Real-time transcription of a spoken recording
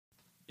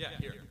Yeah,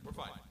 here. We're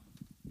fine.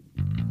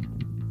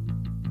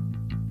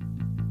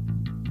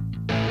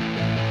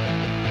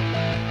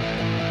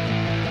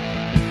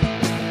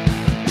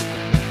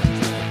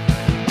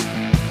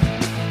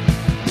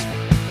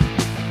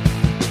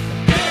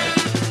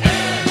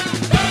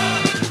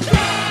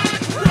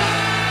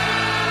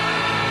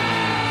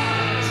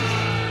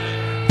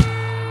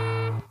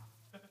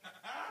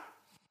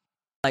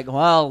 Like,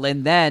 well,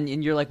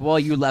 and you're like, well,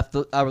 you left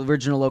our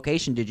original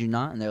location, did you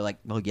not? And they're like,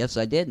 well, yes,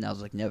 I did. And I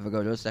was like, never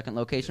go to a second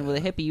location with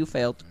a hippie. You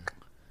failed.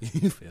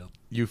 You failed.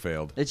 You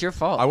failed. It's your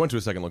fault. I went to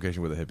a second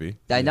location with a hippie.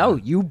 I know.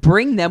 You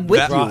bring them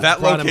with you. That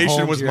Brought him location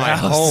home was to your my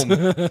house.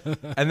 home.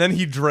 And then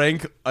he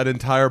drank an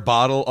entire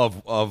bottle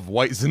of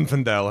white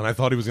Zinfandel, and I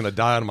thought he was going to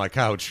die on my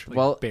couch. Like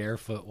Well-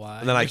 barefoot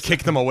wide. And then I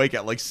kicked him awake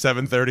at like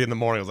 7:30 in the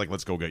morning. I was like,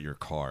 let's go get your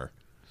car.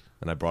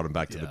 And I brought him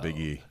back to the Big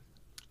E.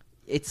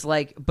 It's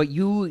like, but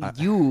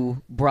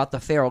you brought the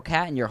feral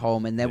cat in your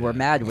home, and then were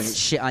mad when it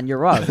shit on your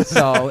rug.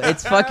 So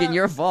it's fucking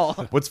your fault.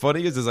 What's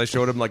funny is I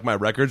showed him like my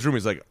records room.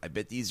 He's like, I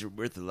bet these are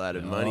worth a lot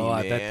of money,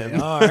 I man. bet they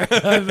are.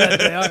 I bet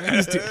they are.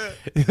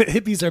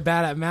 Hippies are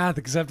bad at math,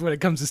 except when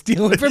it comes to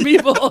stealing from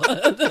people.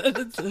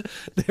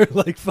 They're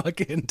like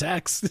fucking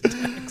tax.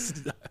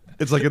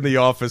 It's like in The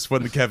Office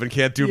when Kevin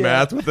can't do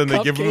math, but then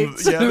they give him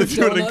Cupcakes. they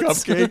do it in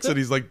Donuts. cupcakes, and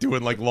he's like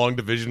doing like long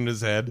division in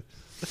his head.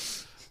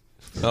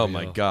 Oh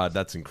my God,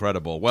 that's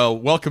incredible. Well,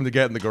 welcome to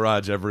Get in the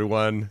Garage,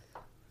 everyone.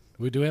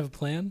 Do we have a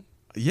plan?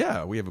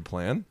 Yeah, we have a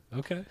plan.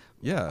 Okay.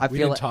 Yeah, I We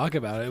feel didn't like, talk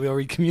about it. We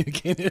already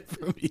communicated it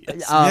from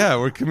yes. yeah,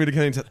 we're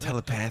communicating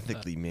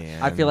telepathically,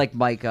 man. I feel like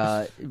Mike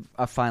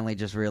finally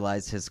just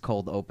realized his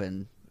cold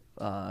open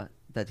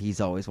that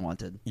he's always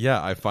wanted.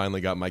 yeah, I finally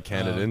got my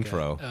candid Okay.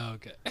 intro. Oh,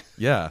 okay.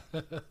 Yeah.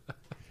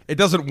 It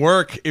doesn't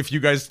work if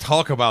you guys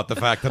talk about the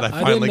fact that I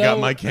finally got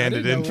my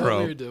candid intro.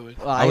 What we were doing.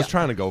 Well, I was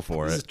trying to go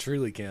for This is it.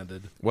 truly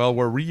candid. Well,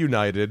 we're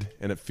reunited,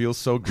 and it feels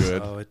so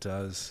good. Oh, it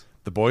does.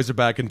 The boys are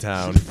back in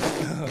town.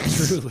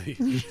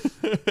 Truly.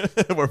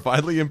 We're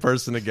finally in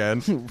person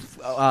again.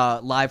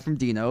 live from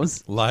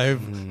Dino's.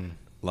 Live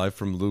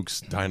from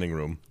Luke's dining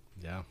room.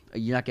 Yeah.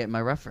 You're not getting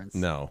my reference.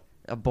 No.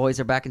 Boys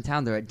are back in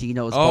town. They're at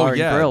Dino's Oh, Bar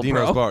yeah, and Grill,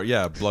 Dino's bro. Bar.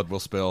 Yeah, blood will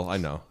spill. I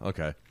know.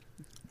 Okay.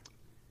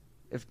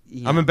 If,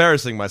 I'm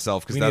embarrassing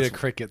myself because We need that's... a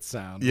cricket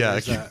sound. Yeah,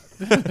 Where's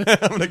that?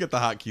 I'm going to get the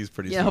hotkeys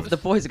pretty soon. if the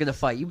boys are going to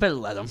fight, you better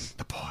let them.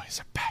 The boys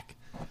are back.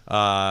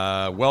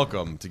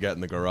 Welcome to Get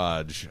in the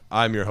Garage.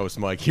 I'm your host,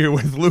 Mike, here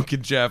with Luke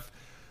and Jeff.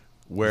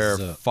 We're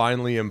What's up?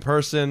 finally in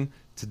person.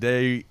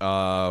 Today,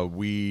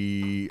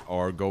 we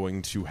are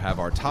going to have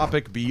our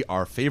topic be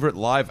our favorite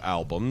live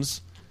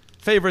albums.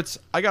 Favorites,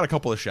 I got a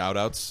couple of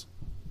shout-outs.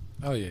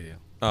 Oh, yeah.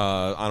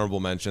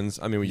 Honorable mentions.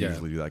 I mean, we Yeah.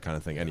 usually do that kind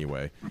of thing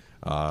anyway.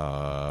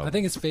 I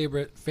think it's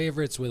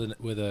favorites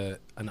with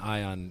an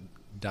eye on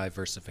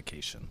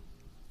diversification.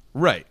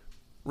 Right.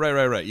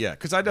 Yeah,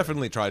 because I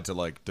definitely tried to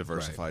like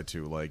diversify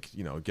too, like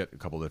get a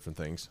couple different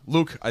things.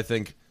 Luke, I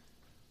think.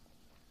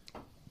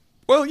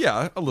 Well,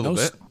 yeah, a little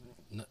bit.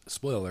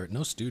 Spoiler alert,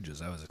 no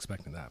Stooges. I was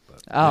expecting that,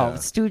 but Oh, Yeah.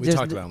 Stooges. We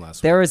talked about him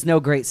last There week. is no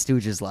great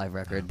Stooges live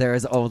record. There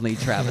is only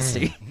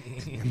travesty.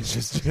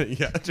 just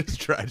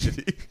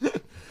tragedy.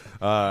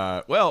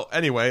 Well,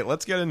 anyway,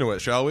 let's get into it,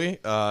 shall we?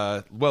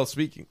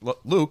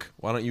 Luke,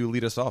 why don't you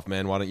lead us off,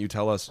 man? Why don't you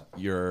tell us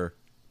your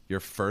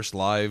first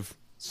live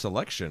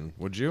selection?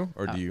 Would you,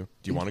 or do you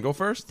want to go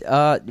first?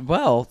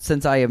 Well,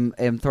 since I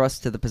am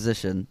thrust to the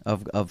position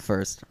of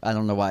first, I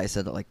don't know why I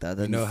said it like that.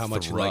 I know how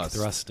much you like Thrust.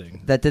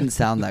 thrusting. That didn't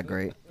sound that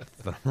great.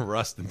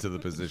 Rust into the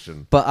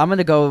position. But I'm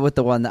gonna go with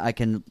the one that I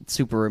can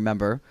super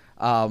remember,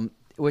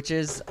 which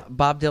is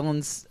Bob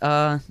Dylan's,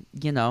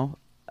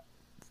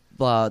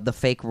 the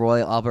fake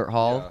Royal Albert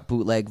Hall Yeah.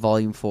 bootleg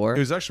Volume 4. It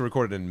was actually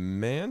recorded in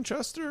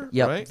Manchester.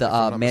 Yep, right? the If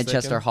I'm not Manchester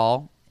mistaken.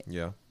 Hall.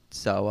 Yeah.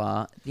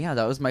 So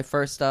that was my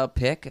first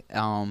pick.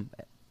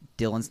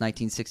 Dylan's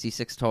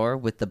 1966 tour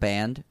with the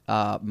band,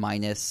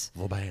 minus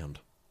The band.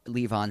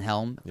 Levon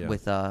Helm Yeah.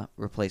 with a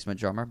replacement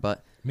drummer.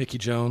 But Mickey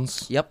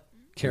Jones, yep,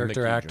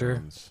 character Mickey actor,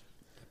 Jones.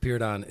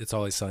 appeared on It's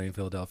Always Sunny in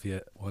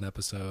Philadelphia, one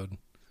episode.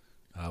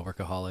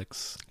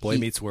 Workaholics, Boy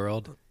Meets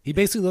World. He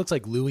basically looks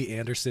like Louis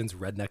Anderson's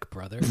redneck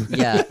brother.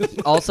 yeah.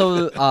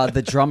 Also,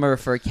 the drummer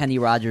for Kenny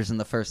Rogers in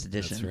the first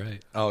edition. That's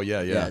right. Oh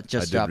yeah. Just I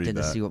did dropped read in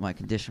to that. see what my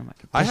condition.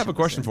 I have a was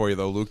question in. for you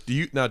though, Luke. Do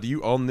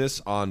you own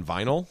this on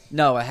vinyl?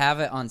 No, I have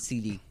it on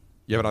CD.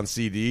 You have it on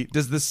CD.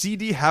 Does the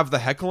CD have the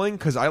heckling?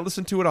 Because I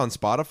listened to it on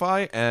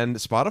Spotify, and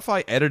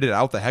Spotify edited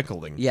out the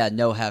heckling. Yeah,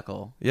 no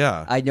heckle.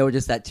 Yeah. I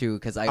noticed that too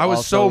because I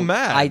was so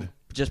mad. I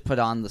just put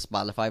on the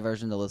Spotify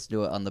version to listen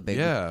to it on the big,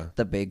 Yeah.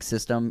 the big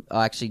system.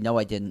 Oh, actually, no,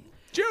 I didn't.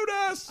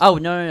 Judas. Oh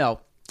no.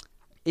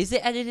 Is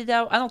it edited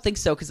out? I don't think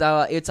so because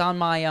it's on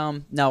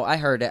my No, I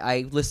heard it.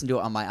 I listened to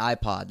it on my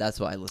iPod. That's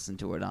what I listened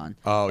to it on.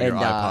 Oh, your And,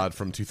 iPod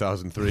from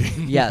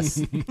 2003. Yes,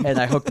 and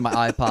I hooked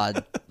my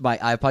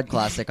iPod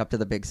Classic up to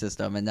the big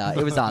system, and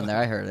it was on there.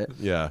 I heard it.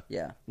 Yeah.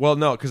 Yeah. Well,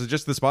 no, because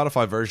just the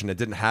Spotify version, it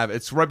didn't have.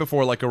 It's right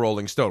before like a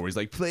Rolling Stone, where he's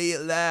like, "Play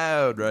it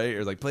loud," right?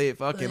 Or like, "Play it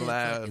fucking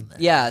loud."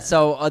 Yeah.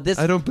 So this.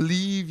 I don't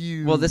believe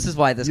you. Well, this is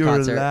why this You're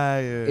concert a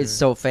liar. is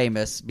so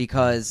famous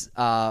because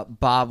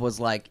Bob was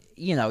like,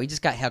 he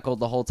just got heckled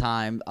the whole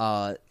time,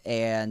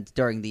 and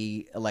during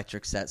the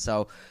electric set.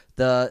 So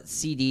the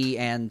CD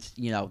and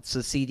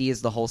so CD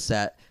is the whole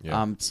set.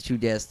 Yeah. It's 2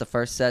 discs. The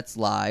first set's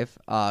live,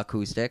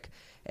 acoustic,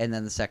 and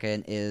then the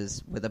second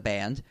is with a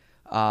band.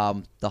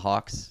 The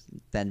Hawks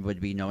then would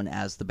be known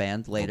as the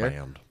band later.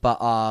 band. But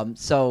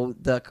so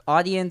the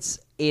audience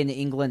in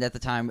England at the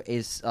time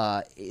is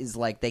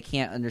like they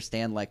can't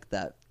understand like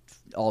that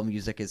all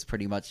music is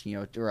pretty much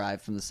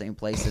derived from the same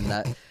place, and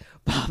that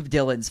Bob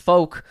Dylan's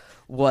folk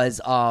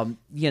was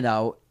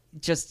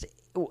just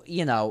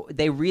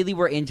they really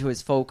were into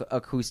his folk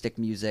acoustic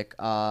music.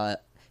 The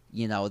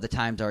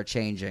times are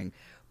changing,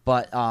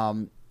 but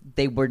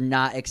they were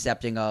not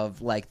accepting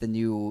of like the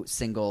new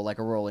single, like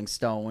a Rolling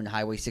Stone,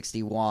 Highway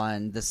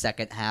 61, the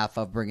second half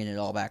of Bringing It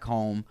All Back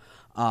Home.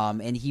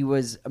 And he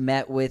was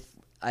met with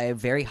a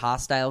very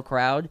hostile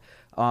crowd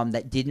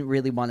that didn't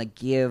really want to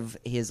give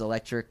his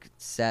electric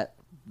set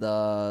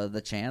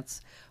the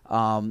chance.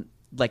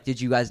 Like,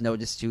 did you guys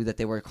notice too that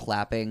they were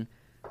clapping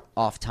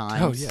off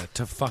times? Oh yeah,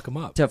 to fuck them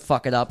up. To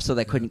fuck it up so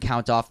they couldn't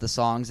count off the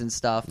songs and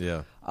stuff.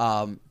 Yeah.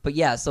 But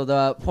yeah, so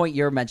the point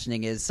you're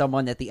mentioning is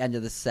someone at the end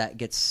of the set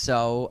gets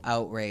so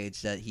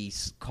outraged that he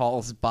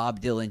calls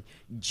Bob Dylan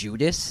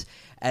Judas,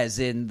 as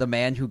in the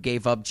man who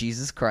gave up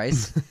Jesus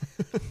Christ.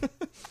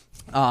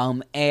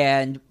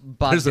 And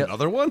Bob There's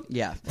another one?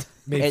 Yeah.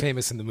 Made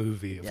famous in the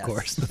movie, of Yes.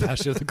 course, The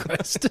Passion of the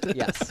Christ.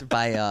 Yes,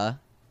 by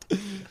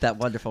that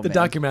wonderful The man.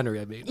 documentary,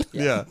 I mean.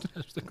 Yeah. Passion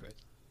of the Christ.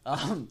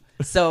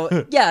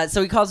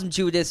 So he calls him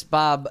Judas.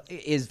 Bob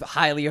is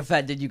highly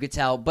offended, you could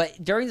tell.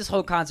 But during this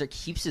whole concert,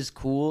 keeps his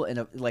cool in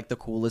the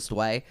coolest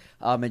way,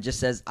 and just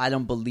says, "I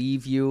don't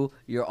believe you.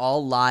 You're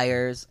all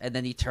liars." And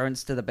then he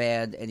turns to the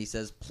band and he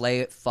says, "Play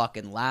it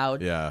fucking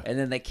loud." Yeah. And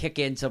then they kick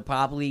into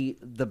probably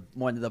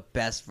one of the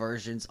best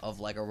versions of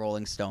like a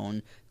Rolling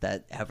Stone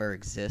that ever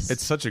exists.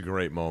 It's such a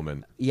great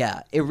moment.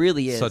 Yeah, it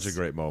really is Such a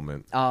great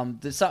moment.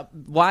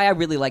 Why I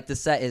really like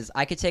this set is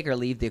I could take or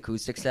leave the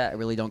acoustic set. I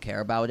really don't care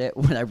about it.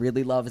 What I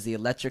really love is the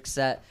electric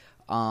set.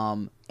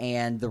 And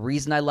the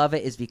reason I love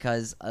it is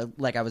because,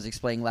 like I was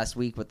explaining last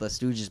week with the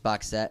Stooges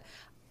box set,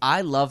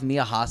 I love me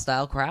a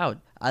hostile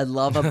crowd. I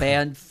love a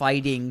band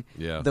fighting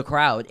Yeah. the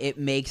crowd. It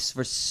makes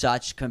for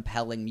such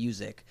compelling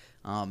music.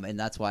 And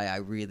that's why I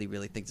really,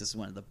 really think this is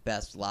one of the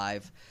best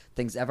live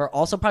things ever.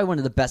 Also, probably one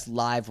of the best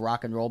live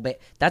rock and roll band.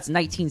 That's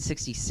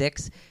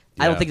 1966.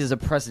 I don't Yeah. think there's a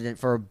precedent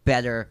for a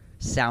better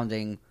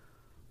sounding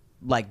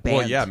like band.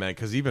 Well, yeah, man,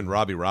 because even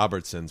Robbie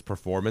Robertson's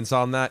performance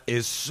on that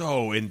is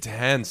so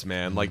intense,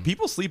 man. Like,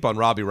 people sleep on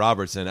Robbie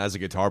Robertson as a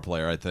guitar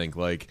player, I think.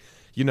 Like,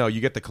 you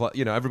get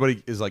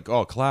everybody is like,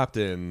 oh,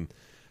 Clapton,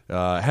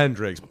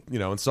 Hendrix,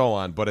 and so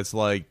on. But it's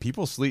like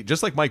people sleep,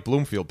 just like Mike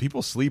Bloomfield,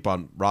 people sleep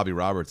on Robbie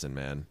Robertson,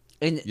 man.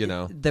 And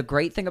the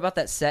great thing about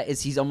that set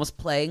is he's almost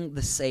playing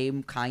the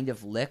same kind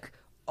of lick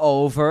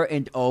over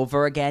and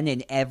over again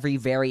in every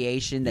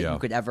variation that Yeah. you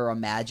could ever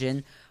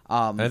imagine.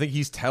 And I think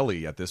he's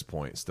Telly at this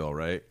point still,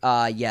 right?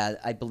 Yeah,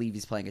 I believe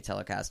he's playing a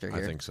Telecaster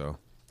here. I think so.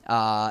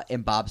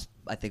 And Bob's,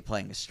 I think,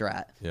 playing a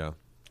Strat. Yeah.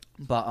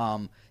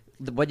 But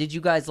what did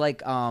you guys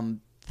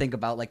think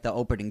about like the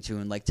opening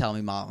tune, like "Tell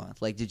Me Mama"?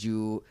 Like, did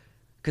you?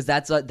 Because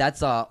that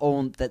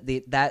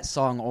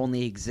song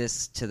only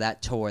exists to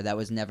that tour. That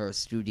was never a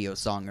studio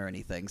song or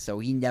anything. So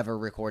he never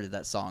recorded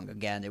that song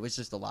again. It was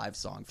just a live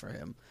song for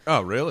him.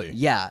 Oh, really?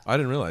 Yeah. I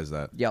didn't realize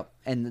that. Yep.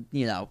 And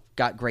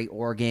got great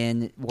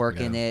organ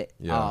work in it.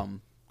 Yeah.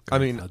 I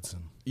mean,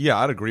 Hudson. yeah,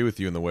 I'd agree with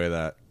you in the way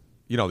that,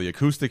 the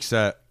acoustic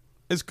set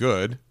is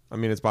good. I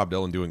mean, it's Bob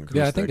Dylan doing acoustic.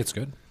 Yeah, I think it's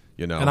good.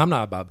 And I'm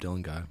not a Bob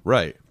Dylan guy.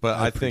 Right. But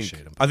I I think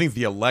appreciate him.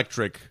 the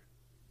electric,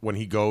 when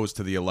he goes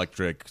to the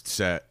electric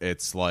set,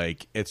 it's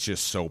like, it's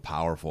just so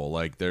powerful.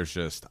 Like, there's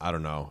just, I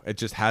don't know. It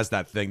just has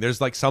that thing.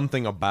 There's like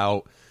something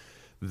about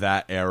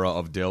that era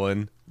of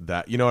Dylan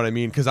that, you know what I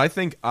mean? Because I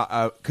think,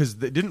 because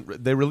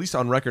they released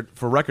on record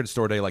for Record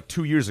Store Day like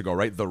 2 years ago,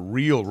 right? The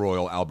real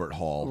Royal Albert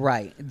Hall.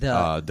 Right.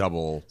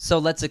 Double. So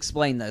let's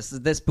explain this.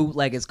 This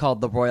bootleg is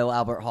called the Royal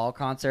Albert Hall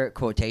Concert,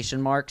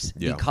 quotation marks,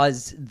 Yeah.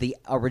 because the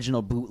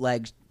original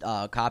bootleg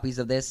copies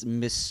of this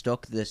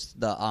mistook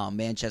the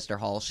Manchester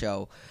Hall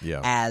show Yeah.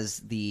 as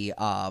the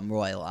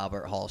Royal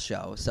Albert Hall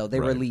show. So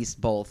they Right.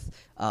 released both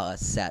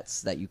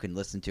sets that you can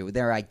listen to.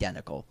 They're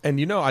identical.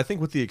 And I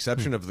think with the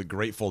exception of the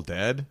Grateful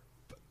Dead,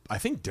 I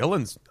think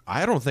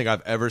I don't think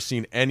I've ever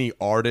seen any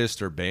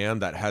artist or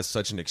band that has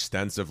such an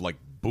extensive like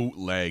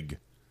bootleg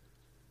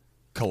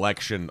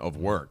collection of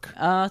work.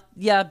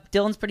 Yeah,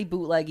 Dylan's pretty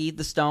bootleggy.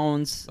 The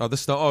Stones.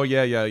 Oh,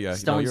 yeah.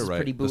 Stones No, you're is right.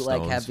 pretty The bootleg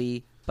Stones.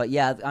 heavy. But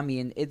yeah, I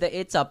mean,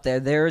 it's up there.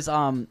 There's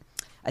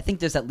I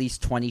think there's at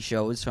least 20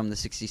 shows from the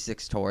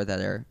 66 tour that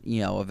are,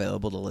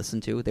 available to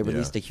listen to. They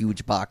released a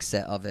huge box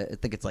set of it. I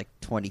think it's like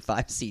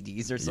 25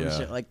 CDs or some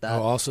shit like that.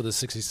 Oh, also the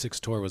 66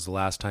 tour was the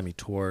last time he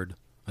toured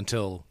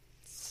until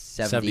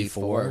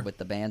 74 with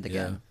the band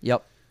again. Yeah.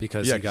 Yep.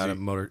 Because he got a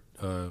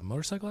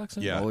motorcycle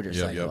accident? Yeah.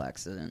 Motorcycle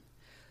accident.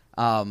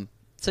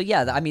 So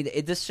yeah, I mean,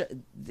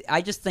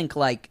 I just think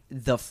like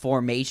the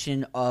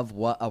formation of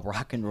what a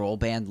rock and roll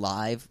band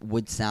live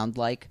would sound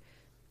like,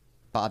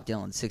 Bob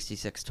Dylan's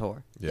 66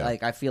 tour. Yeah.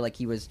 Like I feel like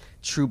he was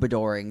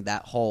troubadouring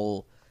that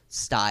whole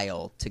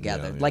style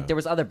together. Yeah, like yeah. there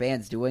was other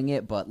bands doing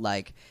it, but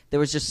like there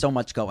was just so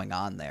much going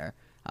on there.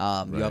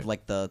 You have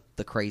like the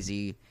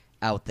crazy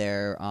out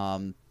there,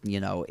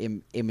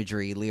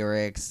 imagery,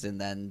 lyrics,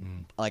 and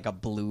then like a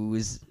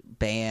blues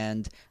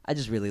band. I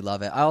just really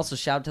love it. I also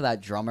shout out to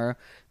that drummer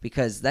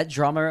because that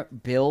drummer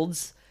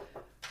builds.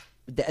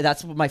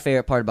 That's what my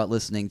favorite part about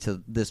listening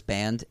to this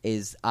band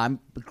is. I'm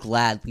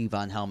glad Lee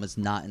Von Helm is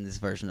not in this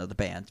version of the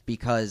band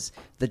because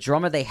the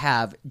drummer they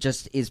have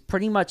just is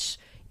pretty much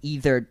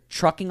either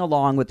trucking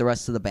along with the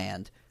rest of the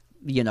band,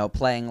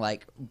 playing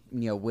like,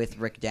 with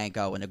Rick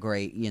Danko and a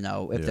great,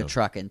 if they're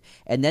trucking.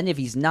 And then if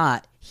he's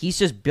not, he's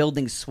just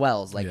building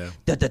swells like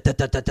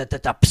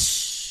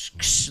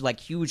like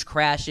huge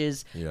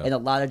crashes and a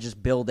lot of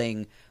just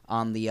building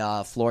on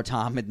the floor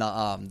tom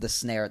and the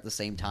snare at the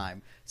same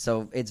time.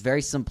 So it's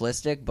very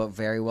simplistic but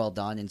very well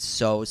done and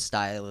so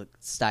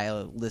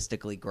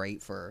stylistically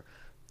great for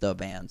the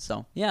band.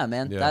 So yeah,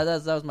 man, that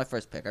was my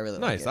first pick. I really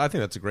like it. I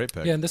think that's a great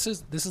pick. Yeah, and this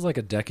is like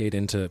a decade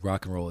into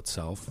rock and roll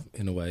itself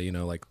in a way.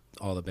 Like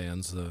all the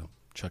bands, the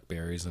Chuck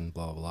Berrys and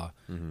blah blah blah.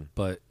 Mm-hmm.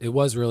 But it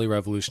was really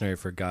revolutionary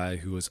for a guy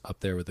who was up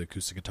there with the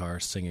acoustic guitar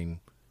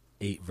singing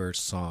 8-verse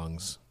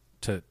songs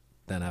to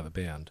then have a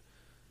band.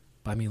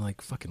 But I mean,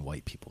 like fucking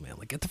white people, man.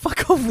 Like get the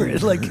fuck over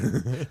it. Like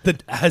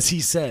as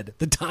he said,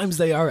 the times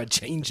they are a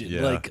changing.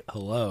 Yeah. Like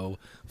hello,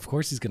 of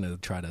course he's gonna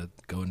try to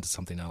go into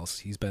something else.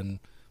 He's been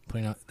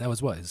putting out, that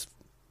was his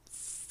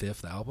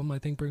 5th album, I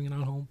think, Bringing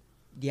It Home.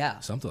 Yeah.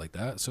 Something like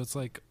that. So it's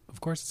like,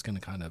 of course it's going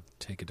to kind of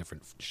take a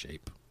different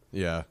shape.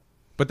 Yeah.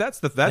 But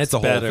that's the It's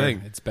whole better.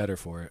 thing. It's better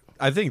for it.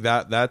 I think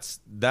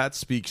that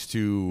speaks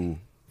to,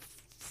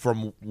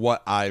 from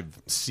what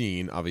I've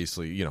seen,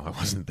 obviously, I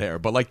wasn't there,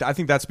 but like I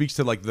think that speaks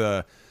to like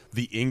the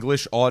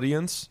English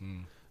audience,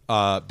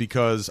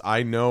 because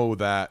I know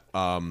that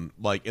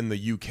like in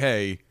the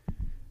UK,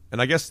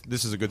 and I guess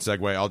this is a good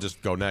segue. I'll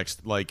just go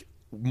next. Like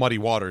Muddy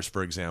Waters,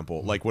 for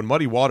example. Like when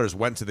Muddy Waters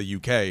went to the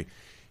UK,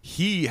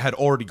 he had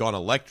already gone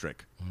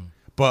electric.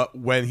 But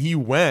when he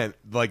went,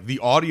 like the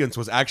audience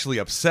was actually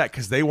upset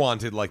because they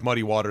wanted like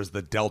Muddy Waters,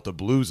 the Delta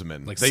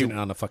bluesman. Like they, sitting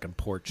on a fucking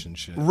porch and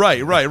shit.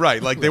 Right.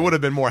 Like they would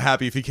have been more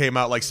happy if he came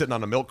out like sitting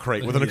on a milk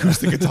crate with an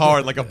acoustic guitar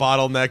and like a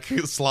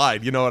bottleneck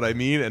slide. You know what I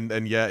mean?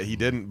 And yet he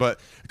didn't. But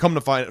come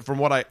to find, from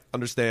what I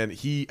understand,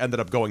 he ended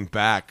up going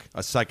back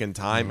a second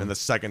time, and the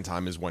second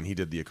time is when he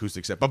did the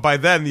acoustic set. But by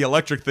then the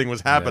electric thing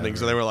was happening,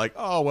 so they were like,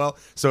 oh well.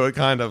 So it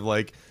kind of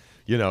like,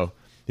 he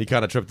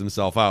kind of tripped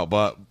himself out.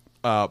 But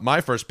my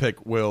first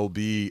pick will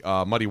be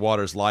Muddy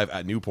Waters live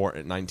at Newport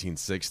in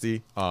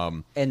 1960.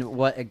 And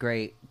what a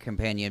great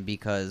companion,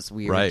 because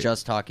we were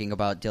just talking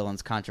about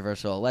Dylan's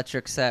controversial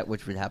electric set,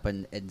 which would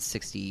happen in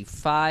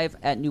 65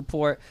 at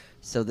Newport.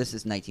 So this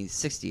is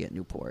 1960 at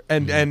Newport.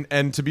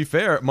 And to be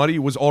fair, Muddy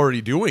was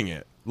already doing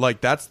it. Like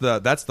that's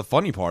the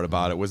funny part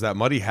about it, was that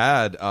Muddy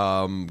had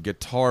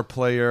guitar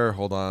player.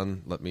 Hold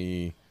on, let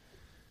me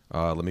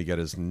get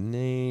his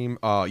name.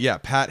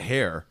 Pat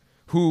Hare,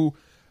 who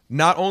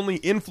not only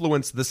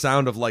influenced the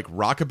sound of like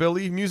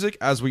rockabilly music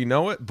as we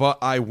know it, but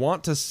I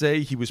want to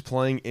say he was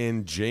playing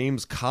in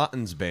James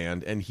Cotton's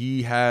band, and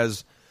he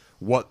has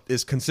what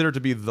is considered to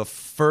be the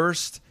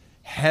first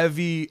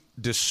heavy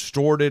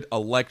distorted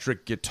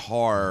electric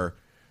guitar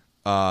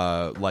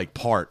like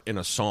part in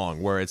a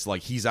song, where it's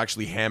like he's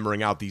actually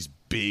hammering out these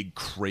big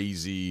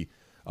crazy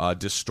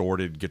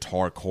distorted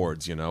guitar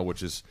chords,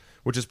 which is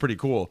pretty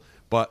cool.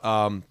 But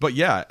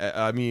yeah,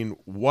 I mean,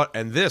 what a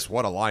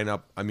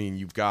lineup. I mean,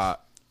 you've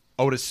got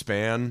Otis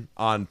Spann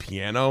on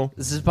piano.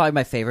 This is probably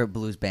my favorite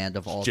blues band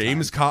of all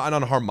James time. Cotton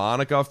on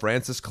harmonica,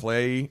 Francis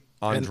Clay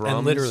on drums.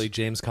 And literally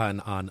James Cotton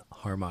on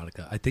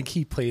harmonica. I think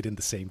he played in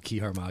the same key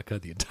harmonica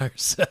the entire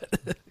set.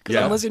 Because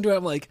I'm listening to it,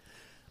 I'm like,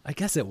 I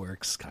guess it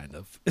works kind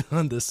of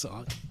on this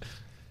song.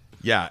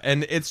 Yeah,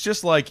 and it's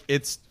just like,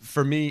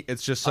 for me,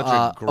 it's just such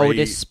a great...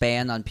 Otis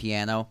Spann on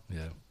piano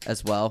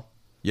as well.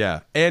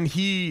 Yeah, and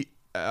he,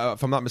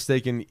 if I'm not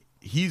mistaken,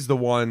 he's the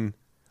one...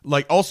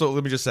 Like, also,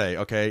 let me just say,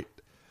 okay,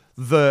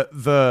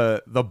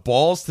 the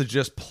balls to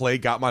just play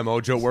Got My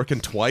Mojo working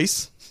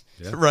twice,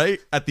 right?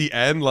 At the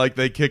end, like,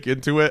 they kick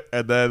into it,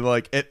 and then,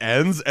 like, it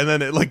ends, and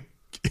then it, like,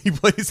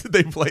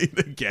 they play it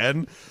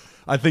again.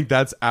 I think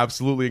that's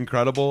absolutely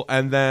incredible.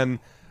 And then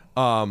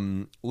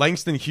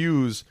Langston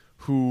Hughes,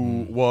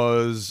 who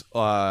was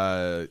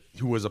a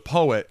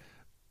poet,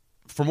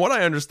 from what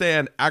I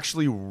understand,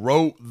 actually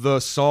wrote the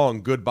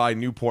song Goodbye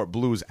Newport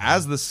Blues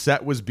as the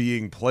set was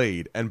being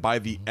played. And by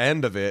the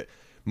end of it,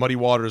 Muddy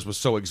Waters was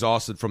so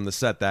exhausted from the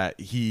set that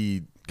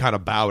he kind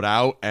of bowed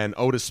out, and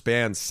Otis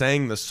Spann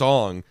sang the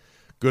song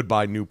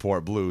 "Goodbye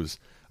Newport Blues,"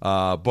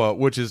 but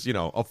which is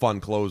a fun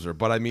closer.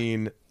 But I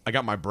mean, I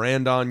got my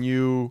brand on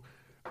you.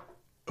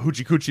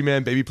 Hoochie Coochie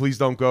Man, Baby Please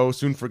Don't Go,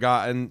 Soon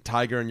Forgotten,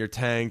 Tiger in Your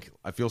Tank,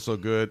 I Feel So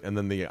Good, and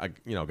then I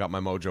got my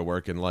mojo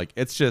working. Like,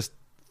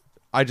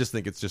 I just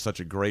think it's just such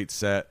a great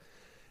set,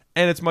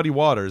 and it's Muddy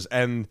Waters.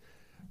 And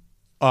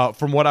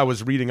from what I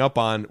was reading up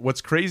on,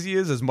 what's crazy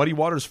is Muddy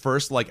Waters'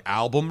 first like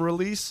album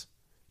release,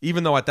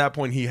 even though at that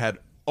point he had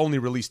only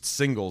released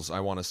singles, I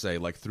want to say,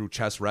 like through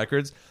Chess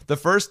Records. The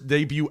first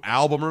debut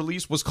album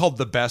release was called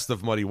The Best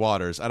of Muddy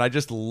Waters, and I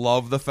just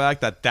love the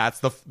fact that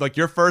that's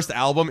your first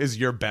album is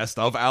your best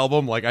of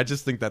album. Like, I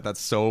just think that that's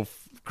so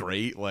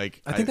great.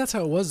 Like, I think that's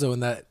how it was though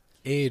in that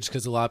age,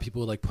 because a lot of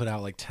people would like put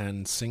out like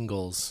 10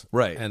 singles,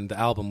 right? And the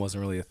album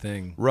wasn't really a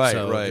thing, right?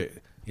 so right.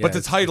 Yeah, but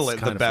to title it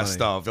kinda The Best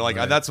funny. of, like,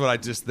 Right. that's what I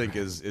just think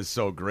is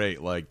so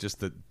great. Like,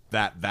 just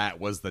that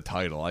was the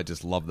title. I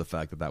just love the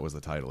fact that was the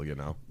title.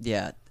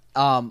 Yeah.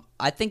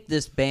 I think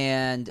this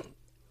band,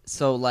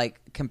 so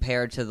like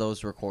compared to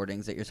those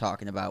recordings that you're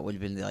talking about, would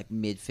have been like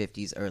mid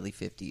 50s, early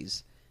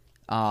 50s.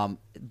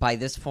 By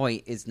this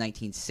point is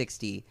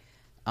 1960.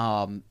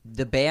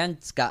 The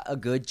band's got a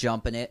good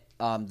jump in it.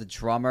 The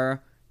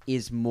drummer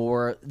it's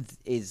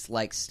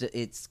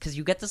because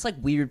you get this like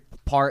weird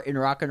part in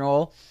rock and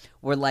roll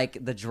where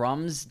like the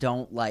drums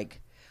don't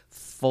like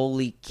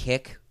fully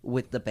kick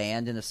with the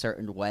band in a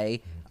certain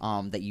way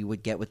that you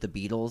would get with the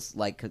Beatles,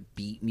 like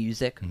beat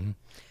music. Mm-hmm.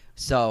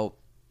 So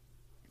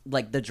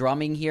like the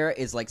drumming here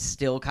is like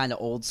still kind of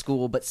old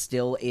school, but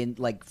still in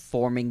like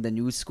forming the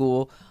new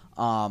school.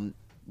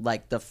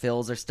 Like the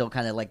fills are still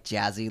kind of like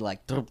jazzy,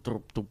 like doop,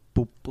 doop, doop,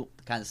 boop, boop,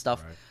 kind of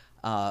stuff.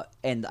 Right.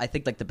 And I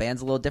think like the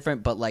band's a little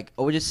different, but like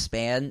Otis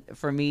Spann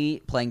for me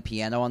playing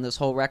piano on this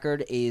whole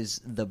record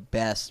is the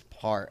best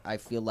part. I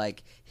feel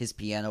like his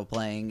piano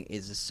playing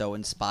is just so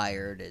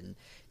inspired and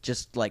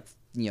just like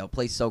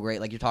plays so great.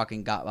 Like you're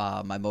talking,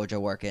 got my mojo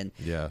working.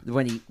 Yeah.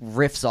 When he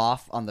riffs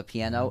off on the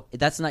piano,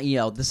 that's not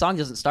the song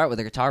doesn't start with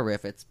a guitar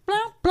riff. It's blah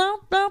blah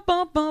blah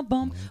blah blah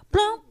blah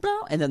blah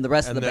blah, and then the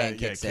rest of the band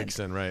kicks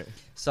in. Right.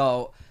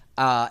 So,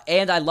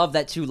 and I love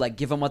that too. Like,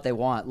 give them what they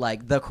want.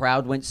 Like, the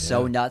crowd went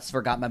so nuts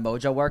for "Got My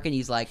Mojo Working."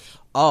 He's like,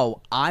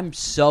 "Oh, I'm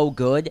so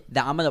good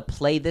that I'm gonna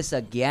play this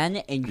again,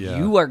 and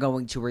you are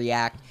going to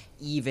react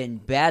even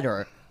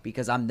better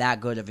because I'm that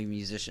good of a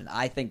musician."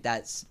 I think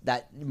that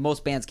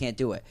most bands can't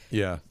do it.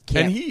 Yeah,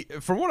 Can't-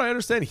 and from what I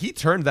understand, he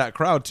turned that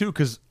crowd too,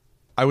 because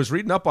I was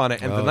reading up on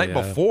it, and the night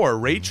yeah. before,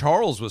 Ray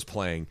Charles was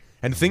playing,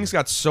 and things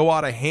got so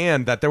out of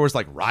hand that there was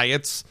like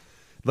riots.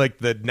 Like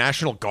the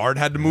National Guard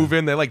had to move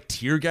in. They like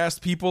tear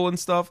gassed people and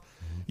stuff,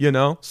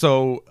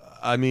 So,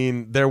 I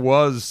mean, there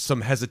was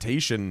some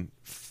hesitation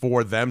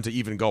for them to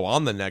even go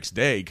on the next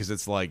day because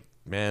it's like,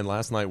 man,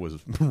 last night was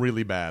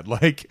really bad.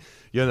 Like,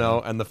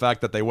 and the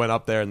fact that they went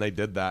up there and they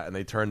did that and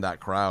they turned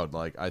that crowd,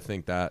 like, I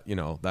think that,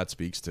 that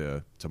speaks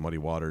to Muddy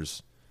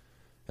Waters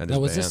and his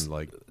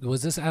band.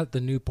 Was this at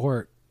the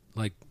Newport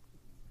like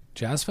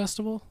jazz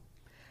festival?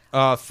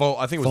 I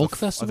think it was Folk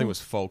festival? I think it was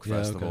folk Yeah,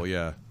 festival. okay.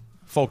 Yeah,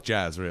 folk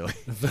jazz, really.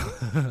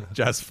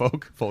 Jazz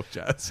folk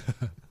jazz.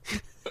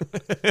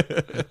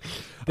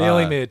 They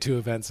only made it 2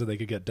 events so they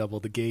could get double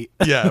the gate.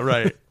 Yeah,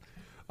 right.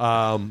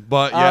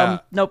 But yeah,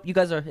 Nope, you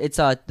guys are. It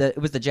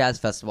was the jazz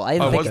festival. I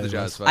didn't it think was the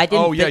jazz festival. I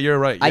didn't Oh yeah, think- you're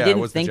right. Yeah, I didn't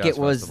it was think the jazz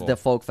it was festival. the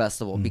folk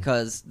festival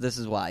because this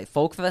is why.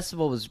 Folk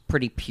festival was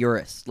pretty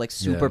purist, like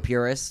super Yeah.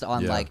 purist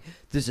on Yeah. like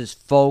this is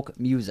folk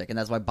music, and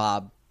that's why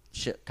Bob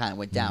shit kind of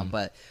went down.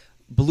 But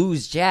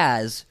blues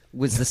jazz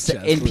was Jazz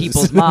in blues.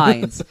 people's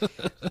minds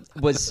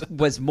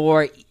was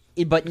more.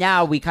 But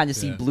now we kind of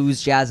see Yeah.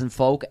 blues, jazz, and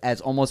folk as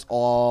almost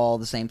all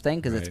the same thing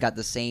because it's Right. got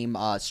the same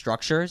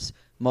structures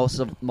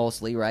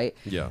mostly, right?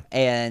 Yeah.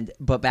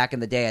 But back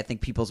in the day, I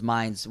think people's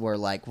minds were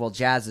like, well,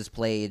 jazz is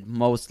played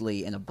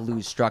mostly in a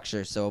blues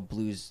structure, so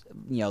blues,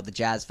 the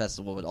jazz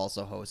festival would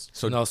also host.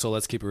 So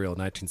let's keep it real.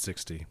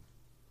 1960.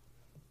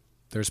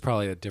 There's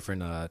probably a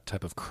different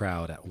type of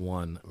crowd at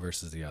one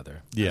versus the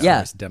other. Yeah. As Yeah.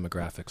 far as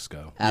demographics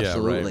go.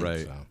 Absolutely. Yeah,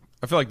 right. So.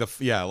 I feel like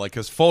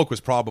because folk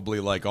was probably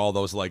like all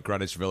those like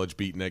Greenwich Village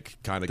beatnik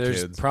kind of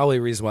There's kids. probably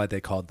a reason why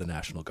they called the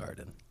National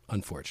Garden.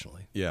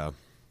 Unfortunately, Yeah.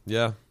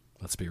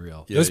 let's be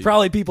real. Yeah, There's you-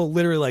 probably people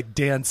literally like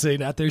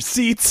dancing at their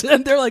seats,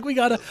 and they're like, "We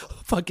gotta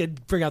fucking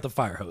bring out the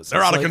fire hose."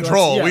 They're out of Like,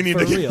 control. yeah, We need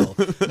for to- real.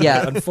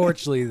 Yeah.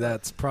 Unfortunately,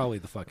 that's probably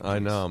the fucking. I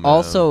case. know, man.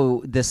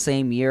 Also, the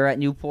same year at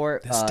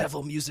Newport, This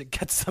devil music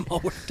gets them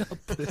all worked up.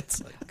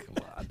 It's like,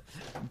 come on.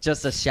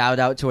 just a shout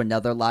out to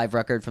another live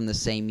record from the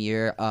same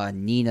year.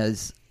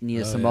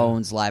 Nina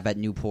Simone's live at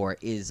Newport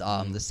is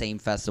the same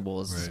festival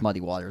as the Right.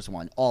 Muddy Waters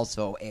one.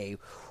 Also a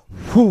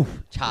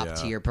top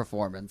tier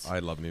performance. I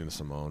love Nina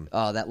Simone.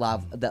 That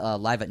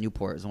live at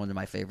Newport is one of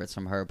my favorites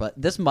from my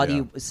this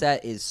Muddy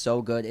set is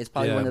so good. It's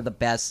probably Yeah. one of the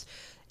best.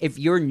 If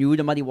you're new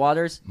to Muddy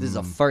Waters, this is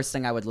the first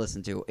thing I would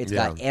listen to. It's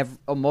got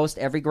almost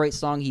every great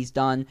song he's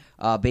done.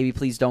 Baby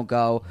Please Don't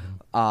Go.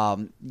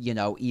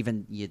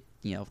 Even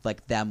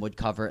like them would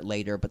cover it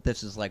later, but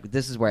this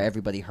is where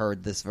everybody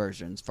heard this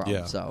versions from.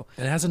 Yeah. So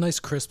And it has a nice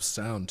crisp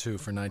sound too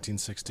for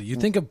 1960. You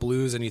think of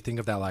blues and you think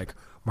of that like,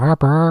 Yeah,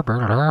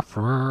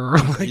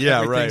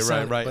 everything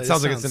right. but It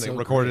sounds like it's so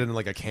recorded great. in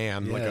like a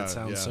can. Yeah, like it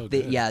sounds so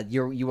the, good. yeah,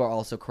 you are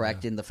also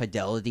correct in the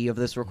fidelity of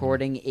this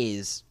recording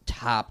is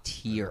top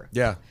tier.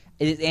 Yeah.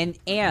 It is,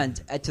 and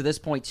to this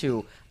point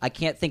too, I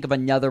can't think of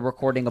another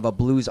recording of a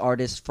blues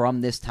artist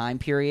from this time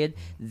period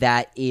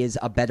that is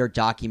a better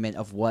document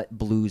of what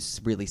blues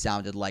really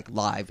sounded like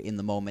live in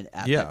the moment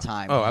at Yeah. that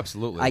time. Oh,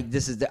 absolutely.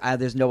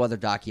 There's no other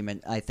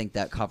document I think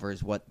that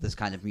covers what this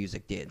kind of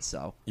music did.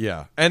 So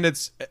Yeah, and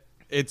it's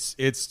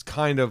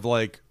kind of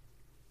like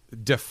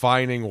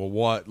defining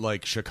what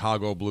like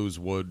Chicago blues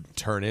would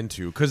turn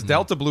into, because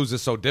Delta blues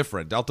is so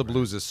different. Delta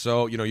blues is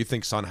so, you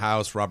think Son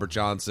House, Robert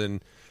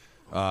Johnson,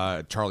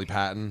 Charlie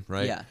Patton,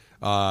 right?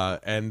 Yeah.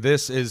 And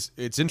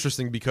it's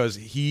interesting because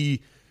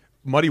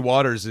Muddy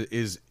Waters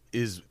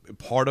is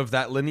part of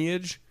that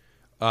lineage.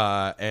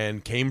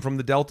 And came from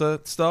the Delta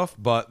stuff,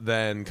 but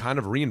then kind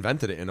of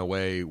reinvented it in a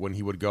way when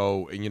he would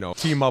go and,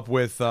 team up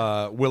with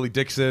Willie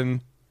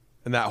Dixon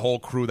and that whole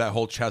crew, that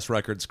whole Chess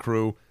Records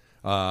crew.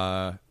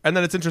 And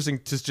then it's interesting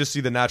to just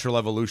see the natural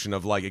evolution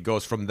of like it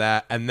goes from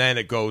that and then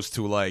it goes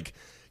to like,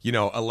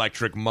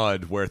 Electric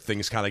Mud, where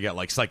things kind of get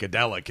like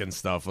psychedelic and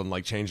stuff and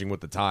like changing with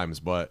the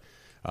times. But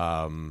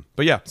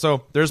yeah,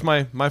 so there's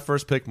my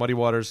first pick, Muddy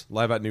Waters,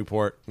 live at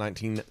Newport,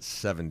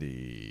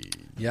 1970.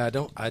 Yeah,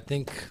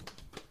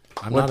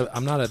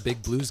 I'm not a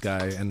big blues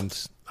guy,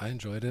 and I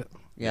enjoyed it.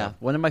 yeah,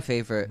 one of my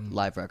favorite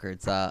live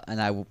records,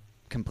 and I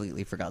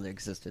completely forgot it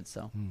existed.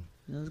 So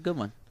it was a good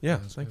one. Yeah,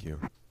 thank you.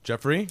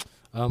 Jeffrey?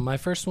 My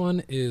first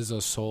one is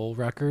a soul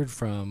record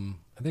from,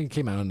 I think it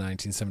came out in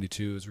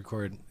 1972. It was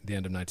recorded at the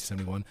end of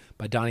 1971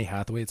 by Donny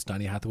Hathaway. It's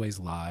Donny Hathaway's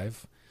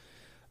Live.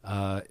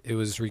 It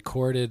was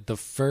recorded,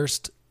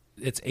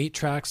 it's 8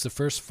 tracks. The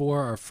first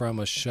 4 are from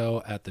a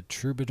show at the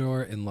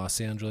Troubadour in Los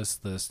Angeles.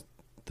 The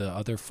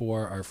other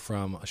 4 are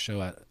from a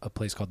show at a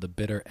place called The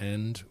Bitter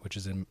End, which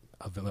was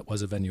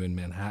a venue in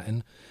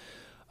Manhattan.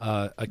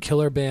 A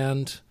killer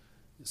band.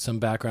 Some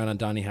background on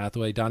Donny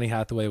Hathaway. Donny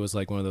Hathaway was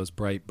like one of those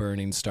bright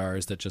burning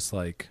stars that just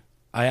like,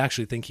 I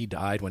actually think he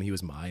died when he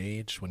was my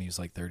age, when he was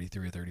like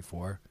 33 or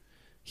 34.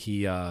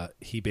 He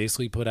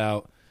basically put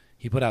out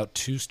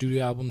 2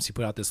 studio albums. He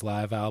put out this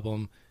live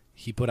album.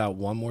 He put out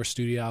one more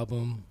studio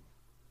album,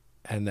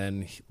 and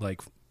then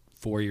like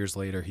 4 years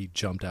later, he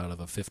jumped out of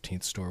a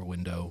 15th store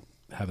window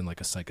having like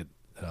a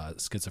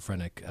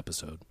schizophrenic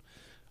episode.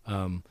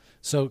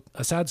 So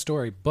a sad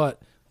story,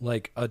 but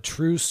like a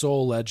true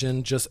soul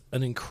legend, just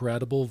an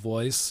incredible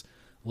voice.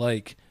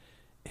 Like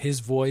his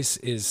voice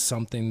is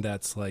something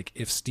that's like,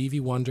 if Stevie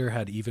Wonder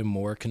had even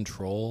more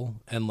control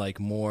and like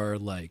more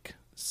like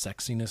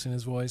sexiness in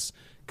his voice,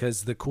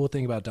 because the cool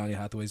thing about Donny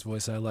Hathaway's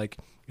voice I like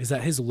is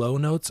that his low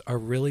notes are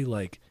really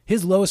like,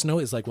 his lowest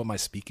note is like what my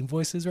speaking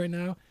voice is right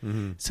now.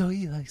 Mm-hmm. So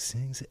he like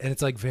sings it, and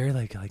it's like very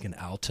like an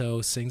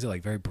alto sings it,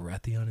 like very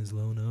breathy on his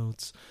low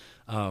notes.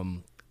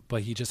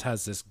 But he just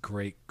has this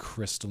great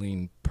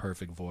crystalline,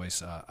 perfect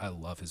voice. I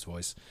love his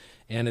voice.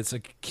 And it's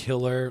a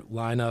killer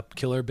lineup,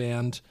 killer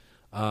band.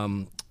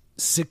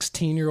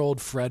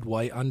 16-year-old Fred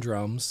White on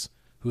drums,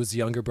 who is the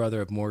younger brother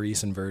of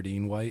Maurice and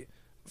Verdine White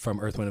from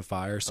Earth, Wind &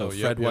 Fire. So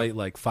Fred White,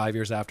 like 5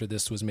 years after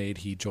this was made,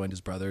 he joined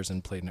his brothers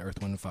and played in Earth,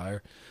 Wind &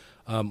 Fire.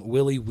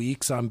 Willie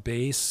Weeks on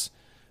bass,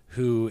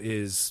 who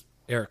is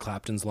Eric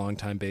Clapton's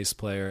longtime bass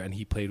player, and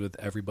he played with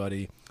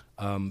everybody.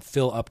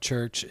 Phil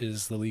Upchurch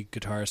is the lead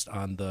guitarist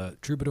on the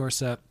Troubadour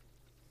set.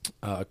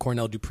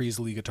 Cornell Dupree's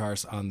the lead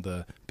guitarist on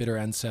the Bitter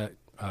End set.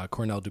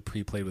 Cornell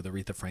Dupree played with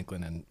Aretha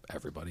Franklin and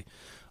everybody.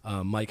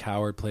 Mike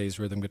Howard plays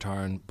rhythm guitar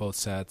on both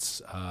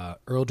sets.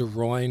 Earl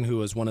DeRoyne, who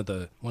was one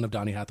of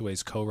Donny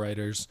Hathaway's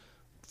co-writers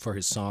for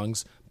his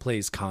songs,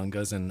 plays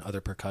congas and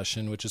other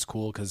percussion, which is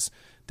cool because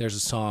there's a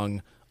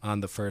song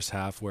on the first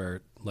half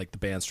where like the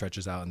band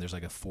stretches out and there's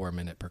like a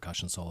 4-minute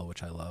percussion solo,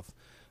 which I love.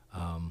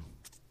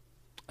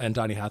 And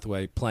Donny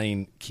Hathaway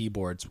playing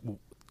keyboards,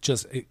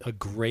 just a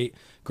great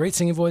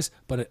singing voice,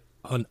 but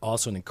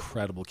also an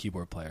incredible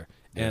keyboard player.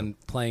 Yeah.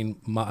 And playing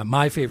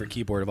my favorite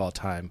keyboard of all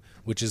time,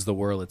 which is the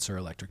Wurlitzer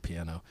electric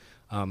piano.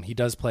 He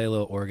does play a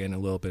little organ, a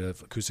little bit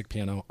of acoustic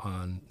piano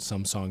on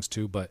some songs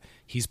too, but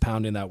he's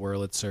pounding that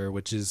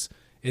Wurlitzer,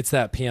 it's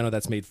that piano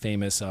that's made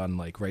famous on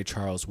like Ray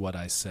Charles' What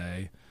I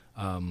Say.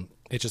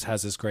 It just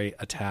has this great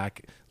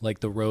attack.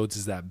 Like the Rhodes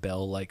is that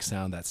bell-like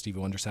sound, that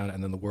Stevie Wonder sound,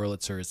 and then the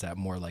Wurlitzer is that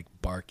more like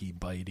barky,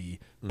 bitey,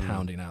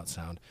 pounding out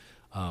sound.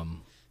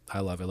 I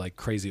love it, like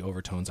crazy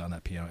overtones on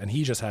that piano. And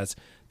he just has,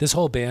 this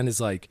whole band is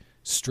like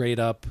straight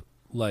up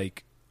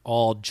like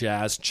all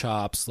jazz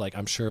chops, like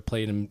I'm sure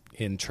played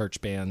in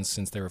church bands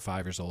since they were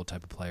 5 years old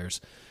type of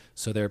players.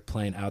 So they're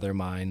playing out of their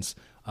minds.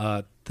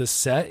 The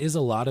set is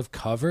a lot of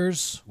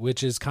covers,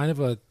 which is kind of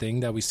a thing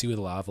that we see with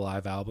a lot of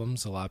live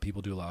albums. A lot of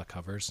people do a lot of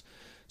covers.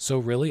 So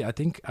really, I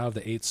think out of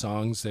the 8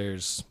 songs,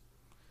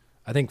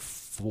 I think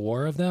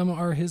 4 of them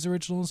are his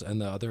originals, and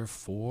the other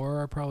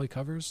 4 are probably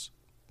covers.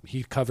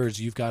 He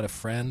covers You've Got a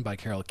Friend by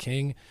Carole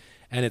King,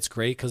 And it's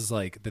great because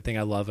like the thing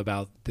I love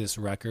about this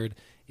record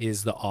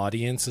is the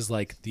audience is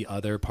like the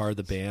other part of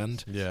the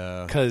band.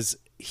 Yeah. Because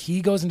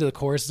he goes into the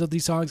choruses of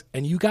these songs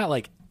and you got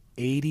like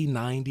 80,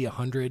 90,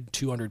 100,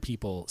 200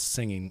 people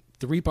singing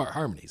 3-part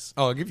harmonies.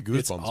 Oh, I'll give you goosebumps,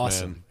 It's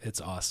awesome. man.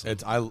 It's awesome.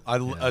 It's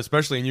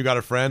especially and you got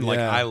a friend like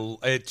Yeah.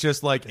 it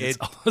just like It's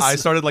it. awesome. I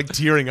started like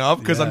tearing up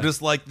because I'm Yeah.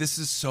 just like this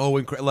is so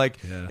incredible. Like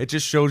Yeah. it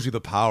just shows you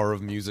the power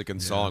of music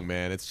and song,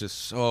 man. It's just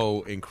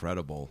so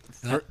incredible.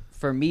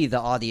 For me, the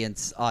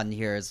audience on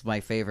here is my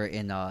favorite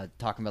in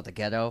talking about the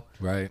ghetto.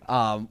 Right.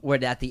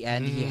 When at the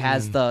end he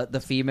has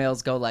the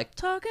females go like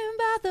talking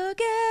about the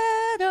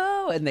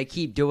ghetto, and they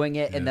keep doing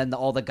it, and then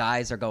all the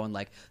guys are going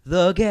like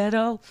the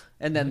ghetto,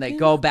 and then they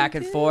go back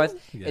and forth,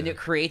 and it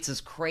creates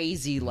this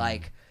crazy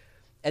like.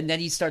 And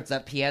then he starts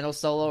that piano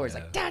solo where it's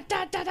like da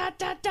da da da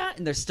da da,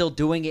 and they're still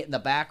doing it in the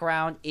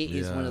background. It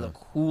is one of the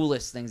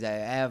coolest things I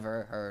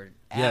ever heard.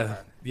 Ever.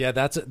 Yeah,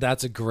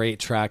 that's a great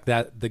track.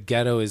 That the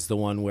ghetto is the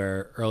one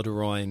where Earl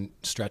DeRoy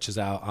stretches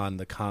out on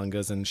the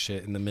congas and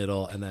shit in the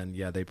middle, and then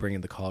they bring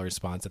in the call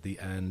response at the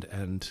end.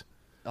 And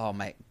Oh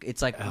my!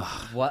 It's like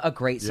what a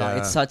great song. Yeah.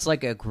 It's such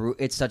like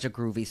it's such a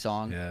groovy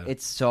song. Yeah.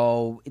 It's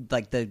so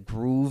like the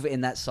groove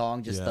in that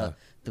song, just Yeah.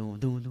 the dun,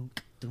 dun, dun,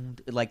 dun,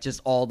 like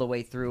just all the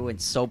way through,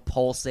 and so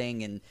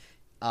pulsing. And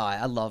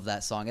I love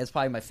that song. It's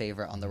probably my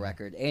favorite on the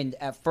record. And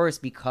at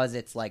first, because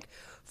it's like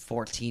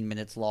 14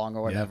 minutes long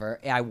or whatever,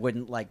 I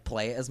wouldn't like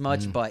play it as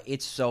much. But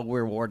it's so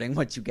rewarding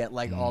once you get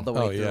like all the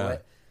way through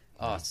it.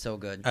 Oh, it's so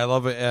good. I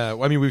love it. I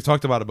mean, we've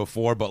talked about it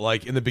before, but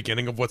like in the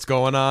beginning of what's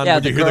going on, Yeah,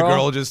 when you the hear the girl-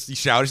 girl just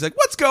shout, she's like,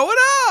 "What's going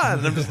on?"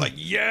 And I'm just like,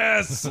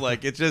 "Yes!"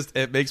 Like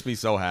it makes me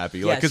so happy.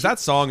 Yeah, Like because she- that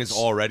song is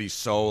already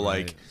so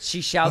like, She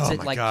shouts oh it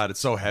my like god,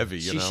 it's so heavy.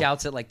 You she know?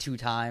 shouts it like 2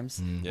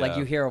 times. Like Yeah.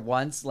 you hear it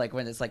once, like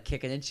when it's like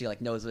kicking in, she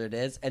like knows what it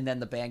is, and then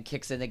the band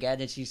kicks in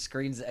again, and she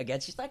screams it again.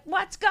 She's like,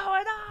 "What's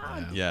going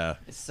on?" Yeah.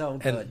 It's so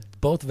good. and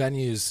both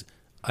venues,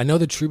 I know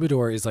the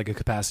Troubadour is like a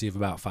capacity of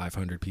about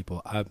 500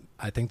 people.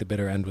 I think the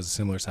Bitter End was a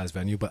similar size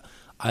venue, but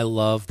I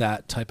love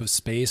that type of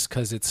space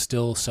because it's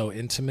still so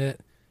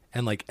intimate,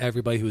 and like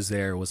everybody who was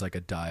there was like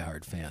a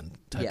diehard fan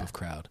type Yeah. of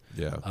crowd.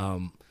 Yeah.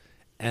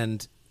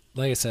 And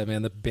like I said,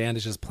 man, the band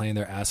is just playing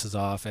their asses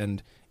off,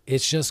 and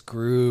it's just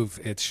groove.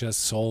 It's just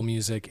soul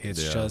music.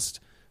 It's Yeah. just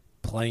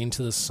playing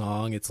to the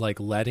song. It's like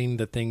letting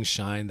the thing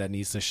shine that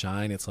needs to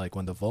shine. It's like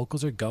when the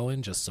vocals are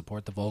going, just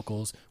support the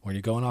vocals. When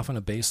you're going off on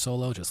a bass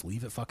solo, just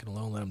leave it fucking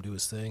alone. Let him do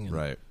his thing. And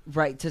Right.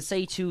 Right, to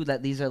say too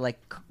that these are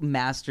like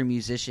master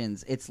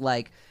musicians. It's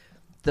like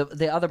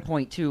the other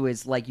point too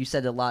is like you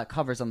said, a lot of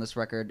covers on this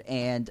record,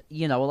 and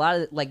you know a lot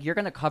of like you're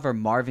gonna cover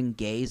Marvin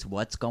Gaye's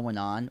 "What's Going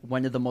On,"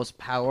 one of the most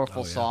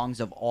powerful songs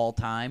of all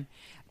time.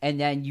 And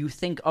then you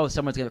think, oh,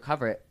 someone's going to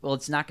cover it. Well,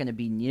 it's not going to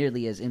be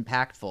nearly as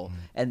impactful.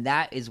 And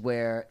that is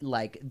where,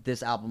 like,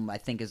 this album, I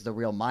think, is the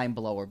real mind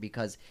blower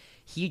because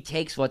he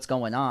takes what's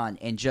going on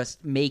and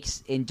just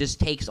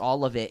takes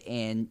all of it.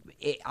 And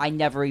I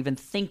never even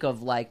think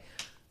of, like,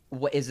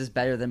 what is this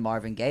better than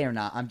Marvin Gaye or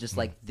not? I'm just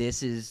like,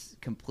 this is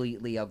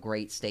completely a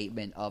great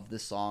statement of the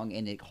song,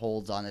 and it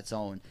holds on its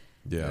own.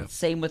 Yeah.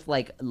 Same with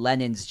like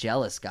Lennon's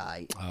 "Jealous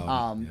Guy."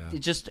 yeah.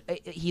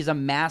 He's a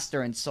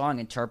master in song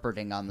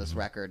interpreting on this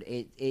record.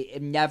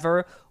 It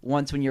never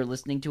once when you're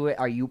listening to it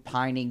are you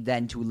pining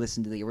then to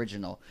listen to the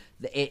original.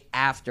 It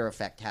after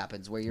effect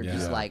happens where you're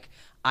just Yeah. like,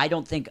 I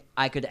don't think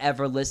I could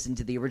ever listen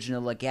to the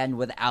original again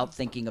without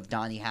thinking of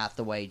Donny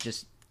Hathaway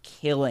just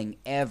killing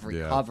every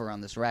Yeah. cover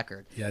on this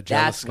record. Yeah, That's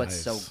Jealous what's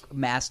Guy so is-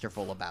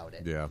 masterful about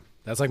it. Yeah.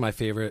 that's like my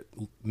favorite,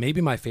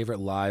 maybe my favorite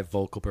live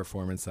vocal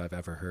performance that I've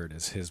ever heard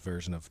is his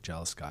version of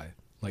Jealous Guy.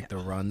 Like the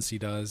runs he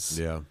does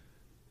Yeah.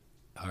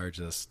 are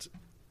just,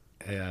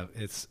 yeah,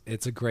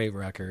 it's a great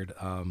record.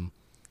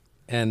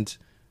 And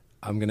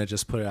I'm going to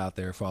just put it out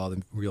there for all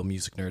the real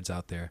music nerds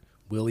out there.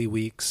 Willie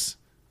Weeks,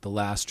 the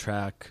last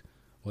track,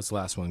 what's the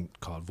last one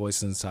called?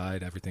 Voices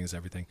Inside, Everything is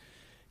Everything.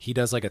 He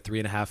does like a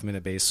 3.5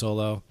 minute bass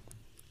solo.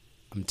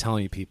 I'm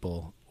telling you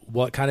people,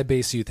 what kind of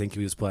bass do you think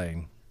he was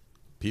playing?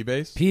 P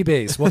bass. P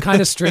bass. What kind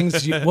of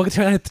strings what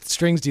kind of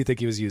strings do you think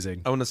he was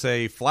using? I want to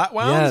say flat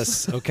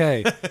wounds. Yes.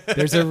 Okay.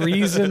 There's a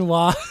reason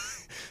why.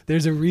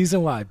 There's a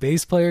reason why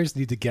bass players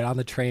need to get on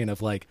the train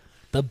of like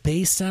the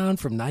bass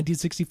sound from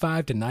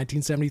 1965 to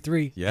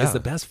 1973 Yeah. is the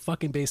best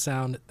fucking bass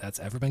sound that's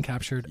ever been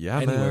captured Yeah,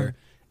 anywhere. man.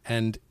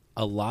 And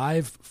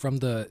alive from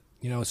the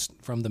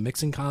from the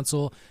mixing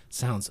console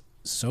sounds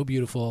so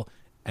beautiful.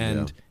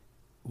 And Yeah.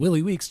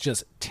 Willie Weeks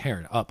just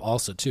tearing up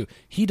also too.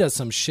 He does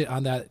some shit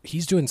on that.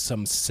 He's doing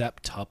some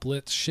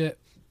septuplet shit,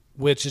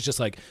 which is just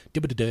like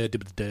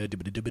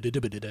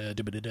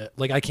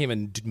like I can't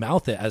even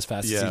mouth it as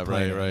fast as Yeah, he's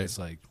playing. right. It's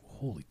like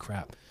holy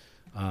crap.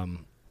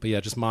 But yeah,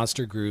 just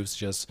monster grooves,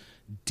 just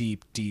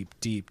deep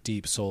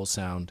soul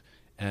sound,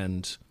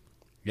 and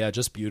yeah,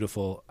 just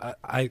beautiful.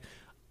 I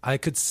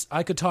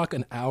could talk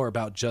an hour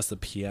about just the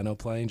piano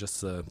playing, just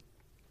the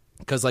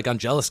because like on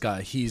Jealous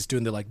Guy, he's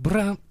doing the like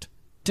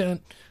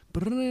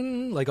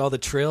like all the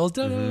trills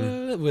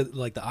with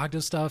like the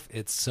octave stuff.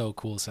 It's so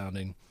cool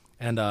sounding.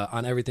 And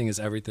on Everything is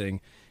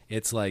Everything,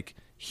 it's like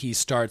he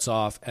starts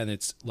off and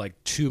it's like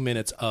 2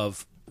 minutes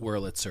of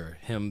Wurlitzer,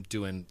 him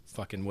doing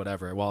fucking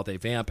whatever while they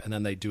vamp, and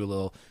then they do a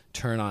little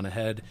turn on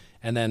ahead,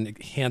 and then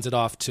hands it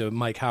off to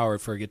Mike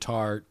Howard for a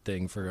guitar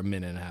thing for a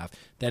minute and a half,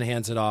 then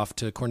hands it off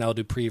to Cornell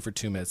Dupree for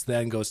 2 minutes,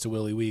 then goes to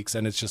Willie Weeks,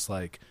 and it's just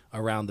like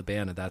around the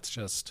band, and that's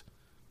just,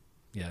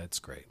 yeah, it's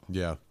great.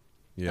 Yeah.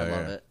 Yeah, I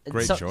love yeah. it.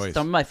 Great choice.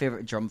 Some of my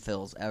favorite drum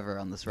fills ever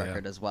on this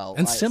record as well,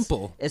 And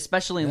simple.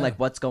 especially in Yeah. like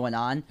What's Going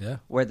On, Yeah.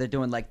 where they're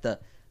doing like the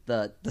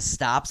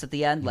stops at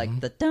the end, like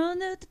the dun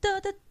dun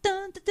dun dun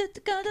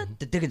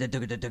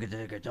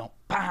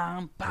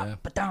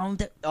dun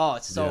dun. Oh,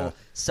 it's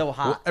so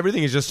hot. Well,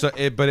 everything is just so,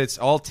 but it's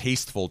all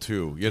tasteful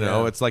too. You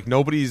know, Yeah. it's like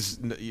nobody's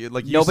like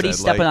you Nobody's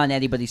said, stepping like, on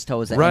anybody's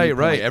toes. At Right, any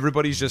right. point.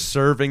 Everybody's just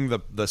serving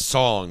the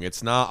song.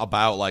 It's not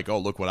about like, oh,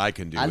 look what I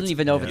can do. I don't It's,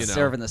 even know if you it's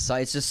serving the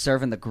site. It's just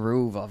serving the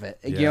groove of it.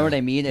 You Yeah. know what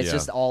I mean? It's Yeah.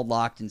 just all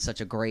locked in such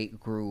a great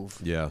groove.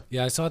 Yeah.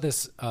 Yeah, I saw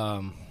this.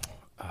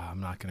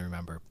 I'm not going to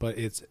remember, but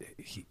it's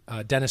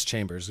Dennis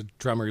Chambers, a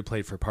drummer who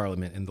played for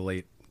Parliament in the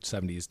late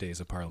 70s days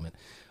of Parliament.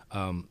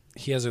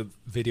 He has a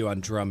video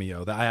on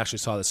Drumeo that I actually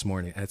saw this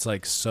morning. And it's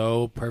like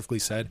so perfectly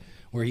said,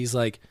 where he's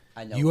like,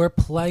 I know. "You are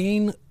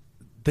playing.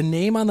 The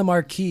name on the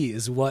marquee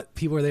is what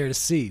people are there to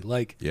see."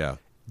 Like, Yeah.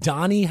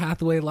 Donny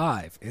Hathaway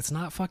live. It's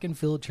not fucking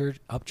Phil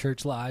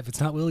Upchurch live. It's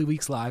not Willie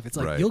Weeks live. It's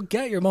like Right. you'll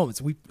get your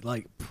moments. We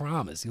like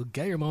promise you'll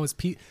get your moments.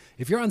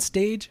 If you're on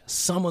stage,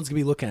 someone's gonna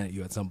be looking at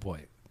you at some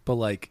point. But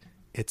like,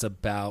 it's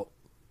about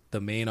the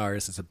main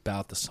artist. It's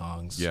about the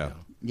songs. Yeah. you know.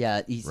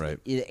 Yeah, Right.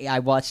 I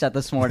watched that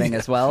this morning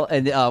as well.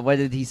 And what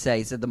did he say?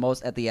 He said the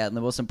most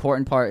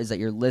important part is that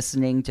you're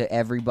listening to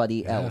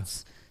everybody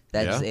else.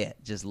 That's Yeah. it.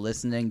 Just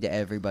listening to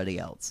everybody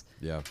else.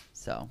 Yeah.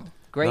 So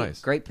great,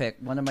 Nice. great pick.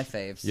 One of my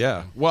faves.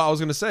 Yeah. Well, I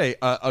was gonna say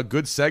a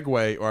good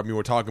segue, or I mean,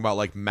 we're talking about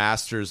like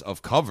masters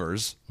of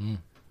covers.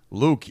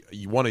 Luke,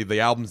 one of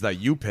the albums that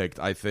you picked,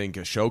 I think,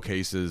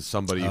 showcases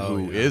somebody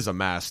who is a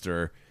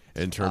master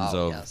in terms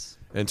Oh, of yes.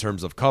 in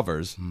terms of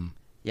covers.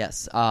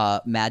 Yes.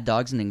 Mad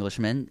Dog's an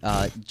Englishman.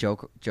 Joe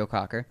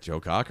Cocker. Joe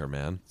Cocker,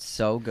 man.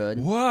 So good.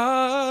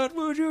 What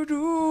would you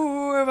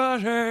do if I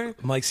sang?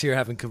 Mike's here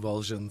having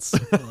convulsions.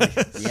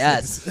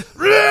 Yes.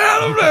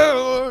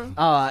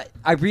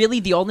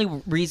 The only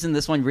reason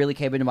this one really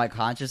came into my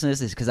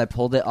consciousness is because I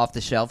pulled it off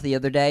the shelf the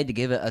other day to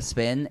give it a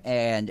spin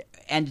and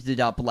ended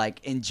up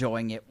like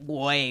enjoying it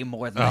way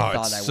more than I Oh,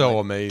 thought it's I so would.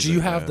 amazing. Do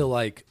you have man. the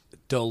like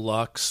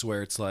deluxe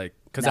where it's like,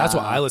 because that's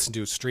what Nah. I listen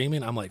to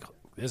streaming. I'm like,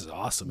 this is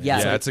awesome. Man. Yeah.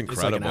 It's Yeah, like, it's It's like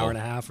incredible. an hour and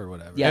a half or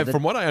whatever. Yeah. And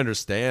from what I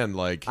understand,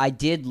 like I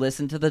did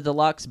listen to the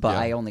deluxe, but Yeah.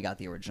 I only got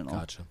the original.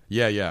 Gotcha.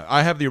 yeah,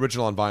 I have the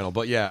original on vinyl,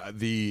 but yeah,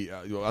 the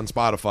on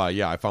Spotify,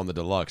 yeah, I found the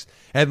deluxe,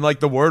 and like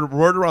the word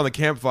around the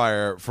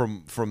campfire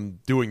from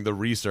doing the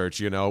research,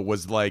 you know,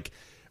 was like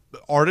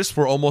artists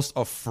were almost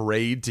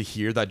afraid to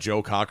hear that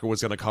Joe Cocker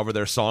was going to cover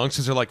their songs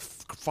because they're like,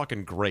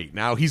 fucking great,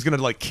 now he's going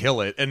to like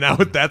kill it, and now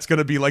that's going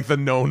to be like the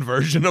known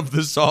version of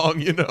the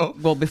song, you know.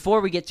 Well, before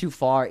we get too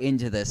far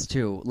into this,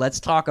 too, let's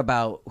talk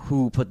about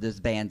who put this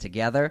band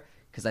together,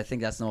 because I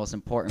think that's the most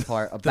important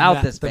part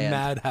about this the band.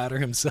 Mad Hatter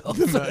himself.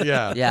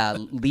 Yeah, Yeah,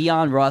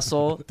 Leon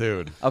Russell.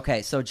 dude.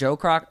 Okay, so Joe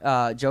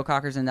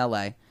Cocker's in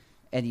L.A.,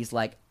 and he's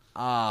like,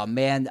 oh,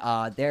 man,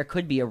 there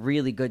could be a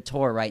really good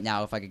tour right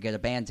now if I could get a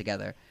band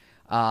together.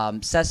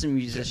 Session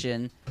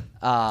musician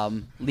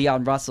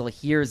Leon Russell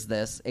hears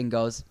this and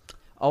goes,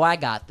 oh, I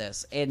got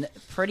this, and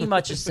pretty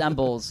much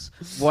assembles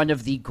one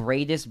of the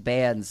greatest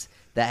bands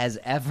that has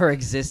ever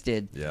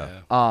existed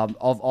Yeah. of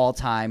all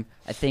time.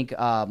 I think,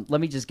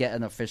 let me just get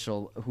an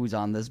official who's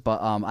on this,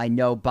 but I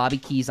know Bobby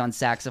Keys on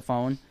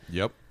saxophone.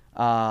 Yep.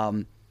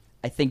 I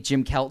think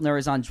Jim Keltner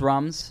is on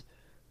drums,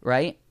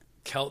 right?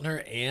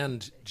 Keltner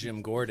and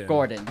Jim Gordon.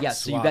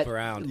 Yes, so you swap got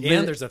around. lit-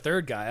 And there's a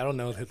third guy. I don't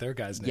know the third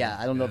guy's name. Yeah,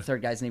 I don't know the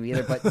third guy's name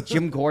either, but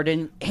Jim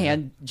Gordon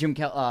and Jim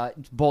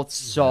both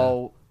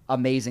so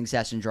amazing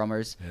session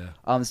drummers.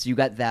 Yeah. So you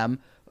got them.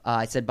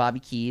 I said Bobby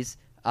Keys.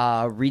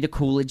 Rita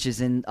Coolidge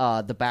is in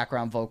the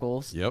background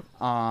vocals. Yep.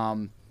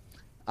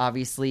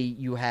 Obviously,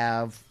 you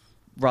have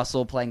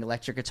Russell playing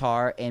electric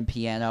guitar and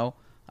piano.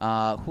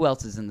 Who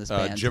else is in this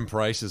band? Jim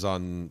Price is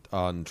on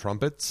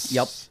trumpets.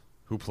 Yep.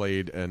 Who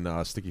played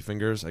in Sticky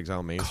Fingers, Exile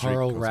on Main Street.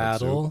 Carl Kosetsu.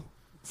 Rattle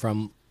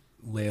from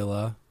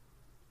Layla.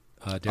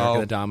 Derek Oh,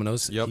 and the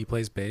Dominoes. yep. He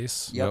plays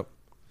bass. Yep.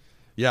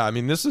 Yeah, I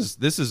mean this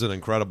is an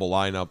incredible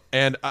lineup,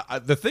 and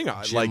the thing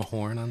I Jim like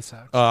Horn on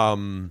sax.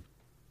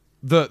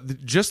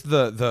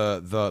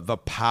 the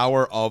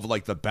power of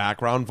like the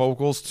background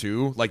vocals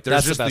too. Like there's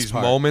That's the just best these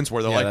part. moments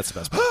where they're Yeah, like, that's the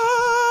best part.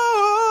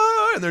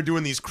 "Ah," and they're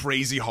doing these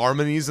crazy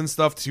harmonies and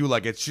stuff too.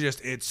 Like it's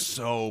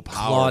so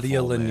powerful.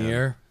 Claudia man.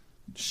 Lanier.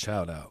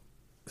 Shout out.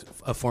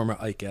 A former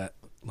Ikette,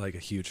 like a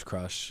huge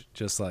crush.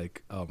 Just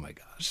like, oh my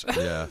gosh.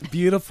 Yeah.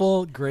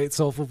 Beautiful, great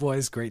soulful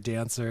voice, great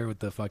dancer with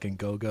the fucking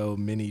go-go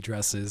mini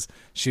dresses.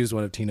 She was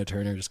one of Tina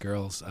Turner's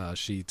girls.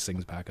 She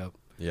sings backup.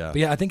 Yeah.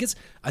 But yeah, I think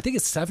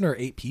it's 7 or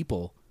 8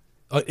 people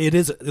It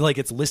is like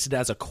it's listed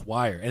as a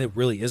choir, and it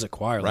really is a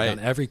choir. Like Right. on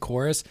every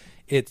chorus,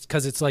 it's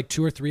because it's like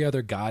 2 or 3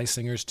 other guy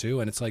singers too,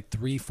 and it's like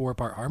 3-4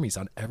 part harmonies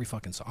on every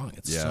fucking song.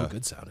 It's so Yeah.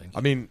 good sounding.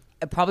 I mean,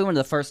 Probably one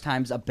of the first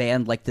times a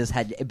band like this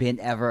had been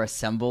ever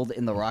assembled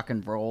in the rock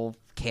and roll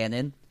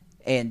canon,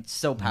 and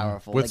so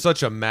powerful. with Like,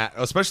 such a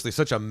especially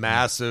such a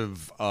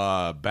massive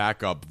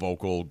backup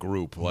vocal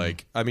group.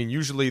 Like, I mean,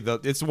 usually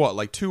it's what,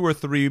 like 2 or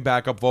 3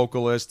 backup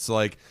vocalists,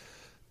 like,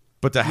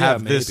 but to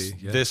have maybe,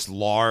 yeah. this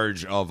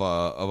large of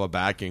a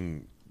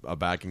backing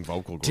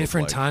vocal group,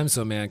 Different like, times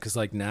though, man, because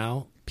like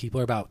now people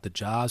are about the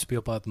jobs, people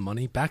about the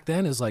money. Back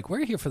then is like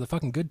we're here for the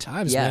fucking good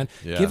times, Yeah. man.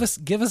 Yeah.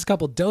 Give us a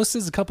couple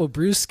doses, a couple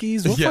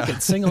brewskis. We'll Yeah. fucking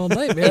sing all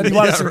night, man. You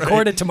want us to Yeah,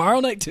 record it tomorrow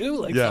night too?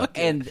 Like, Yeah. fuck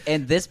it.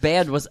 and this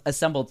band was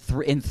assembled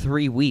in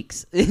 3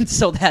 weeks, and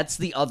so that's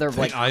the other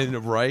like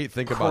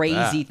think about crazy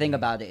that. thing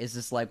about it is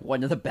just like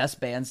one of the best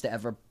bands to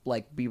ever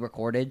like be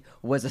recorded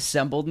was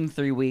assembled in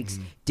 3 weeks,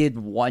 did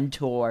 1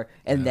 tour,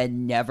 and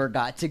then never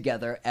got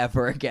together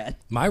ever again.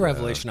 My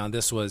revelation on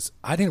this was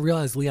I didn't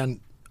realize Leon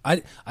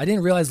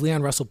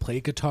Russell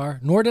played guitar,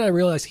 nor did I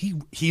realize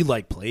he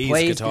like plays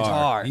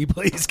guitar. He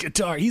plays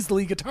guitar. He's the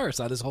lead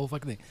guitarist on this whole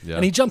fucking thing. Yeah.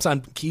 And he jumps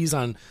on keys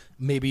on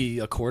maybe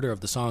a quarter of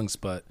the songs,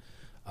 but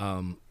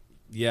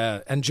yeah.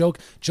 And Joe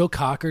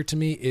Cocker to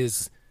me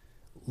is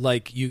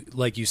like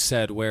you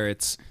said, where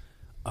it's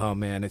oh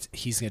man,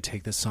 he's gonna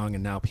take this song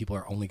and now people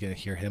are only gonna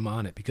hear him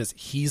on it because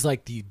he's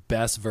like the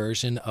best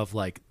version of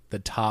like the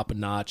top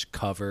notch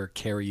cover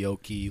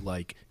karaoke,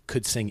 like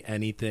could sing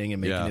anything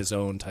and making Yeah. his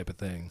own type of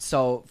thing.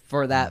 So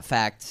for that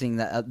fact, seeing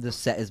that the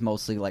set is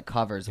mostly like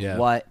covers, Yeah.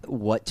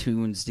 what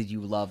tunes did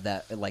you love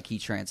that like he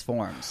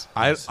transforms?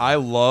 I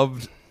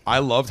loved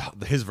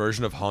his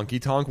version of Honky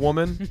Tonk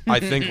Woman. I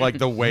think like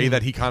the way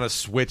that he kind of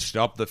switched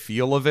up the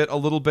feel of it a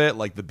little bit,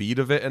 like the beat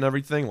of it and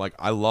everything. Like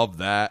I love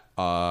that.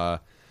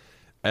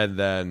 And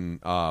then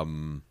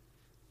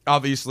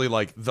obviously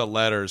like The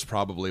Letter's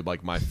probably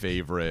like my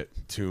favorite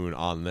tune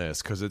on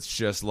this because it's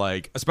just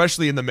like,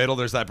 especially in the middle,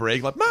 there's that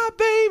break like my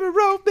baby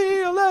wrote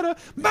me a letter.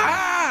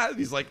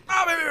 He's like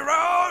my baby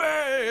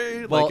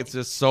wrote me. Well, like it's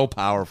just so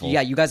powerful.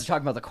 Yeah, you guys are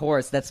talking about the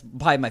chorus. That's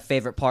probably my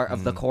favorite part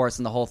of the chorus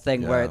and the whole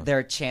thing, where Yeah.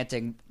 they're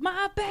chanting,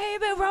 "My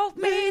baby wrote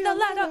me the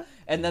letter,"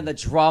 and then the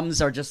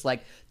drums are just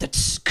like,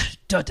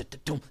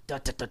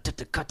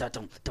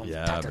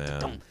 Yeah,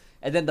 man.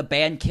 and then the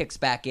band kicks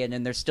back in,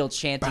 and they're still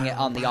chanting it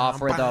on the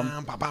off rhythm.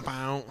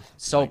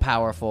 So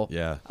powerful.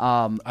 Yeah.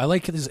 I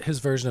like his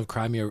version of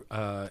Cry Me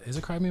a is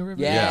it Cry Me a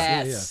River?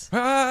 Yes.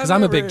 Because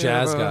I'm a big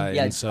jazz guy,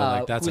 Yeah, and so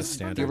like that's a who's-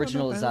 standard. The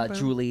original is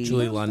Julie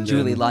London.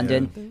 Julie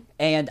London,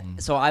 and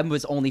so I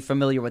was only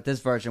familiar with this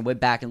version. Went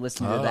back and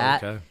listened to Oh,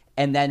 that, okay.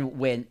 and then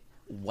went,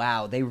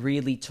 "Wow, they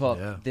really took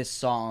Yeah. this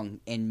song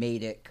and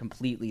made it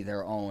completely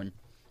their own."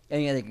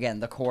 And yet again,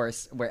 the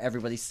chorus where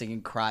everybody's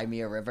singing "Cry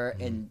Me a River"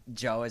 and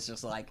Joe is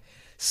just like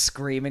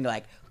screaming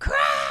like "Cry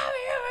Me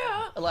a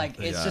River," like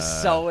it's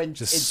just so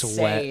Just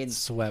insane.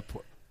 sweat.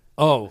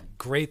 Oh,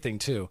 great thing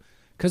too,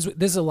 because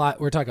this is a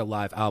lot. We're talking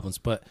live albums,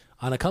 but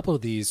on a couple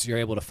of these, you're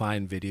able to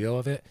find video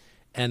of it,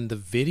 and the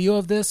video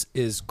of this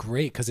is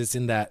great because it's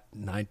in that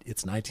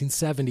it's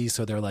 1970,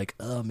 so they're like,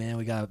 oh man,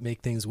 we gotta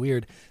make things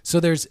weird. So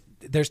there's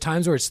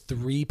times where it's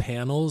 3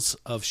 panels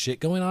of shit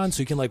going on,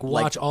 so you can like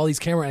watch all these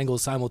camera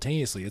angles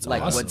simultaneously. It's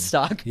Like awesome.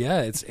 Woodstock.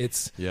 Yeah,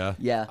 it's Yeah.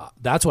 Yeah.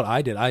 that's what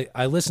I did.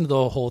 I listened to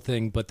the whole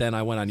thing, but then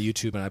I went on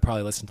YouTube and I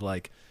probably listened to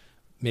like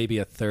maybe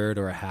a third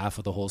or a half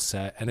of the whole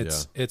set, and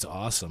it's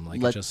awesome.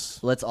 Like it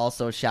just Let's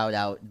also shout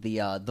out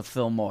the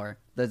Fillmore.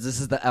 This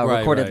is the Right,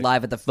 recorded right.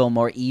 live at the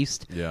Fillmore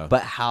East. Yeah.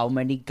 But how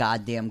many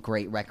goddamn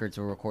great records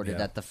were recorded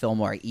Yeah. at the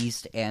Fillmore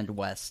East and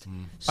West?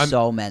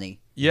 So many.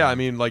 Yeah, I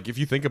mean, like if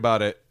you think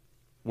about it,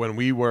 when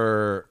we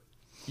were,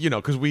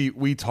 because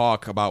we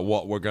talk about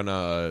what we're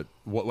gonna,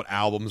 what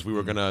albums we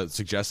were gonna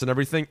suggest and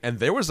everything, and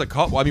there was a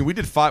couple. I mean, we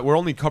did 5. We're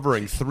only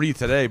covering 3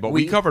 today, but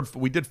we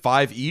did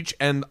 5 each,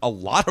 and a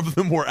lot of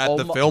them were at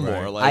the Fillmore.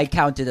 Right. Like, I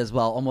counted as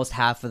well. Almost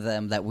half of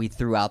them that we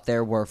threw out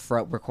there were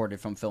recorded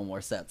from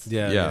Fillmore sets.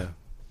 yeah.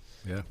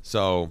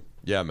 So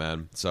yeah,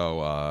 man.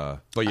 So,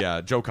 but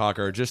yeah, Joe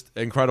Cocker, just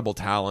incredible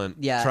talent.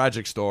 Yeah.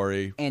 Tragic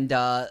story. And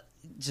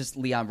just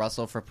Leon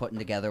Russell for putting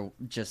together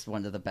just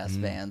one of the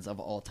best bands of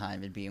all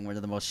time and being one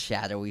of the most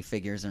shadowy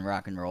figures in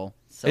rock and roll.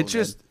 So It's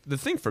just the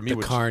thing for me The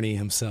with Carney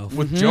himself.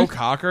 with Joe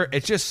Cocker,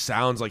 it just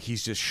sounds like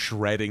he's just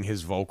shredding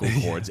his vocal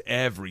cords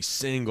every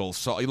single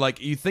song.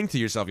 Like you think to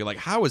yourself, you're like,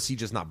 how is he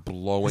just not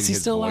blowing Is he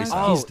his still voice?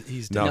 alive? out?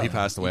 He's No, dead. he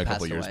passed away he a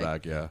couple passed years away.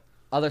 back. Yeah.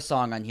 Other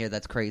song on here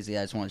that's crazy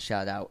I just want to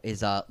shout out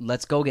is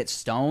 "Let's Go Get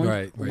Stoned."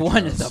 Right, Ray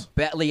one of Charles. the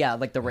best,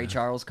 like the Ray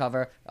Charles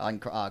cover on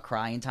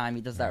 "Crying Time."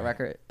 He does that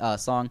record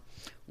song.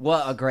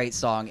 What a great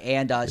song!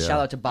 And shout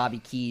out to Bobby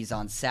Keys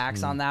on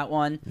sax on that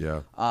one.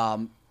 Yeah.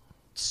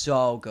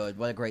 So good.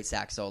 What a great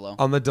sax solo.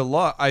 On the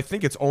deluxe, I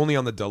think it's only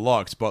on the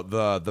deluxe, but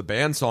the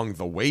band song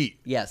 "The Wait,"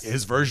 Yes.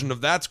 his version of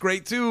that's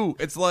great too.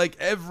 It's like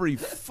every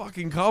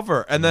fucking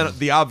cover, and then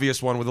the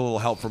obvious one with a little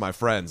help from my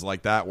friends,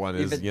 like that one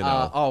is Even,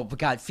 oh, but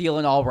God,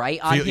 feeling all right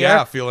on here.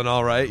 yeah, feeling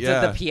all right.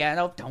 Yeah, The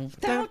piano.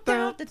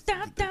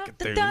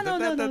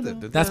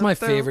 That's my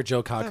favorite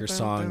Joe Cocker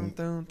song,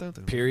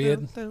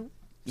 period.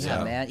 Yeah,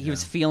 So, man, he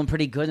was feeling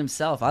pretty good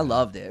himself. I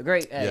loved it.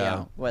 Great, you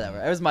know, whatever.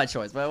 It was my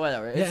choice, but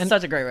whatever. It's and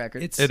such a great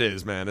record. It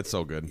is, man. It's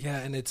so good. Yeah,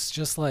 and it's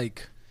just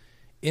like,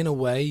 in a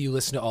way, you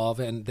listen to all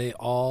of it, and they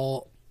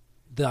all,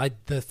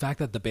 the fact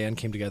that the band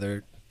came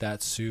together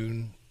that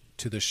soon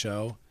to the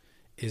show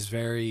is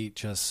very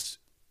just,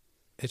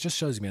 it just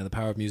shows you, man, the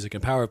power of music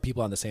and power of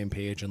people on the same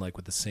page and like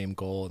with the same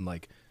goal, and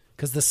like,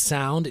 because the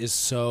sound is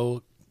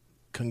so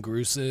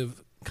congruous.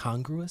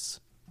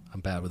 I'm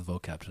bad with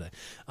vocab today.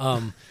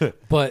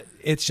 But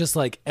it's just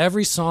like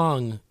every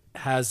song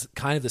has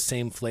kind of the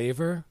same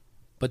flavor,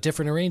 but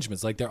different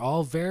arrangements. Like they're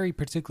all very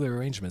particular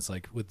arrangements,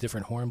 like with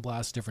different horn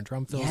blasts, different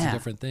drum fills, and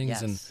different things.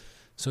 Yes. And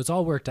so it's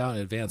all worked out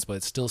in advance, but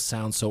it still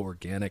sounds so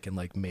organic and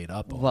like made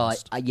up. Well,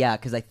 Almost. yeah,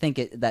 because I think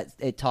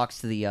it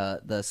talks to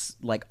the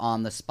like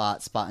on the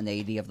spot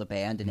spontaneity of the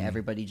band and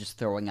everybody just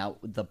throwing out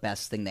the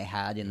best thing they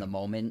had in the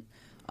moment.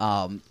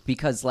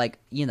 Because like,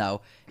 you know,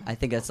 I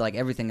think it's like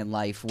everything in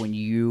life, when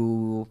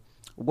you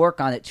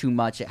work on it too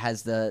much, it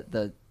has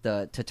the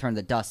to turn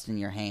the dust in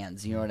your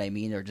hands, you know what I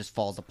mean? Or just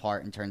falls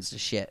apart and turns to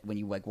shit when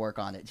you like work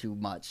on it too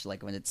much.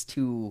 Like when it's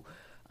too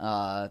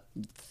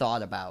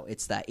thought about,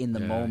 it's that in the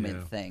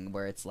moment thing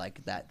where it's like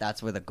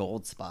that's where the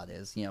gold spot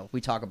is. You know, we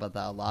talk about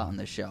that a lot on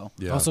the show.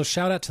 Yeah. Also,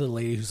 shout out to the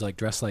lady who's like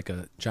dressed like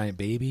a giant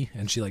baby,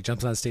 and she like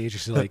jumps on stage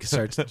and she like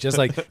starts just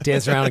like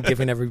dancing around and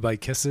giving everybody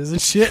kisses and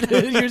shit.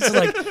 And you're just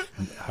like,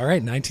 all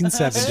right,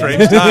 1970.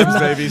 Strange times,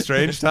 baby.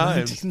 Strange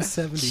times.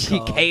 1970. She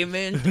came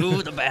in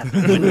through the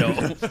bathroom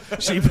window.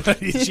 She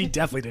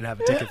definitely didn't have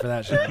a ticket for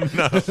that show.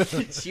 No.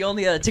 She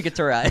only had a ticket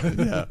to ride.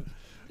 Yeah.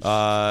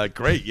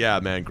 Great, yeah,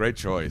 man, great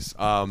choice.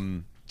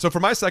 So for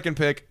my second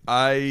pick,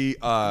 oh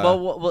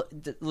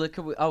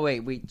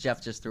wait,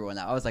 Jeff just threw one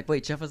out. I was like,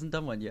 wait, Jeff hasn't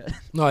done one yet.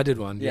 No, I did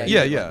one. Yeah.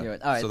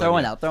 All right, So throw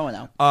one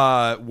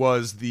out.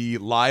 Was the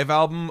live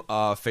album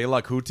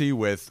Fela Kuti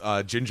with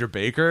Ginger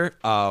Baker.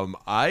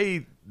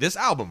 This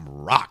album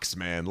rocks,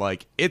 man.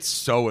 Like, it's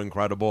so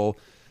incredible.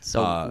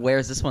 So where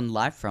is this one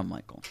live from,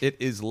 Michael? It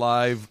is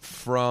live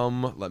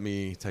from, let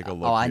me take a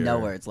look. I know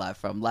where it's live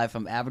from. Live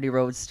from Abbey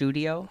Road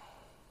Studio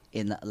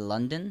in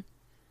London,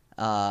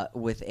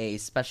 with a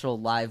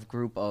special live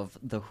group of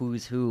the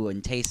who's who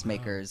and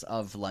tastemakers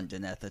of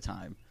London at the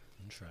time.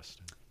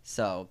 Interesting.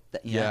 So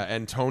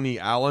and Tony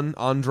Allen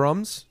on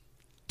drums.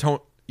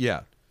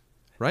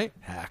 Right?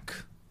 Hack.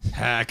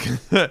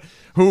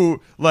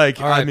 Who, like,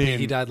 I mean,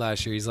 he died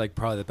last year. He's like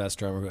probably the best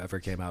drummer who ever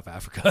came out of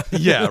Africa.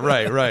 Yeah,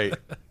 right.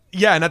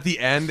 Yeah, and at the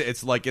end,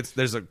 it's like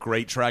there's a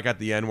great track at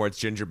the end where it's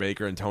Ginger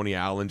Baker and Tony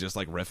Allen just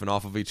like riffing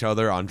off of each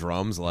other on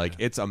drums. Like,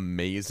 it's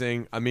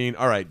amazing. I mean,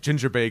 all right,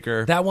 Ginger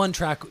Baker. That one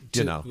track,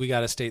 we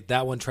got to state,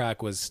 that one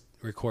track was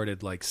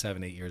recorded like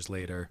 7-8 years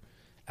later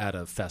at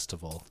a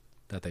festival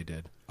that they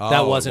did.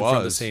 That wasn't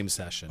from the same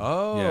session.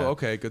 Oh, yeah.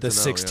 Okay, good to know. The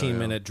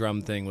 16-minute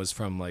drum thing was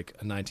from like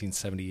a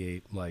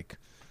 1978 like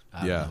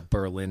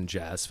Berlin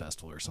Jazz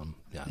Festival or something.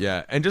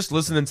 Yeah, and just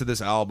listening to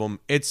this album,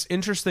 it's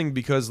interesting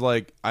because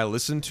like I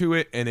listened to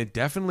it and it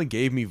definitely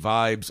gave me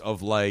vibes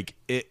of like,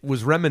 it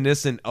was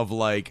reminiscent of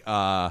like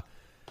an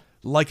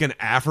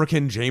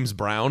African James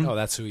Brown. Oh,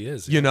 that's who he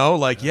is. You know,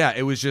 like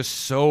it was just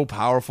so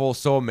powerful,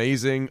 so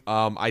amazing.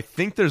 I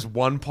think there's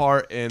one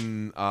part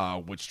in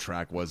which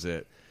track was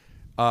it?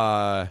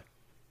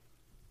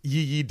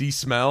 Yee Dee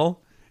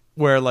Smell,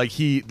 where like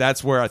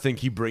that's where I think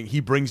he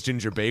brings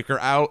Ginger Baker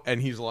out,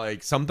 and he's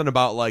like something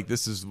about like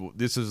this is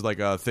like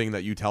a thing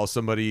that you tell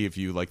somebody if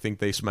you like think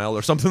they smell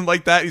or something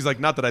like that. He's like,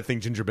 not that I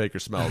think Ginger Baker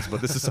smells,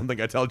 but this is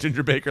something I tell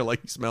Ginger Baker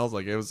like he smells.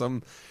 Like, it was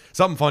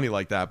something funny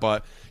like that.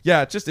 But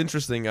yeah, it's just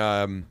interesting.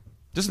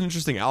 Just an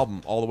interesting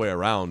album all the way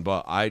around.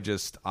 But I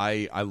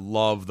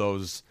love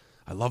those.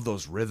 I love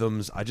those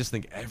rhythms. I just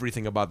think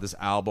everything about this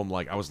album,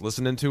 like I was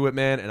listening to it,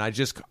 man, and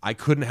I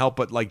couldn't help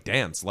but like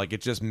dance. Like,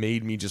 it just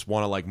made me just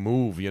want to like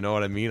move, you know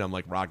what I mean? I'm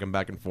like rocking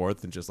back and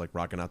forth and just like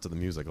rocking out to the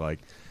music.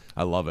 Like,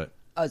 I love it.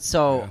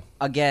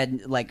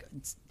 Again, like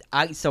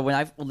when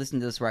I've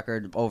listened to this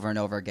record over and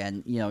over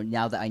again, you know,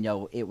 now that I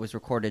know it was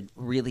recorded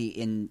really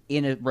in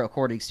a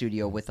recording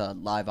studio with a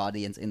live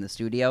audience in the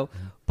studio.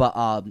 But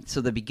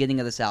so the beginning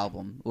of this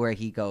album where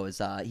he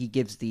goes, he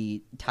gives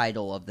the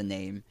title of the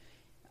name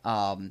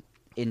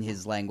in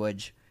his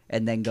language,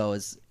 and then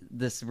goes,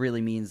 this really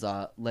means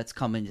let's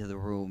come into the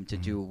room to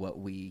do what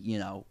we, you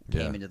know,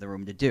 came into the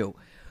room to do,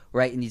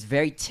 right? And he's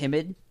very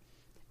timid,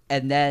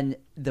 and then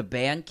the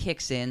band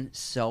kicks in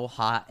so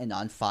hot and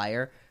on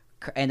fire,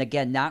 and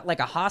again, not like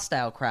a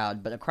hostile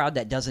crowd, but a crowd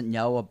that doesn't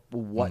know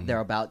what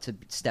they're about to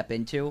step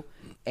into.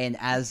 And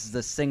as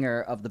the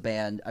singer of the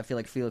band, I feel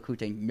like Fela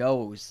Kuti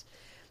knows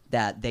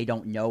that they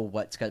don't know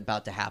what's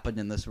about to happen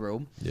in this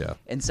room. Yeah.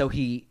 And so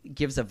he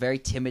gives a very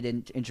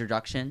timid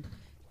introduction,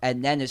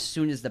 and then as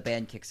soon as the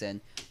band kicks in,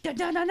 dun,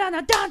 dun, dun,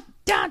 dun, dun,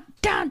 dun,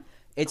 dun,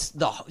 it's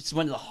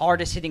one of the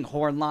hardest hitting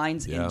horn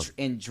lines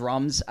in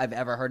drums I've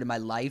ever heard in my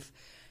life.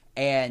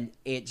 and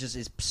it just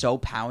is so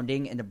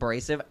pounding and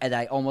abrasive. And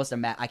I almost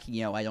imagine,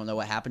 I don't know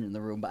what happened in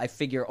the room, but I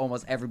figure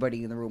almost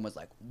everybody in the room was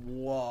like,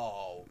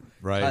 "Whoa!"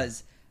 Right.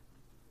 Because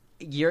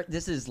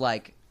this is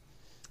like,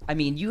 I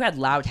mean, you had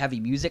loud, heavy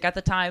music at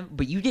the time,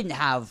 but you didn't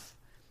have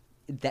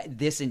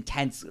this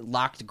intense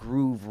locked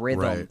groove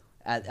rhythm,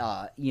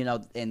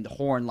 right. and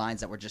horn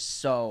lines that were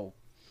just so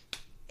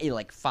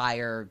like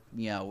fire,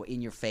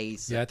 in your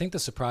face. Yeah, I think the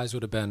surprise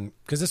would have been,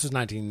 because this was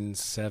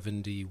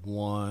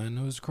 1971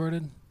 it was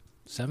recorded,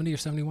 70 or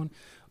 71.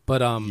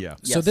 But Yeah.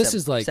 so this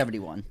is like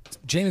 71.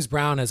 James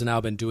Brown has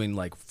now been doing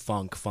like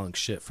funk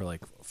shit for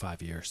like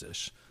 5 years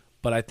ish.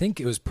 But I think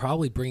it was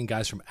probably bringing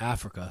guys from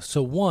Africa.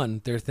 So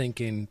one, they're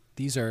thinking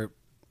these are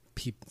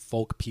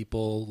folk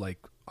people, like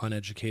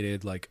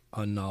uneducated, like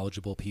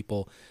unknowledgeable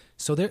people.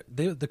 So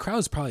the crowd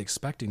is probably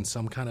expecting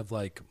some kind of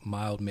like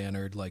mild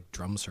mannered like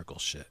drum circle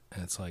shit,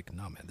 and it's like,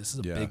 no man, this is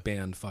a big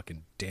band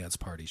fucking dance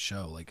party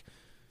show. Like,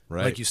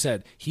 like you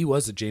said, he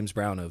was the James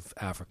Brown of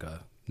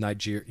Africa.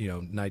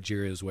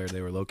 Nigeria is where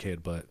they were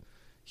located, but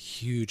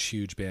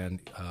huge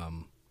band,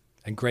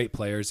 and great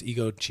players.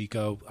 Ego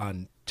Chico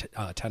on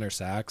tenor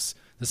sax.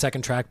 The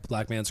second track,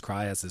 Black Man's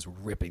Cry, has this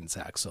ripping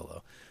sax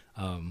solo.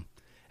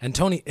 And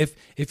Tony,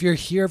 if you're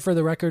here for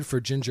the record for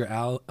Ginger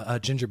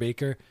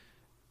Baker,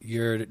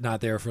 you're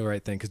not there for the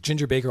right thing, because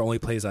Ginger Baker only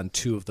plays on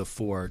 2 of the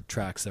 4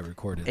 tracks that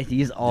recorded. And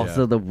he's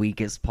also the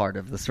weakest part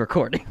of this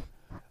recording,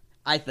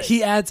 I think.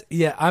 He adds,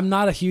 I'm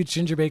not a huge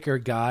Ginger Baker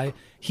guy.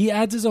 He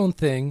adds his own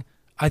thing.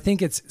 I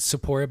think it's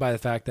supported by the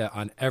fact that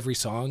on every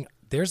song,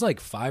 there's like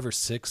 5 or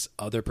 6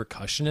 other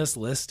percussionists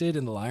listed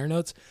in the liner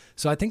notes.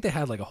 So I think they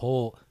had like a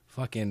whole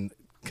fucking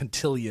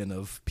quintillion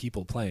of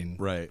people playing.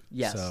 Right.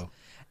 Yes. So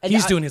And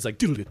he's doing his like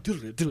doodle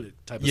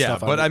type of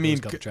stuff. But on I mean,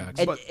 those couple tracks.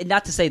 And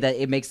not to say that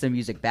it makes the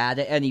music bad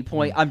at any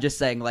point. I'm just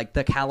saying, like,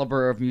 the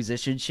caliber of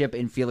musicianship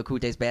in Fela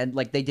Kute's band,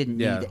 like, they didn't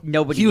need it.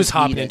 Nobody. He was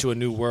hopping needed. into a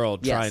new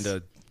world, Yes. trying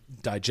to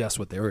digest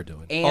what they were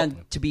doing.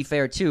 And to be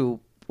fair, too,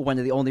 one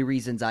of the only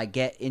reasons I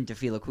get into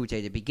Fela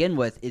Kuti to begin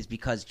with is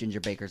because Ginger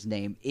Baker's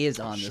name is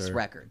on this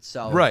record.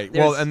 So right.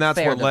 Well, and that's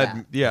fair what to led.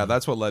 that. Yeah,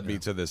 that's what led me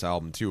to this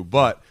album too.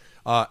 But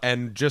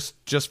and just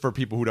for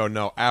people who don't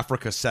know,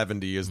 Africa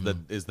 70 is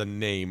the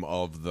name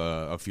of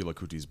Fela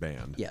Kuti's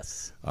band.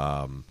 Yes.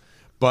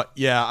 But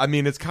yeah, I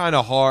mean, it's kind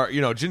of hard.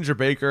 Ginger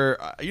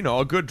Baker,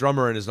 a good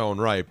drummer in his own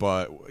right,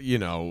 but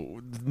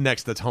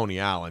next to Tony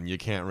Allen, you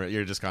can't.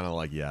 You're just kind of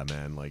like, yeah,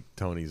 man, like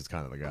Tony's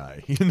kind of the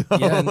guy.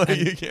 Yeah, Like,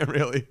 and you can't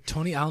really.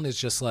 Tony Allen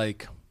is just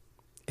like,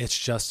 it's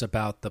just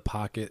about the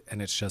pocket,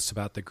 and it's just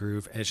about the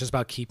groove, and it's just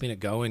about keeping it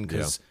going,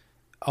 because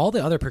all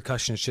the other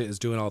percussion shit is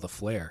doing all the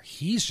flair.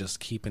 He's just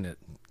keeping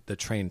the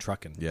train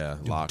trucking. Yeah,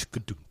 locked.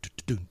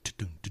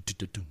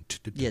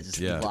 Yeah,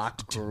 just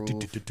locked groove.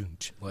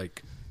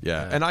 Like.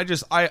 Yeah, and I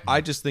just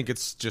think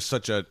it's just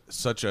such a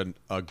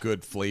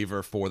good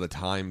flavor for the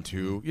time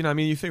too. I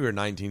mean, you figure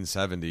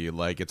 1970,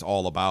 like it's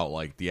all about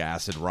like the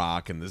acid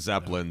rock and the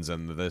Zeppelins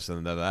and the this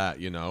and the that,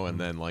 and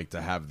then like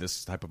to have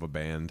this type of a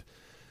band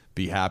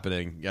be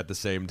happening at the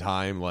same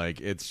time, like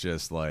it's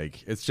a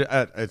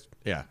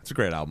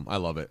great album. I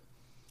love it.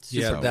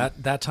 Yeah,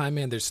 that time,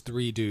 man. There's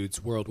 3 dudes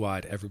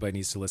worldwide everybody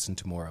needs to listen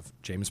to more of: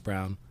 James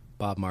Brown,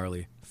 Bob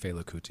Marley,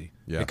 Fela Kuti.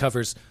 Yeah. It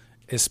covers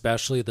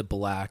especially the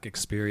black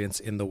experience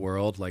in the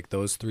world, like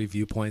those 3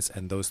 viewpoints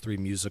and those 3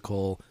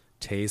 musical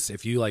tastes.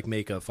 If you like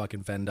make a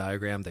fucking Venn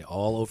diagram, they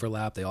all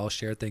overlap, they all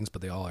share things,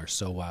 but they all are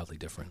so wildly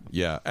different.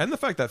 Yeah, and the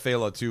fact that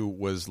Fela too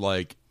was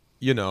like,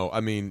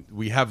 I mean,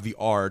 we have the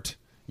art,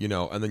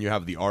 and then you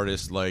have the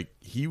artist. Like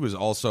he was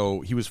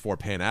for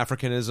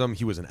Pan-Africanism.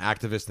 He was an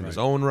activist in his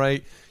own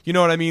right. You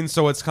know what I mean?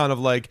 So it's kind of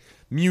like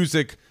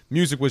music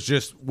was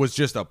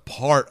just a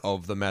part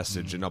of the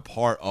message and a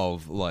part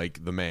of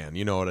like the man.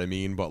 You know what I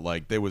mean? But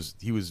like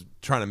he was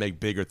trying to make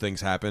bigger things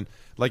happen.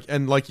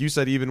 Like you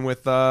said, even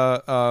with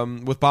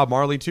Bob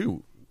Marley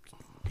too,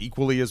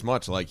 equally as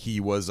much. Like he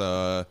was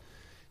a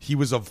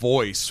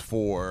voice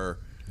for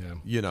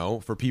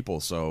for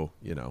people. So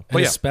and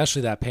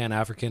especially that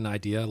Pan-African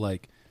idea.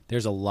 Like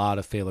there's a lot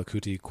of Fela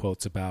Kuti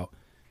quotes about,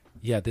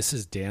 this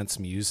is dance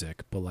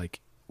music, but like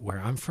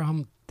where I'm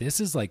from, this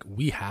is like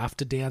we have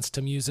to dance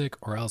to music,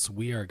 or else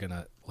we are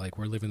gonna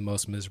we're living the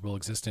most miserable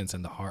existence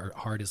and the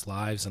hardest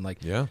lives, and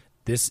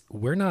this,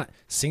 we're not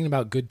singing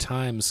about good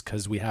times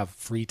because we have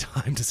free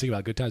time to sing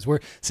about good times. We're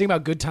singing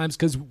about good times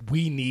because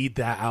we need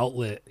that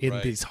outlet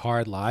in these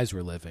hard lives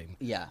we're living.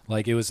 Yeah,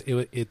 like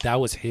that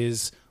was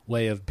his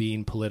way of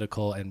being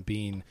political and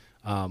being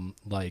a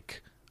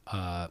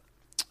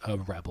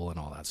rebel and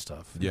all that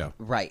stuff. Yeah,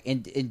 right,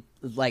 and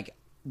like.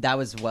 That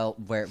was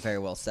very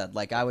well said.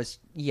 Like I was,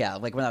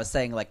 like when I was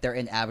saying like they're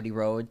in Abbey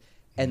Road,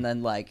 and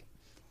then like,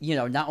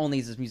 not only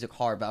is this music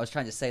hard, but I was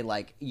trying to say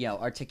like,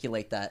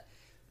 articulate that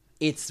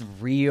it's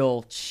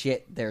real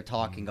shit they're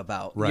talking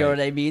about. Right. You know what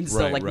I mean? So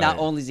Right, like, right. not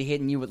only is he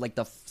hitting you with like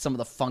some of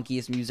the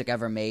funkiest music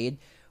ever made,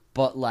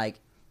 but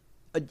like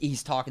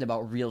he's talking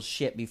about real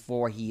shit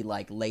before he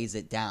like lays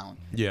it down.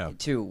 Yeah.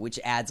 Too, which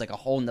adds like a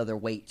whole nother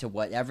weight to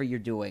whatever you're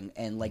doing.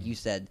 And like you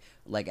said,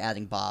 like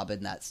adding Bob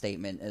in that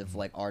statement of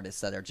like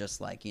artists that are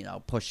just like, you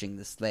know, pushing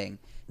this thing.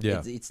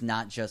 Yeah. It's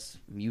not just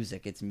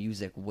music. It's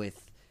music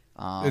with.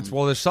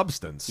 There's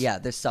substance. Yeah,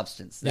 there's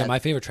substance. Yeah, my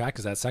favorite track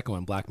is that second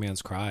one, Black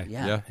Man's Cry.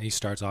 Yeah. Yeah. And he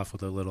starts off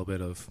with a little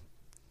bit of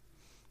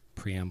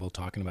preamble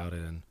talking about it,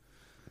 and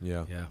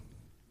Yeah.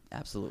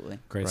 Absolutely.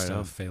 great Right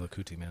stuff. Fela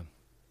Kuti, man.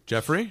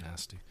 Jeffrey,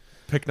 Nasty.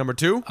 pick number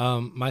 2.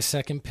 My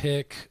second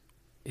pick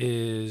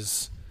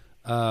is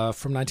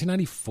from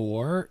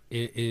 1994.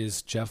 It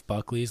is Jeff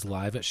Buckley's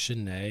Live at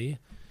Chennai.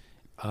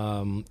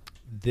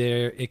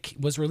 It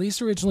was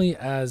released originally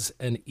as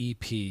an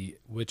EP,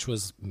 which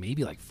was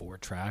maybe like 4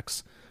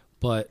 tracks,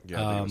 but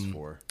Yeah, I think it was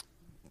 4.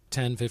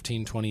 10,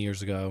 15, 20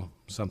 years ago,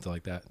 something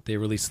like that. They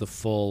released the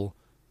full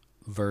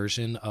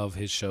version of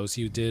his shows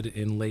he did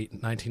in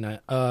late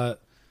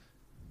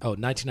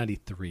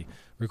 1993,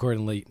 recorded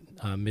in late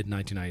mid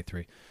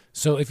 1993.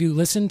 So if you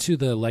listen to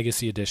the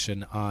Legacy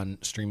Edition on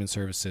streaming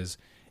services,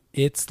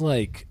 it's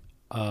like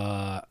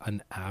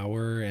an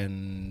hour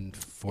and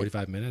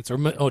 45 minutes, or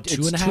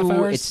 2.5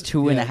 hours. It's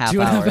 2.5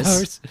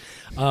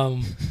 2.5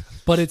 hours.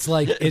 But it's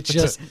like it's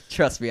just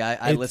Trust me,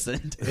 I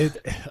listened.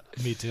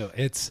 me too.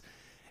 It's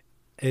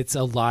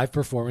a live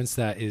performance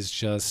that is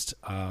just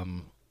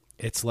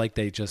it's like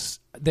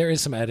there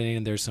is some editing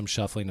and there's some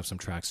shuffling of some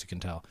tracks, you can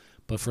tell,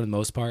 but for the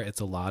most part it's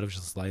a lot of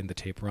just letting the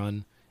tape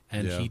run.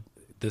 And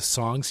the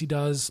songs he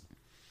does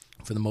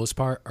for the most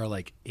part are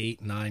like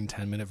 8, 9,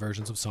 10-minute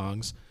versions of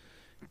songs,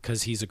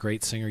 because he's a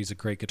great singer, he's a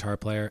great guitar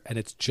player, and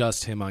it's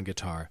just him on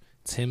guitar.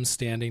 It's him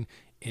standing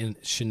in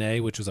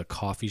Chennai, which was a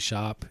coffee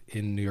shop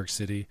in New York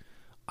City.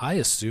 I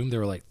assume there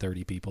were like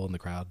 30 people in the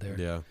crowd there.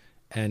 Yeah.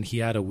 And he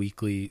had a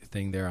weekly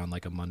thing there on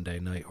like a Monday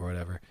night or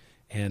whatever.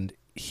 And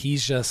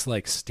he's just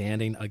like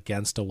standing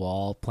against a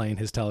wall playing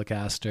his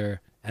Telecaster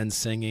and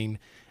singing.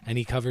 And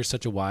he covers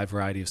such a wide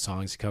variety of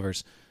songs. He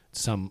covers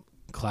some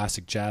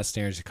classic jazz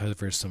standards. He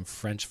covers some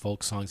French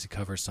folk songs. He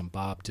covers some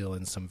Bob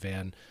Dylan, some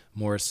Van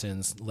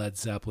Morrison's, Led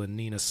Zeppelin,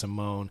 Nina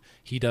Simone.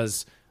 He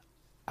does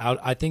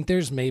I think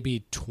there's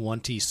maybe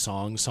 20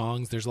 songs.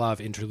 There's a lot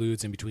of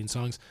interludes in between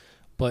songs,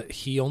 but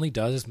he only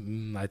does,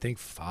 I think,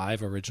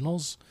 5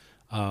 originals.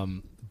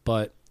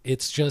 But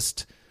it's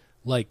just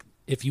like,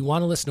 if you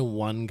want to listen to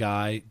one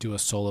guy do a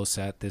solo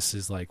set, this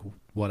is like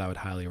what I would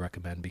highly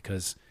recommend,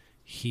 because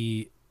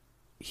he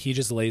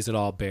just lays it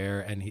all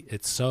bare, and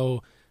it's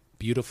so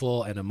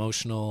beautiful and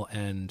emotional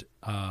and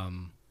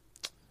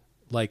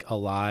like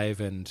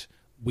alive. And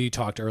we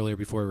talked earlier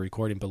before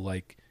recording, but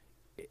like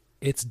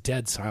it's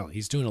dead silent.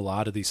 He's doing a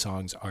lot of these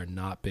songs are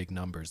not big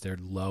numbers. They're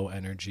low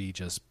energy,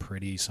 just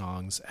pretty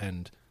songs,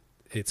 and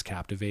it's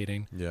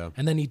captivating. Yeah.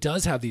 And then he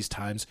does have these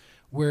times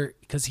where,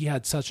 because he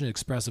had such an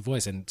expressive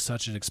voice and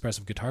such an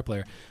expressive guitar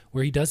player,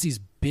 where he does these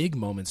big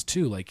moments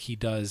too. Like he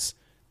does,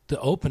 the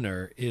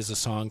opener is a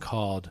song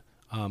called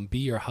Be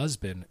Your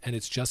Husband, and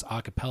it's just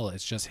a cappella.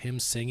 It's just him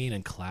singing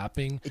and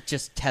clapping. It's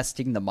just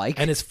testing the mic.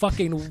 And it's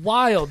fucking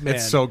wild, man.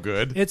 It's so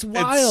good. It's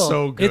wild. It's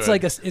so good. It's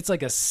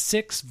like a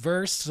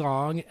 6-verse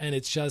song, and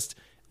it's just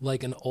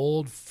like an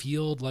old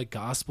field like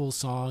gospel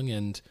song.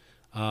 And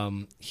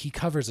he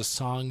covers a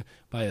song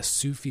by a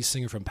Sufi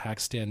singer from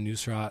Pakistan,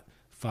 Nusrat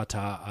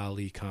Fateh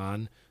Ali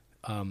Khan.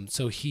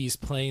 So he's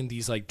playing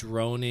these like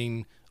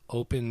droning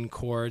open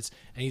chords,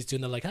 and he's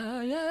doing the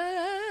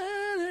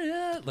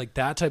like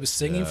that type of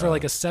singing for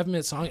like a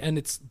 7-minute song, and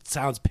it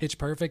sounds pitch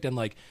perfect. And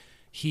like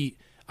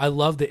I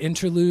love the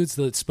interludes,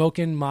 the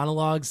spoken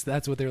monologues.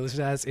 That's what they're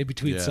listed as in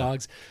between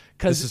songs.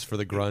 This is for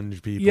the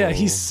grunge people. Yeah,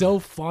 he's so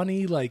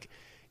funny. Like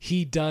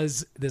he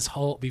does this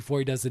whole, before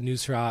he does the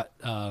Nusrat,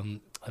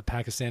 a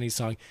Pakistani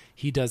song,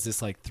 he does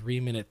this like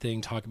 3-minute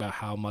thing talking about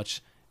how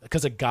much,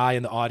 because a guy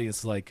in the audience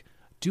is like,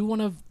 do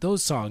one of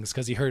those songs,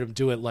 because he heard him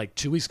do it like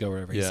 2 weeks ago or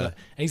whatever. Yeah. And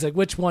he's like,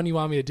 which one you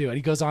want me to do? And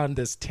he goes on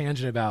this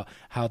tangent about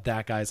how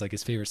that guy's like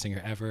his favorite singer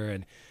ever.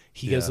 And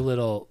he gives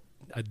a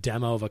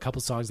demo of a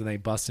couple songs, and they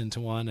bust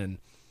into one. And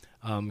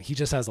he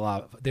just has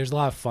there's a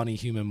lot of funny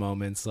human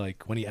moments,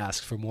 like when he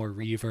asks for more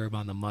reverb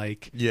on the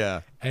mic.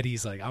 Yeah. And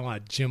he's like, I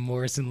want Jim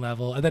Morrison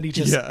level. And then he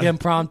just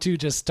impromptu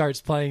just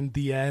starts playing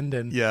the end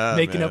and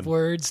making up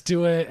words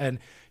to it. And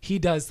he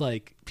does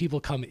like, people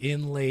come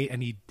in late,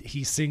 and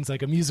he sings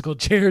like a musical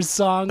chairs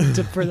song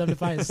for them to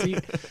find a seat.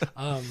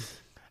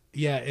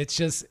 Yeah, it's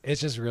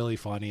just really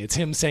funny. It's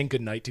him saying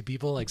goodnight to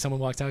people. Like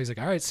someone walks out, he's like,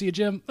 all right, see you,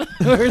 Jim.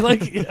 Or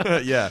like, he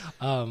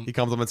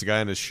compliments a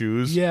guy on his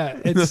shoes. Yeah,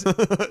 it's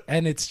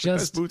Nice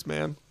just boots,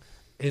 man.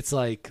 It's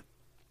like,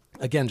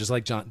 again, just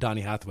like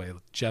Donny Hathaway,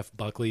 Jeff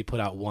Buckley put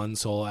out one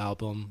solo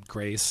album,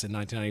 Grace, in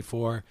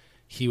 1994.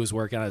 He was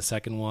working on a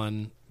second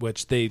one,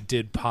 which they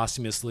did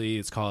posthumously.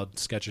 It's called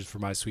Sketches for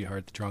My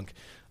Sweetheart the Drunk.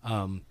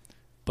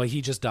 But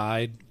he just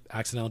died,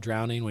 accidental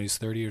drowning, when he was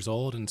 30 years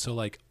old. And so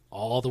like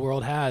all the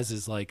world has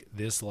is like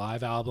this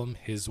live album,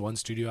 his one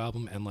studio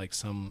album, and like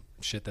some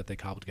shit that they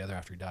cobbled together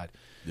after he died.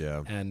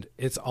 Yeah. And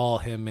it's all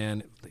him,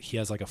 man. He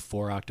has like a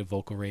 4-octave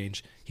vocal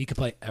range. He can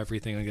play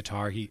everything on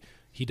guitar. He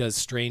does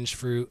Strange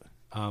Fruit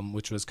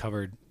which was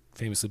covered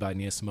famously by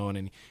Nia Simone,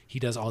 and he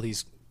does all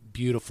these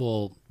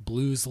beautiful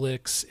blues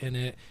licks in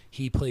it.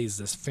 He plays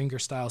this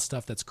fingerstyle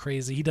stuff that's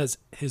crazy. He does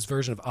his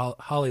version of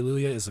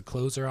Hallelujah is a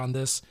closer on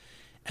this,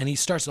 and he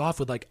starts off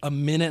with like a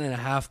minute and a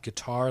half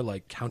guitar,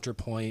 like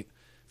counterpoint,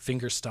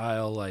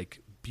 fingerstyle, like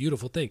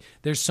beautiful thing.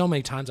 There's so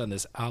many times on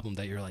this album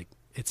that you're like,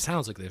 it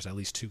sounds like there's at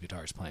least two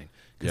guitars playing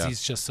because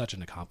he's just such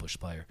an accomplished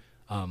player.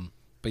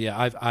 But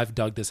yeah, I've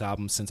dug this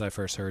album since I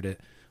first heard it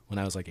when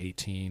I was like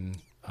 18,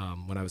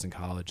 when I was in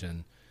college,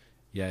 and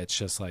yeah, it's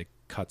just like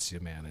cuts you,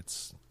 man.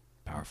 It's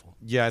powerful.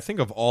 Yeah, I think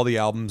of all the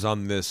albums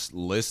on this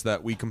list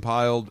that we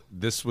compiled,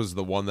 this was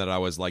the one that I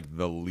was like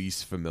the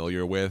least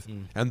familiar with,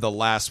 and the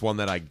last one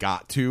that I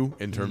got to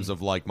in terms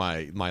of like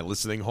my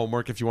listening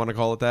homework, if you want to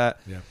call it that.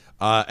 Yeah.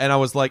 And I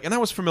was like, and I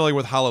was familiar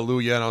with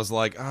Hallelujah, and I was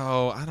like,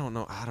 oh, I don't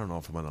know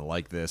if I'm gonna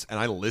like this. And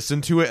I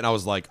listened to it, and I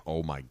was like,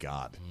 oh my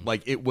god,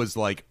 like it was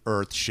like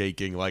earth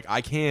shaking. Like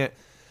I can't,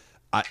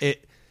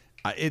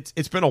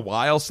 it's been a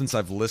while since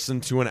I've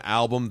listened to an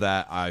album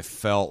that I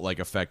felt like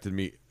affected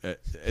me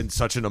in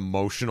such an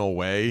emotional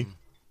way.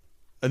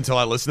 Until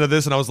I listened to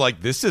this, and I was like,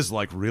 this is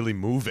like really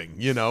moving,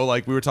 you know.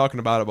 Like we were talking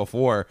about it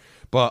before,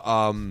 but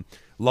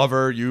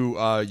Lover,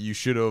 you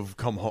should have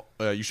come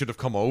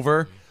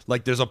over.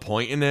 Like there's a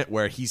point in it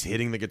where he's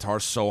hitting the guitar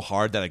so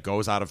hard that it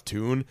goes out of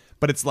tune,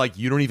 but it's like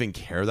you don't even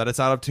care that it's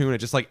out of tune. It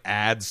just like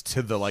adds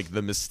to the like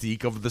the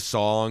mystique of the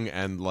song,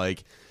 and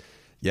like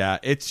yeah,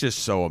 it's just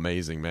so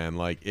amazing, man.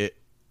 Like it,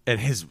 and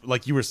his,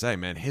 like you were saying,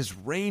 man, his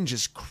range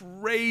is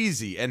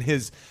crazy, and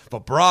his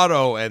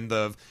vibrato and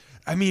the,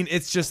 I mean,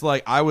 it's just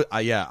like I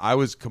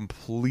was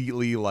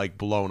completely like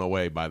blown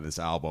away by this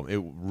album.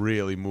 It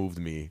really moved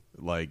me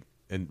like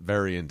and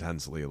very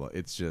intensely.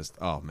 It's just,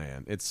 oh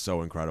man, it's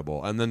so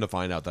incredible. And then to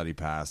find out that he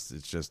passed,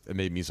 it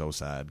made me so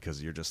sad,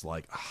 because you're just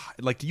like,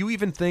 like, do you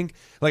even think,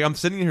 like, I'm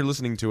sitting here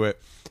listening to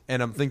it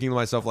and I'm thinking to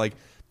myself, like,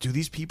 do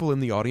these people in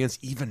the audience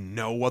even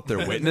know what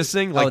they're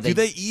witnessing? Like, do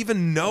they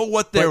even know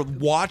what they're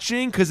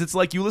watching? Because it's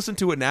like you listen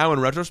to it now in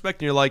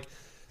retrospect and you're like,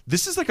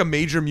 this is like a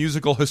major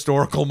musical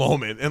historical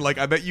moment. And like,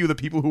 I bet you the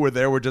people who were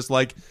there were just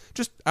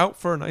out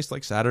for a nice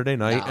like Saturday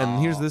night.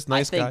 And here's this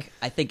nice guy.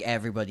 I think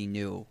everybody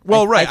knew.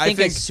 Well, right. I think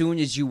as soon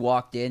as you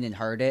walked in and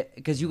heard it,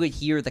 because you could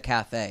hear the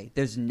cafe.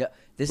 There's no.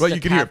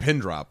 You could hear a pin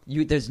drop.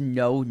 There's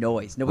no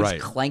noise.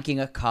 Nobody's clanking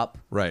a cup.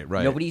 Right.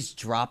 Nobody's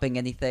dropping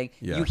anything.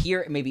 Yeah. You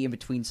hear it maybe in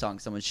between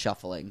songs, someone's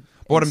shuffling.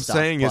 What I'm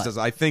saying is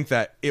I think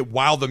that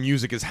while the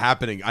music is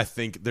happening, I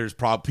think there's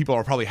people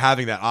are probably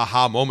having that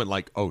aha moment,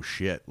 like, oh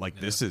shit, like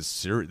this is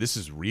serious, this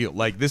is real,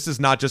 like this is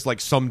not just like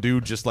some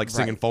dude just like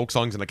singing folk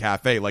songs in a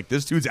cafe, like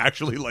this dude's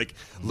actually like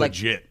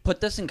legit.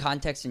 Put this in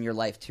context in your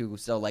life too.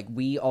 So like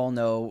we all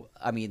know,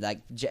 I mean,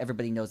 like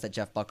everybody knows that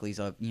Jeff Buckley's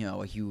a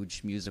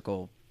huge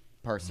musical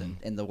person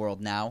in the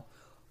world now,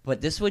 but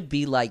this would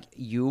be like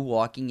you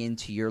walking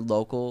into your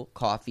local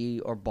coffee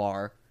or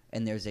bar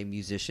and there's a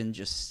musician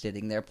just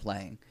sitting there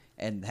playing.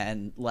 And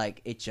then, like,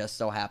 it just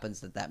so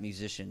happens that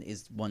musician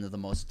is one of the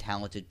most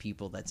talented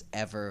people that's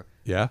ever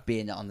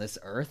been on this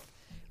earth,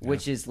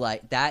 which is,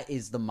 like, that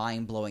is the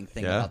mind-blowing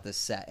thing about this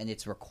set. And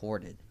it's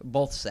recorded,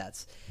 both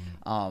sets.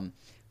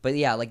 But,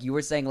 yeah, like you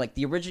were saying, like,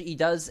 he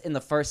does in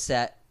the first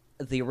set,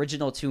 the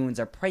original tunes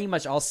are pretty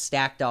much all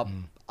stacked up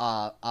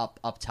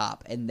up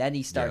top. And then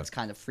he starts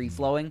kind of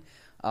free-flowing.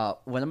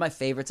 One of my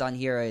favorites on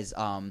here is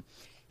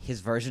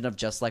his version of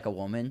Just Like a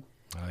Woman.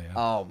 Oh, yeah.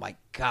 Oh my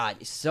god,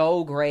 it's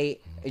so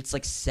great. It's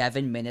like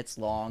 7 minutes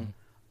long.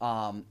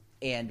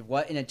 And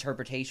what an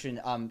interpretation.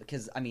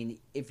 Because I mean,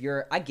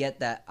 I get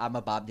that I'm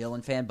a Bob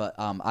Dylan fan, but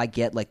I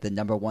get like the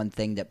number one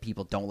thing that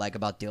people don't like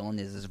about Dylan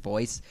is his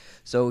voice.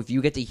 So if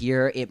you get to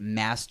hear it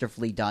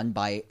masterfully done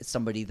by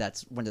somebody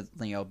that's one of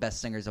the best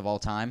singers of all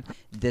time,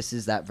 this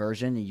is that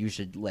version, and you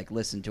should like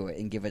listen to it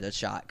and give it a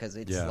shot, because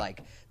it's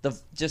like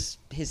just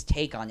his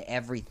take on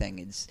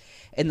everything.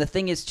 And the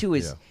thing is too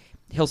is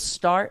he'll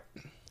start.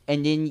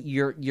 And then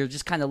you're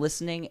just kind of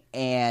listening,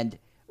 and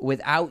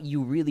without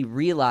you really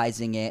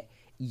realizing it,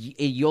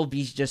 you'll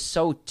be just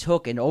so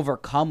took and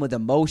overcome with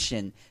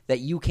emotion that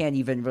you can't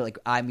even really.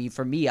 I mean,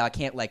 for me, I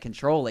can't like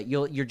control it.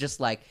 You're just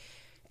like,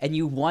 and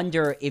you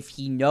wonder if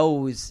he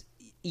knows.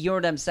 You know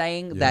what I'm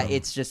saying? That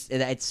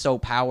it's so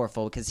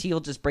powerful, because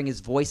he'll just bring his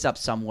voice up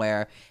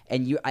somewhere,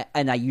 and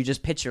you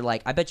just picture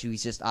like, I bet you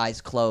he's just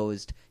eyes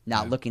closed,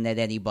 not looking at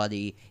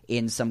anybody,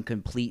 in some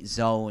complete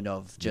zone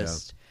of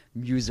just.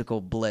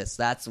 Musical bliss.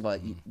 That's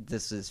what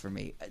this is for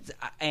me,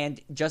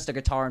 and just a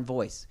guitar and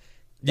voice.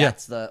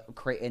 That's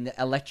and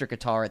electric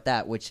guitar at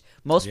that, which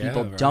most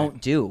people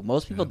don't do.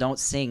 Most people don't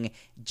sing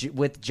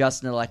with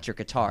just an electric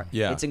guitar.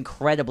 It's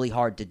incredibly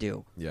hard to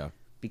do. Yeah,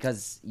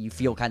 because you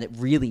feel kind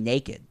of really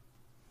naked.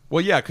 Well,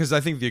 yeah, because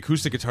I think the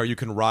acoustic guitar you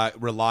can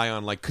rely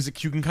on, like, because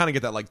you can kind of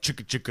get that like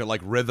chicka chicka like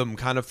rhythm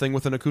kind of thing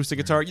with an acoustic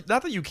guitar.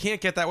 Not that you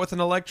can't get that with an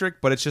electric,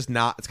 but it's just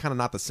not. It's kind of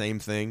not the same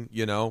thing,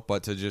 you know.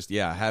 But to just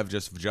have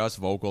just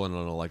vocal and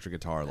an electric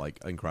guitar,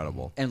 like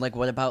incredible. And like,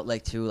 what about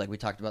like too? Like we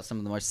talked about some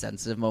of the more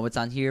sensitive moments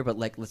on here, but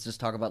like let's just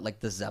talk about like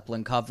the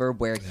Zeppelin cover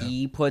where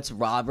he puts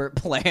Robert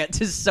Plant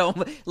to so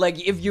much. Like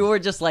if you were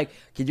just like,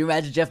 can you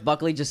imagine Jeff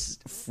Buckley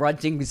just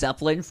fronting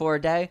Zeppelin for a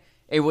day?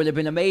 It would have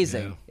been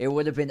amazing. Yeah. It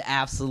would have been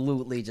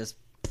absolutely just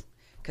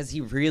because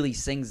he really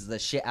sings the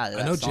shit out of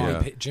that song. I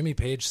know Jimmy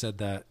Page said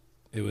that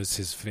it was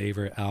his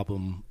favorite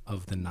album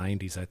of the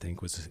 90s, I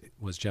think,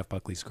 was Jeff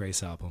Buckley's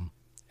Grace album.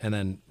 And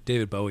then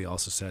David Bowie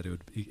also said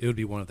it would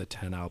be one of the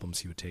 10 albums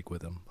he would take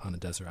with him on a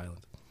desert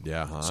island.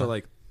 Yeah. Huh? So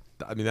like,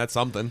 I mean, that's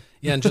something.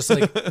 Yeah, and just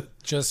like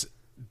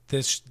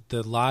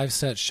the live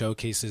set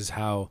showcases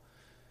how,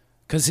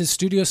 because his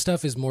studio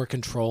stuff is more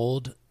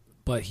controlled,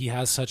 but he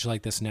has such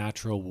like this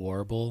natural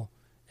warble.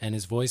 And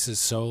his voice is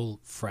so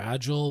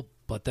fragile,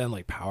 but then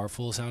like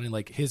powerful sounding.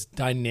 Like his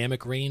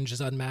dynamic range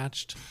is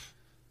unmatched.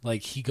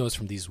 Like he goes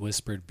from these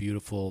whispered,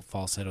 beautiful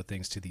falsetto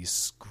things to these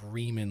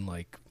screaming,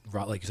 like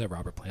you said,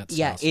 Robert Plant.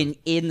 Yeah,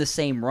 in the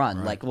same run.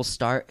 Right. Like we'll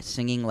start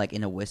singing like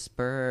in a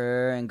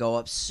whisper and go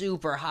up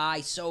super high,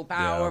 so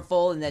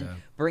powerful, and then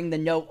bring the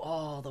note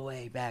all the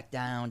way back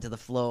down to the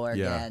floor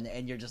again,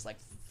 and you're just like,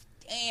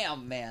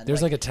 damn, man.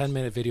 There's like a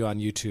 10-minute video on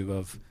YouTube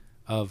of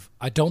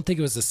I don't think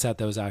it was the set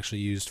that was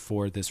actually used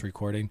for this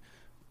recording,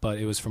 but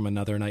it was from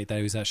another night that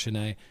he was at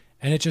Chennai,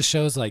 and it just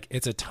shows like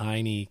it's a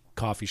tiny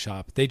coffee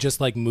shop. They just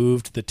like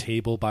moved the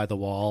table by the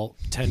wall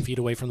 10 feet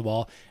away from the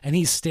wall, and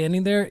he's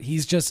standing there.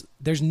 He's just,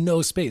 there's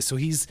no space, so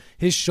his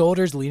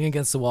shoulders leaning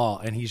against the wall,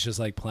 and he's just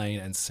like playing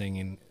and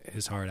singing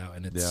his heart out,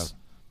 and it's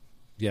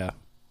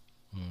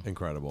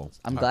incredible.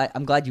 I'm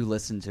glad you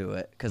listened to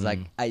it because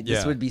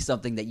this would be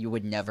something that you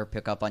would never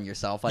pick up on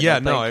yourself.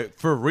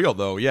 For real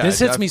though. Yeah, this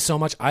hits me so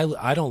much.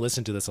 I don't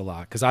listen to this a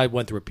lot because I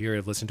went through a period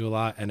of listening to it a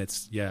lot, and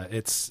it's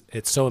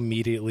so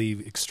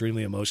immediately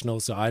extremely emotional.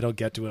 So I don't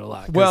get to it a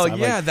lot. Well,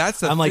 that's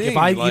the thing. Like if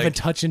I even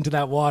touch into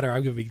that water,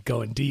 I'm gonna be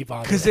going deep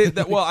on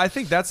it. Well, I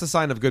think that's a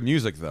sign of good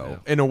music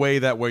though, in a way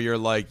that where you're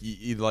like,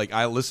 like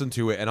I listen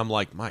to it and I'm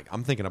like, Mike,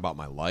 I'm thinking about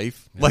my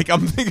life. Yeah. Like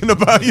I'm thinking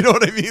about, you know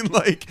what I mean?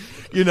 Like,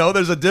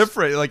 there's a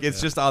different. Like it's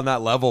just on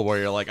that level where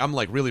you're like, I'm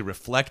like really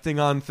reflecting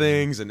on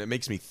things, and it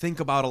makes me think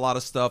about a lot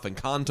of stuff and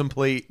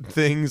contemplate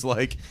things,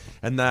 like,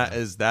 and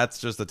that's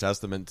just a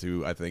testament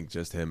to, I think,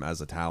 just him as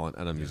a talent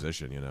and a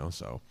musician,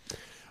 so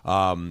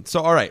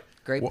all right,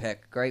 great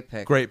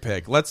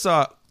pick. Let's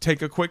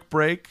take a quick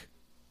break,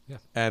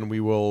 and we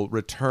will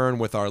return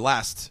with our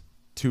last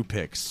two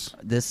picks.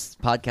 This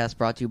podcast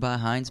brought to you by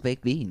Heinz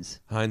Baked Beans.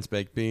 Last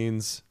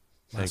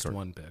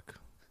one pick.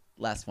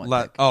 Last one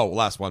pick. Oh,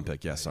 last one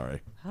pick. Yeah,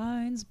 sorry.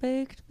 Heinz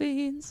Baked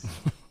Beans.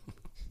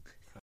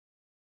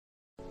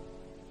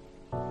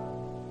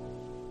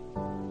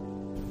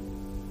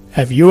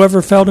 Have you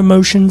ever felt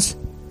emotions?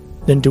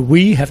 Then do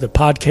we have the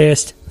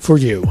podcast for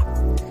you.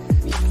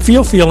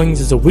 Feel Feelings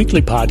is a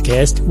weekly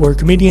podcast where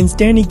comedians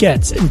Danny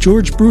Getz and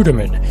George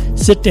Bruderman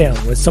sit down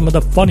with some of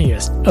the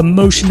funniest,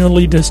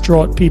 emotionally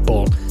distraught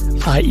people,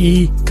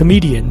 i.e.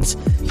 comedians,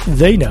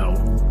 they know,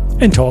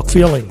 and talk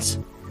feelings.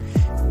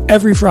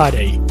 Every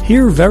Friday,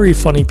 hear very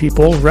funny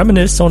people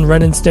reminisce on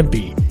Ren and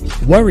Stimpy,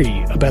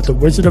 worry about the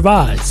Wizard of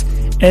Oz,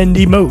 and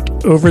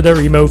emote over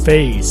their emo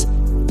phase.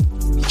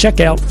 Check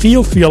out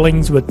Feel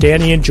Feelings with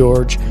Danny and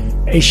George,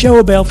 a show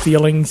about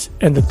feelings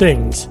and the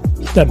things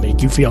that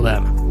make you feel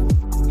them.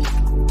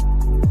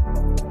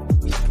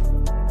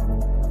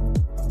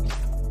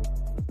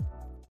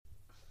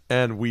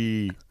 And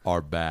we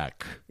are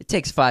back. It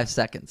takes 5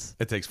 seconds.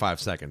 It takes 5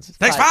 seconds.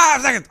 Takes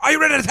 5 seconds. Are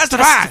you ready to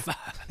testify?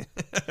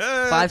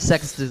 5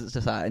 seconds to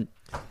decide.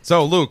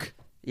 So, Luke.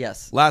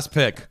 Yes. Last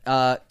pick.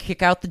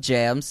 Kick Out the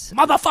Jams.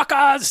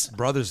 Motherfuckers!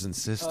 Brothers and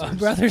sisters.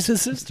 Brothers and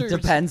sisters.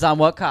 Depends on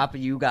what copy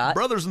you got.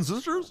 Brothers and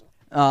sisters?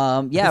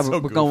 We're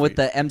going with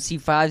the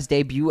MC5's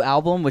debut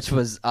album, which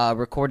was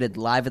recorded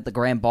live at the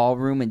Grand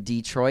Ballroom in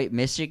Detroit,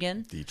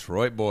 Michigan.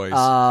 Detroit boys.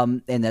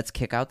 And that's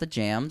Kick Out the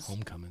Jams.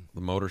 Homecoming.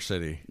 The Motor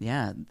City.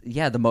 Yeah,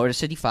 the Motor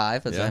City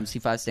 5, that's what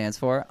MC5 stands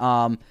for.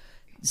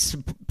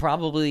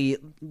 Probably,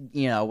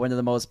 one of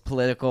the most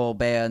political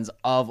bands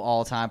of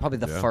all time. Probably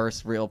the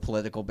first real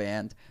political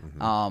band.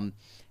 Mm-hmm.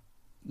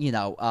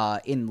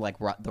 In like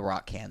the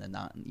rock canon,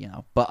 not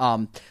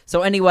But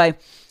so anyway,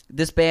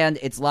 this band,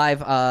 it's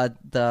live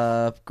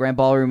the Grand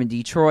Ballroom in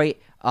Detroit.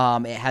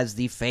 It has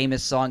the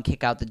famous song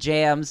 "Kick Out the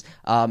Jams."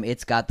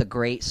 It's got the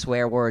great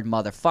swear word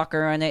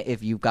 "motherfucker" in it.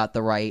 If you've got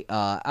the right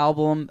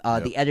album,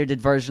 the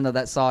edited version of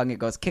that song, it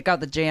goes "Kick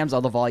out the jams."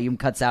 All the volume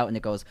cuts out, and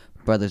it goes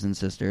 "brothers and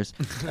sisters,"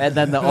 and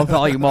then the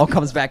volume all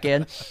comes back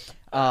in.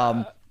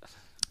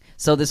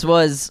 So this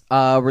was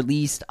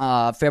released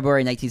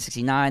February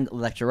 1969,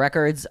 Elektra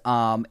Records.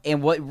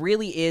 And what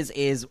really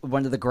is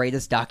one of the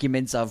greatest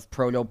documents of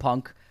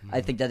proto-punk,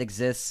 I think, that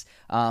exists.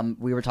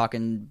 We were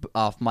talking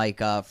off mic,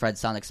 Fred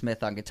Sonic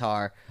Smith on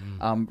guitar,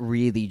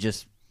 really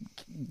just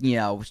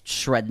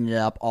shredding it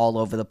up all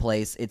over the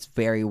place. It's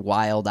very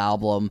wild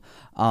album.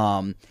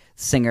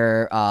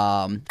 Singer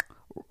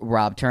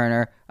Rob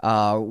Turner,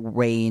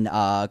 Wayne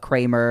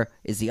Kramer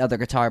is the other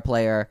guitar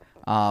player,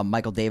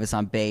 Michael Davis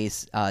on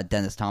bass,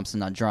 Dennis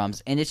Thompson on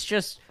drums, and it's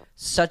just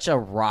such a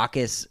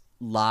raucous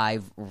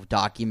live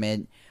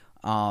document.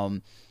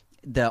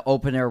 The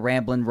opener,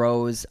 Ramblin'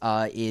 Rose,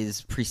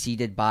 is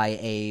preceded by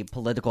a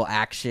political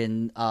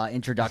action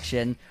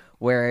introduction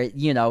where,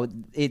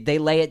 they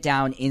lay it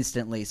down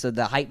instantly. So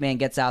the hype man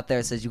gets out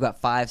there, says you got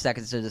 5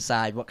 seconds to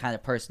decide what kind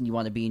of person you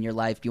want to be in your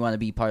life. Do you want to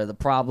be part of the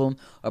problem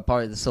or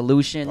part of the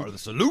solution? Part of the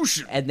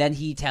solution. And then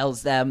he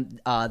tells them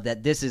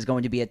that this is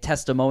going to be a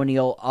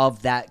testimonial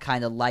of that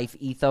kind of life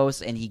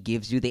ethos, and he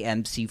gives you the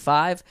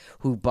MC5,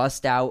 who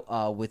bust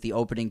out with the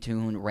opening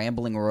tune,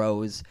 Ramblin'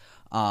 Rose.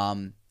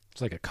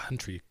 It's like a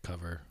country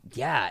cover.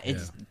 Yeah,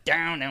 it's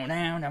down, down,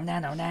 down, down,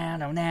 down, down, down,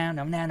 down,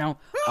 down, down, down.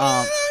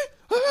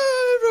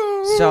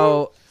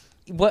 So,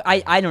 what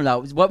I don't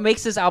know. What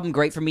makes this album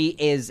great for me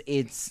is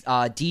it's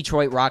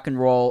Detroit rock and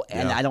roll,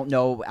 and Yeah. I don't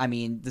know. I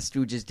mean, the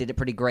Stooges did it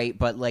pretty great,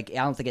 but I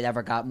don't think it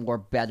ever got more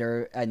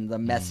better. And the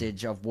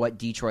message of what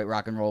Detroit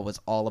rock and roll was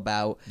all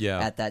about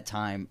at that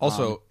time.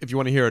 Also, if you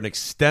want to hear an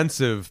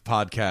extensive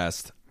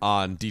podcast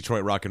on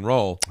Detroit rock and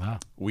roll,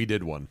 we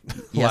did one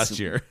last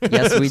year.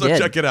 Yes, we so did.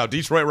 Check it out.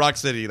 Detroit Rock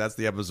City. That's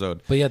the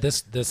episode. But yeah,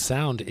 this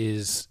sound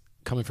is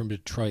coming from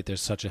Detroit. There's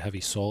such a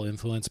heavy soul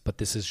influence, but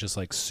this is just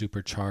like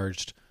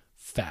supercharged,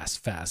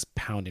 fast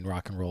pounding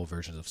rock and roll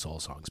versions of soul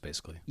songs,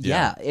 basically.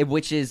 Yeah,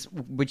 which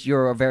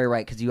you're very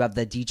right, because you have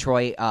the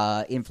Detroit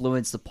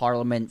influence, the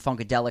Parliament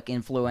Funkadelic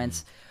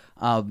influence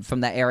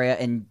from that area,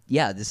 and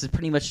this is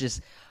pretty much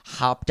just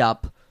hopped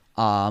up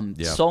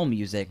soul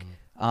music,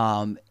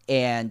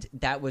 and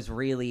that was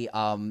really.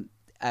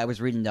 I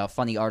was reading a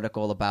funny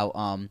article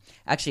about.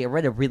 Actually, I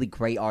read a really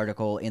great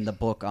article in the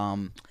book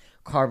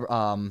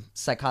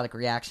Psychotic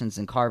Reactions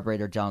and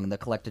Carburetor Dung, the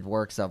collected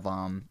works of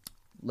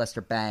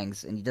Lester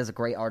Bangs, and he does a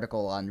great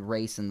article on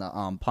race in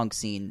the punk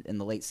scene in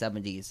the late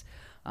 70s,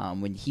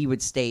 when he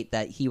would state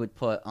that he would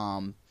put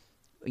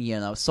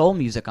soul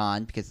music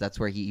on, because that's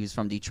where he was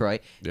from,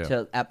 Detroit,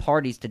 at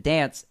parties to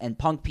dance, and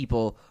punk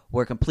people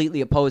were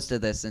completely opposed to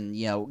this, and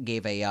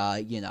gave a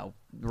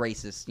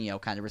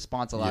racist kind of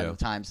response a lot of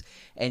the times,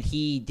 and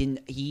he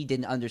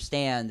didn't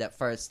understand at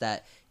first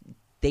that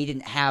they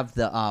didn't have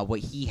the what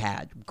he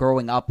had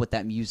growing up with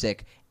that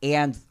music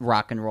and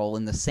rock and roll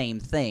in the same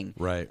thing,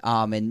 right?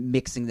 And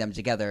mixing them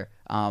together.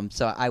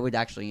 So I would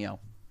actually,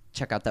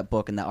 check out that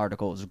book, and that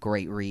article. It was a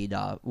great read,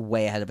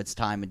 way ahead of its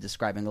time in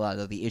describing a lot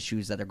of the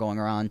issues that are going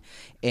on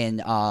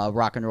in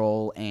rock and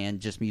roll and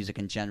just music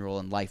in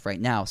general in life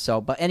right now. So,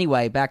 but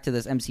anyway, back to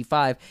this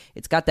MC5.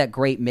 It's got that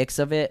great mix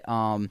of it.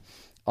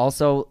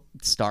 Also,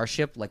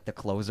 Starship, like the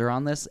closer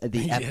on this,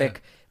 the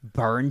epic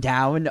burn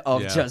down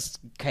of just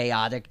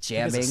chaotic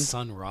jamming. It's a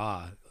Sun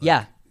Ra.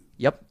 Yep.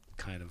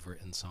 Kind of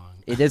written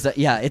song. It is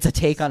it's a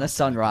take on a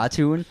Sun Ra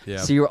tune. Yeah.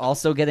 So you're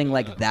also getting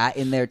like that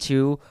in there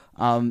too.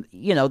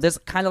 There's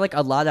kind of like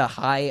a lot of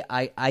high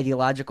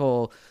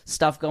ideological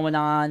stuff going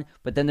on,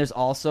 but then there's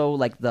also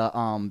like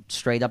the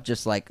straight up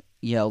just like,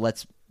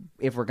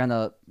 if we're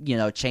gonna,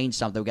 change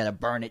something, we gotta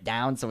burn it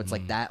down. So it's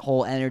like that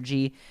whole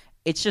energy.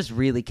 It's just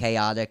really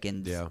chaotic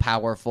and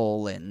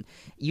powerful, and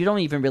you don't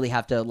even really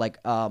have to like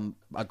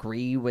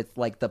agree with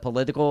like the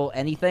political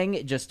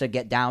anything just to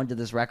get down to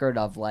this record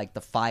of like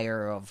the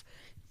fire of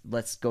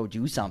let's go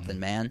do something,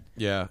 man.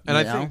 Yeah, and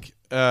I think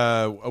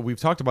we've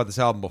talked about this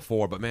album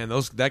before, but man,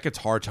 that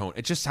guitar tone,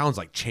 it just sounds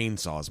like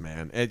chainsaws,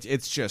 man.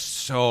 It's just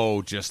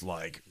so just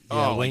like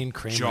Wayne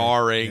Kramer,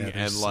 jarring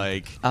and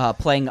like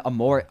playing a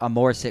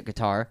Morissette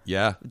guitar.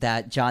 Yeah,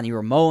 that Johnny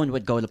Ramone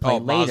would go to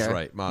play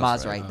later.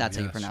 Masrite. That's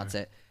how you pronounce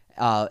it.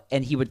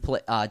 And he would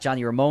play.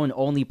 Johnny Ramone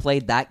only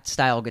played that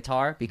style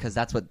guitar because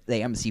that's what the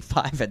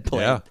MC5 had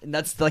played, and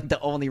that's like the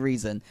only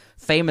reason.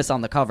 Famous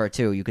on the cover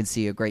too. You can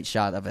see a great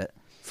shot of it.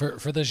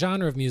 For the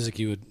genre of music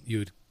you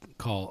would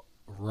call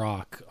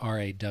rock,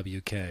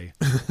 RAWK.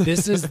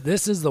 This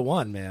is the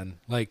one, man.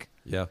 Like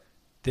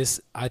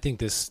I think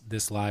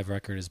this live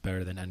record is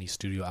better than any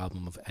studio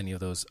album of any of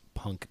those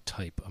punk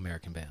type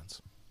American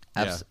bands.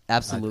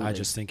 Absolutely. I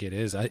just think it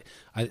is.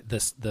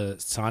 The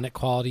sonic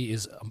quality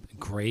is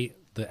great.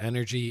 The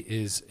energy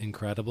is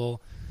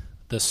incredible.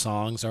 The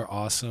songs are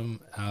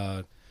awesome.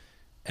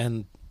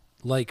 And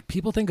like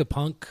people think of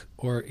punk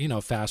or,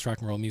 fast rock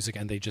and roll music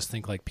and they just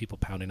think like people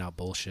pounding out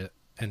bullshit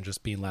and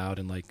just being loud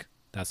and like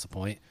that's the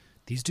point.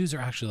 These dudes are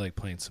actually like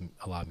playing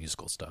a lot of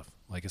musical stuff.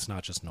 Like it's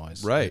not just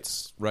noise. Right.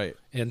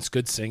 And it's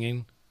good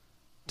singing.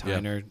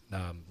 Tyner,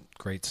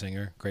 great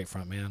singer, great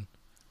front man.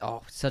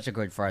 Oh, such a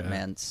good front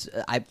man.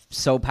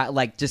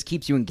 Just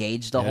keeps you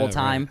engaged the whole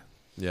time. Right.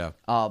 Yeah.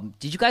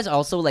 Did you guys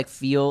also like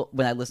feel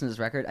when I listen to this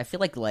record? I feel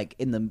like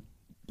in the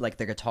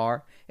the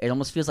guitar, it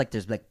almost feels like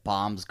there's like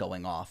bombs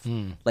going off.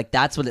 Like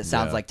that's what it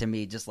sounds like to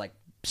me. Just like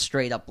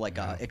straight up like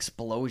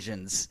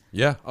explosions.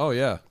 Yeah. Oh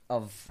yeah.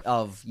 Of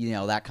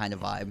that kind of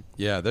vibe.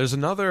 Yeah. There's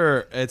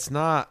another. It's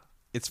not.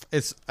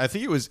 It's. I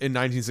think it was in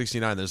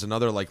 1969. There's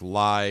another like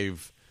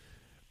live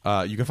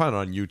You can find it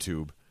on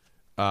YouTube,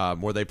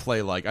 where they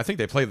play I think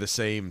they play the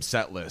same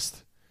set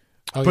list.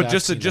 Oh, But yeah,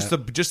 just I've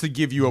seen that. to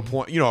give you a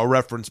point, a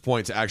reference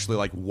point to actually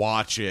like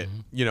watch it,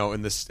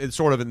 in this, it's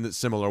sort of in the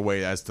similar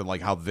way as to like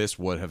how this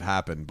would have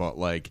happened. But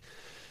like,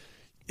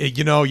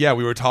 yeah,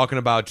 we were talking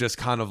about just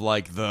kind of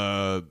like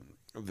the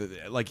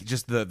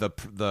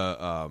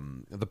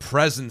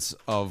presence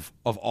of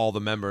all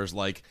the members,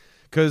 like,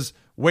 because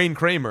Wayne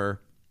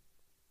Kramer,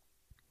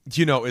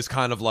 is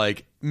kind of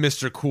like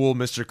Mr. Cool,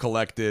 Mr.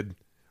 Collected,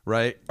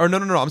 right? Or no,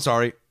 I'm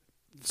sorry.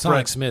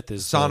 Sonic Smith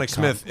is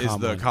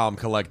the calm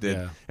collected,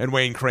 Yeah. and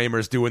Wayne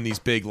Kramer's doing these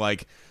big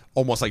like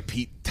almost like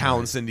Pete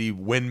Townsendy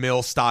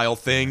windmill style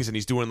things, and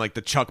he's doing like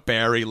the Chuck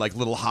Berry like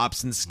little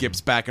hops and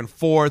skips back and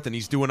forth, and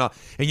he's doing and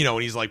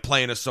he's like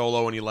playing a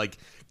solo, and he like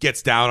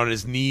gets down on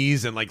his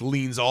knees and like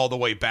leans all the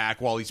way back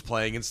while he's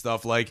playing and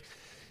stuff, like,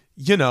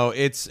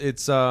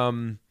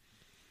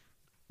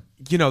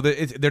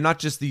 they're not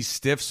just these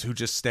stiffs who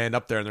just stand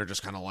up there and they're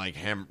just kind of like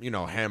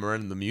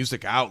hammering the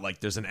music out.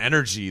 Like there's an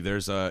energy.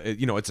 There's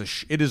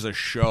it is a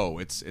show.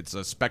 It's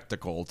a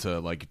spectacle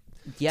to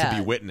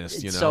be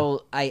witnessed.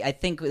 So I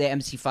think the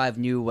MC5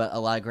 knew what a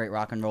lot of great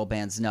rock and roll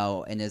bands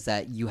know, and is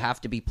that you have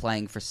to be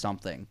playing for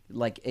something.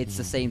 Like it's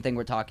the same thing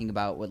we're talking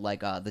about with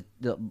like a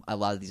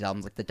lot of these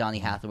albums, like the Donny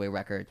Hathaway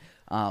record.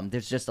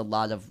 There's just a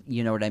lot of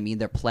what I mean.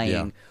 They're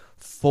playing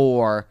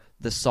for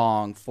the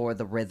song, for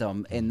the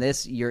rhythm, and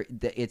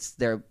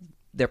they're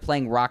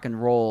playing rock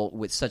and roll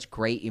with such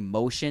great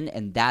emotion,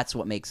 and that's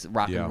what makes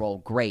rock and roll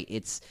great.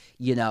 It's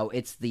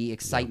it's the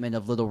excitement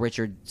of Little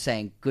Richard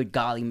saying "Good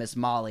golly, Miss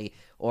Molly,"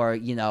 or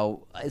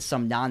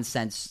some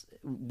nonsense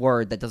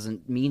word that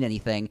doesn't mean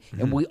anything,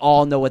 and we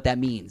all know what that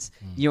means.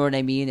 You know what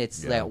I mean?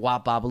 It's like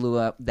 "Wop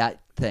Babaloo,"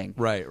 that thing,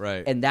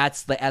 right, and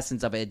that's the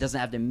essence of it. It doesn't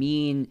have to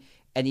mean.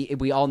 And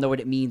we all know what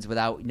it means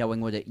without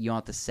knowing what you don't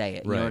have to say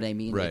it. You know what I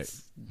mean? Right.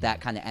 It's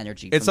that kind of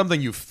energy. It's something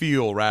you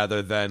feel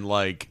rather than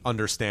like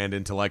understand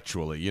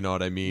intellectually. You know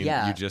what I mean?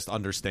 Yeah. You just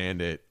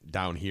understand it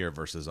down here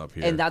versus up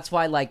here. And that's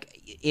why, like,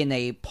 in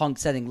a punk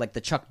setting, like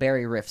the Chuck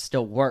Berry riff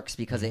still works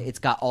because it's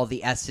got all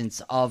the essence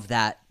of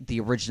the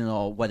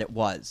original, what it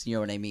was. You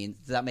know what I mean?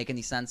 Does that make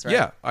any sense? Right?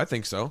 Yeah, I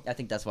think so. I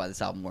think that's why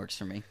this album works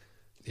for me.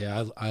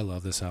 Yeah, I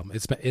love this album.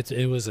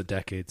 It was a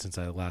decade since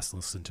I last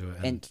listened to it,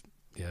 and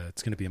yeah,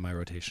 it's going to be in my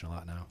rotation a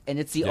lot now. And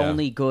it's the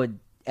only good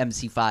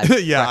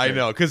MC5 yeah, record. I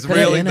know, because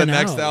really the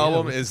next out,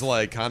 album is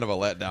like kind of a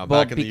letdown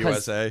back in the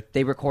USA.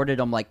 They recorded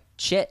them like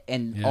shit,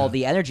 and all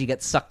the energy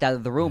gets sucked out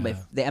of the room. If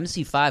the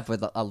MC5 were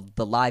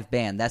the live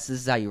band, this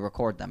is how you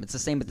record them. It's the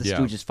same with the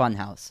Stooges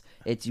Funhouse.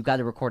 You got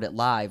to record it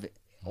live,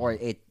 or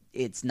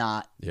it's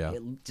not. Yeah.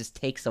 It just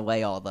takes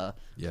away all the.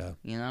 Yeah.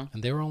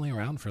 And they were only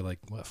around for like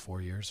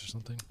 4 years or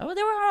something. Oh,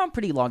 they were around a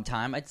pretty long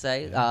time, I'd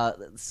say.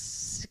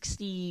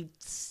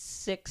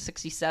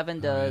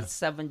 67 to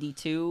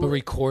 72. But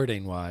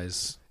recording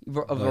wise,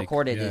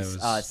 recorded is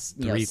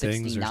 3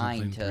 things or 69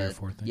 something, to 3 or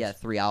 4 things.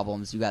 3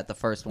 albums. You got the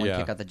first one, Yeah.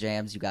 Kick Out the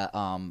Jams. You got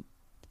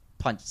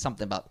Punch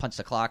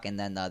the Clock, and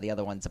then the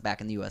other one's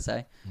Back in the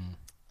USA.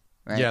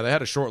 Right? Yeah, they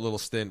had a short little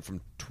stint from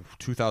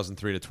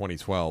 2003 to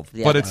 2012,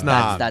 Yeah, but it's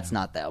not. That's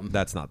not them.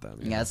 That's not them.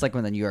 Yeah, it's like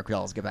when the New York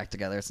Dolls get back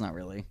together. It's not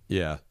really.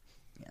 Yeah.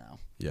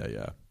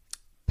 Yeah.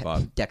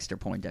 But Dexter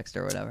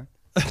Poindexter or whatever.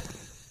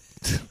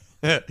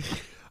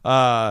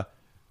 cool.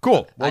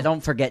 Well, I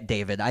don't forget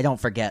David. I don't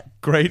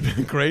forget. great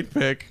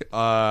pick.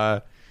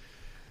 So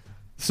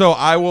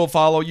I will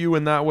follow you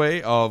in that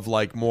way of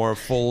like more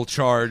full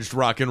charged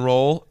rock and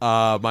roll.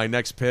 My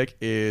next pick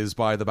is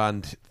by the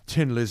band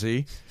Tin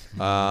Lizzy.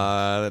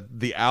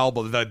 The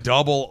album, the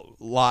double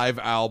live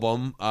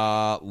album,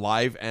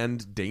 Live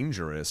and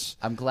Dangerous.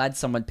 I'm glad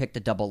someone picked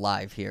a double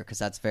live here because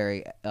that's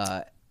very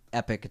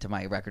epic to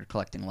my record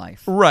collecting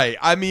life. Right.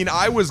 I mean,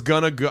 I was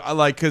gonna go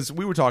because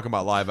we were talking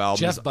about live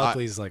albums. Jeff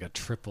Buckley's like a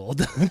triple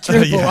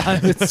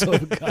live. It's so No,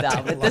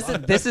 goddamn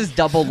but this is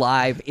double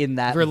live in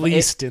that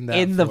Released in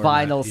that the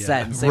format, vinyl yeah.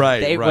 sense.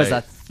 Right, It was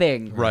right. a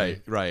thing. Right.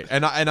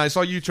 And I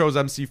saw you chose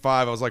MC5.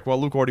 I was like,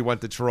 well, Luke already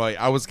went to Troy.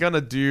 I was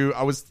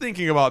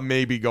thinking about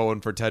maybe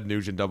going for Ted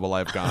Nugent double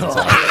live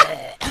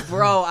Gonzo.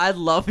 Bro, I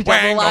love double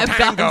Wango live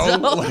tango.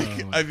 Gonzo.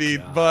 Like, I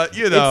mean, but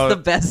you know, It's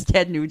the best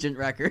Ted Nugent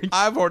record.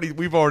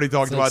 we've already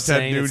talked It's like about Ted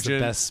saying Nugent. it's the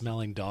best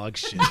smelling dog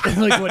shit.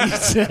 Like, what are you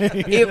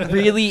saying? It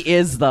really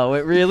is, though.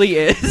 It really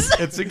is.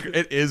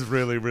 It is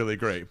really, really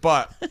great.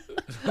 But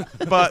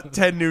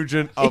Ted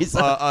Nugent, He's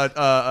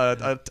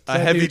a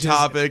heavy Nugent's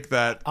topic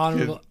that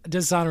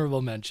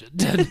Dishonorable mention.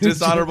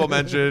 dishonorable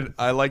mention.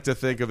 I like to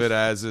think of it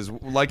as is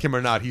like him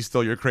or not, he's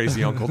still your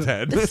crazy Uncle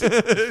Ted.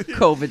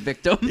 COVID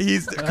victim.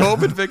 He's the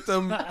COVID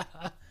victim.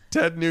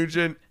 Ted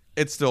Nugent.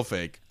 It's still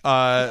fake.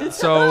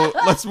 So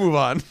let's move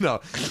on. No,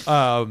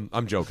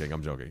 I'm joking.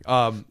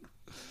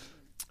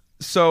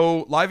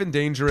 So Live and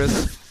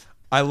Dangerous.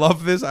 I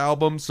love this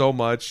album so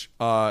much.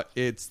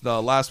 It's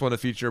the last one to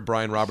feature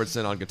Brian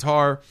Robertson on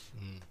guitar.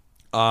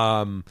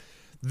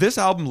 This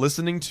album,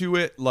 listening to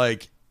it,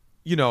 like,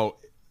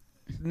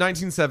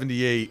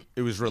 1978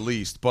 it was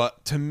released,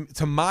 but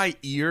to my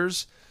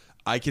ears,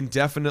 I can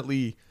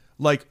definitely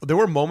like there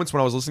were moments when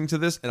I was listening to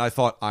this and I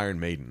thought Iron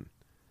Maiden.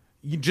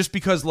 Just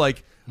because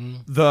like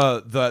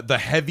the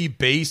heavy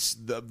bass,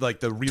 like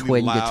the really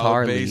Twin loud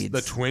guitar bass, leads.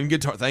 the twin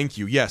guitar. Thank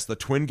you. Yes, the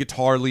twin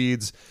guitar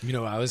leads. You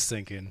know, I was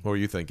thinking What were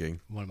you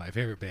thinking? one of my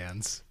favorite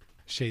bands,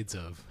 Shades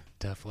of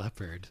Def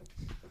Leppard,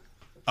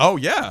 Oh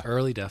yeah,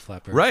 early Def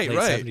Leppard, Right, late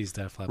right. 70s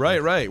Def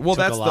Leppard. Right. Well,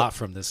 Took that's a lot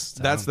from this.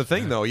 That's the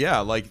thing, though. Yeah,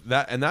 like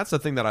that, and that's the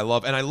thing that I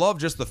love, and I love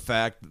just the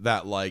fact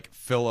that like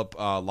Philip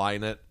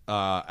Lynott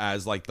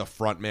as like the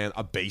front man,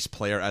 a bass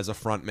player as a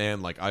front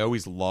man. Like I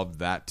always loved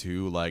that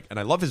too. Like, and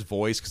I love his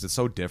voice because it's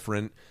so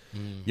different.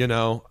 You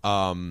know,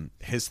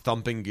 his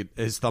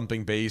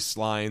thumping bass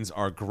lines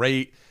are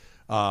great.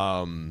 You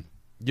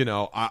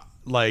know, I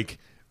like.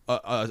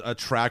 A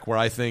track where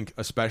I think,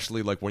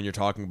 especially like when you're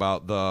talking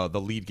about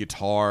the lead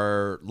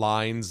guitar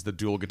lines, the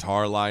dual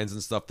guitar lines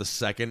and stuff, the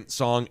second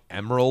song,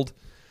 Emerald,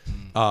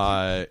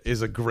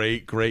 is a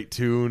great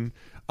tune.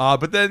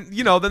 But then,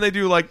 you know, then they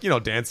do like, you know,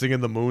 Dancing in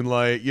the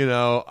Moonlight, you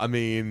know, I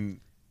mean,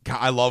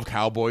 I love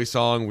Cowboy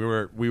Song.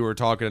 We were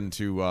talking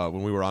to,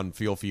 when we were on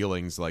Feel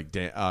Feelings, like,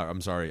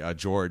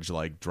 George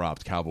like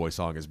dropped Cowboy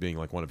Song as being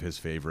like one of his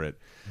favorite,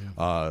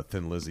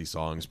 Thin Lizzy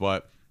songs.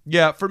 But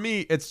yeah, for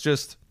me, it's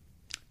just,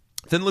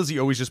 Thin Lizzy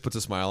always just puts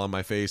a smile on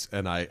my face,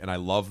 and I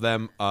love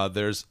them.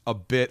 There's a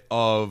bit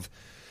of,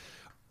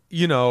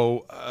 you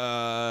know,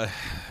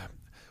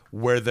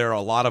 where there are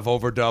a lot of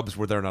overdubs,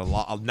 where there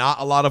are not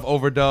a lot of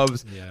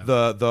overdubs. Yeah.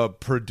 The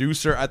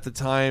producer at the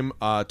time,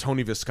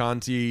 Tony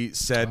Visconti,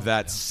 said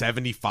that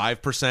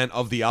 75%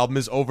 of the album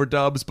is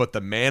overdubs, but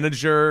the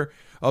manager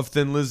of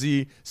Thin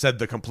Lizzy said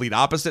the complete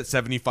opposite.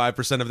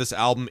 75% of this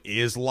album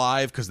is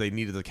live because they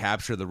needed to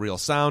capture the real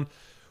sound.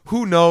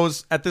 Who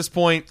knows at this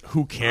point?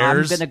 Who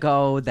cares? I'm gonna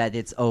go that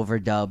it's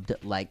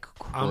overdubbed like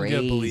crazy.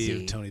 I'm gonna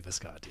believe Tony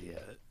Visconti.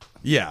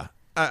 Yeah,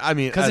 I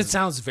mean, Because it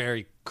sounds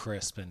very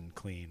crisp and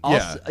clean.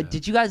 Also, Yeah.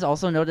 did you guys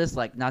also notice,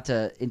 like, not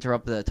to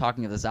interrupt the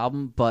talking of this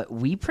album, but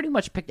we pretty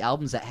much picked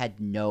albums that had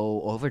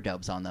no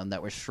overdubs on them,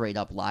 that were straight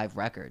up live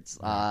records.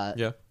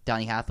 Yeah.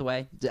 Donny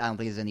Hathaway, I don't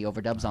think there's any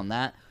overdubs on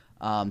that.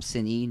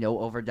 Cine, no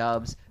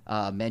overdubs.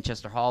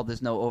 Manchester Hall,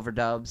 there's no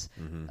overdubs.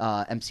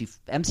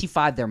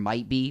 MC5, there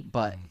might be,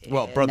 but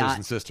well, Brothers not,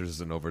 and Sisters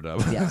is an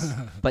overdub. yes,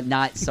 but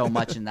not so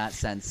much in that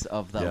sense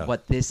of Yeah.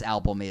 what this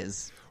album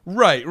is.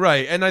 Right,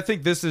 and I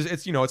think it's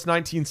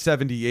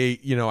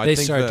 1978. You know, They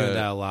think started doing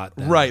that a lot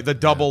then. Right, the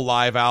double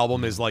live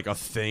album is like a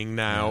thing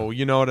now.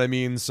 You know what I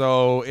mean?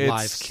 So it's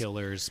Live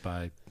Killers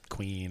by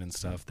Queen and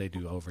stuff. They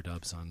do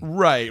overdubs on.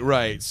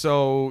 Right.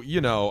 So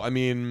you know, I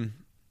mean,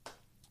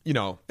 you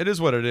know, it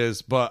is what it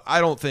is. But I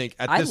don't think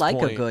at I this like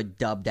point, a good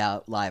dubbed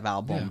out live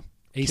album.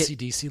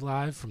 AC/DC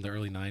Live from the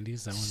early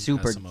 90s. That one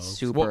Super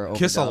SMO. Well,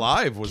 Kiss overdubbed.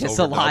 Alive was Kiss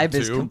overdubbed, Alive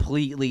is too.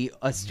 completely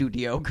a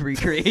studio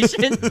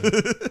recreation.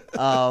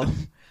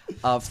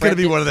 It's gonna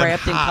be one of them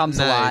Frampton hot Comes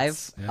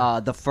nights.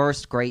 Alive. The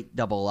first great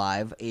double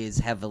live is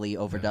heavily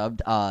overdubbed.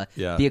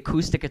 Yeah. The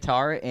acoustic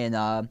guitar in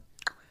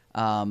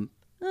Under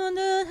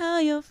How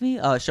You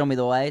Feel, Show Me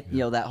the Way. You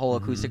know, that whole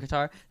acoustic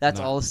guitar. That's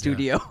all a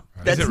studio.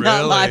 That's Is it not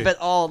really? live at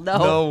all. No.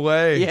 No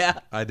way. Yeah.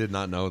 I did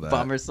not know that.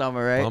 Bummer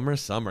Summer, right? Bummer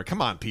Summer. Come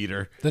on,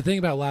 Peter. The thing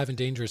about Live and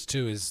Dangerous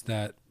too is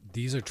that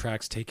these are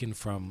tracks taken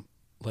from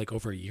like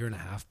over a 1.5 year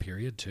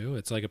period too.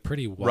 It's like a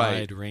pretty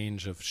wide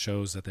range of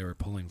shows that they were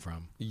pulling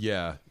from,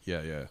 Yeah.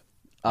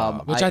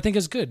 which I think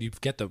is good. You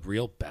get the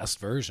real best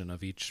version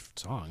of each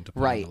song to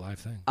put on the live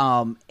thing.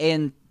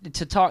 And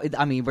to talk,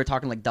 I mean, we're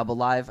talking like double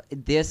live.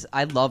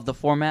 I love the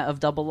format of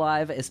double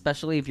live,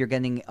 especially if you're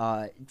getting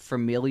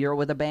familiar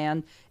with a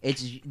band.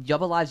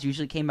 Double lives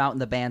usually came out in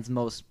the band's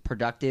most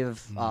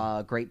productive,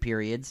 great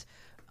periods.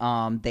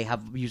 They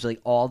have usually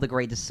all the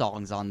greatest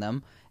songs on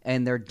them,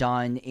 and they're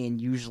done in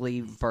usually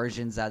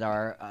versions that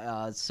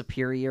are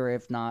superior,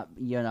 if not,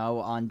 you know,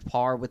 on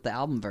par with the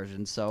album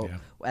version. So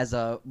as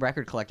a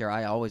record collector,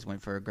 I always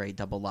went for a great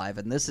double live,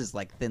 and this is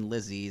like Thin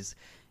Lizzy's.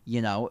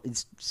 You know,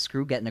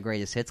 screw getting the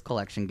greatest hits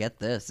collection. Get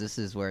this. This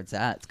is where it's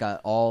at. It's got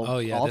all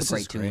the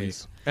great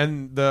tunes.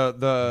 And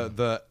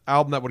the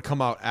album that would come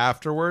out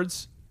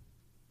afterwards,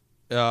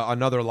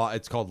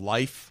 it's called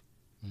Life,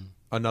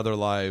 another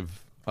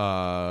live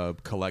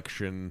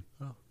collection,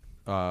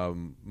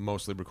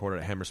 mostly recorded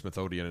at Hammersmith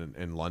Odeon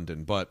in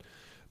London. But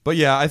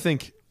yeah, I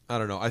think, I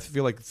don't know, I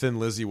feel like Thin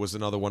Lizzy was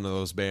another one of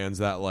those bands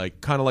that, like,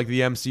 kind of like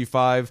the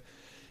MC5,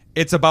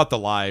 it's about the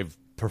live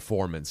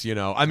performance, you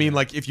know. I mean,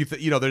 like, if you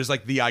you know, there's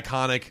like the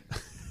iconic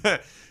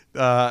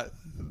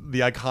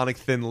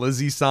Thin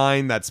Lizzy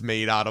sign that's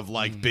made out of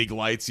like big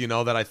lights, you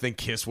know, that I think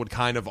Kiss would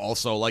kind of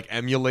also like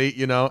emulate,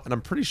 you know. And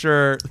I'm pretty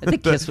sure I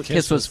think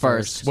Kiss was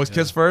first. Was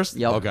Kiss first?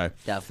 Yep, Okay.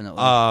 definitely.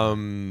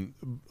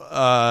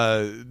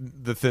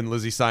 The Thin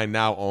Lizzy sign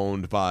now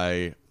owned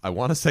by, I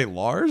want to say,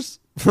 Lars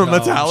from Oh,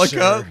 I'm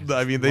Metallica. sure.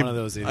 I mean, One of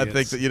those I think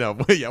idiots. that, you know,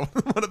 yeah,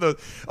 one of those.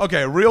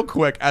 Okay, real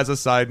quick, as a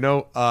side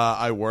note,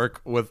 I work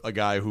with a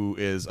guy who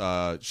is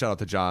shout out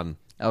to John.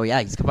 Oh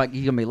yeah, he's gonna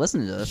be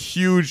listening to this.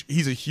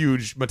 He's a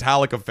huge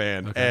Metallica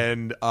fan,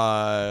 and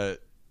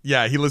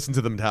Yeah, he listened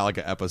to the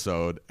Metallica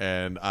episode,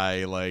 and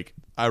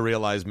I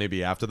realized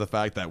maybe after the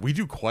fact that we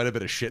do quite a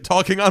bit of shit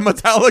talking on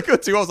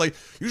Metallica too. I was like,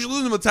 you should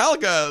listen to the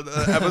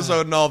Metallica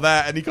episode and all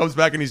that, and he comes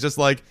back and he's just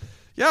like,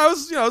 yeah, I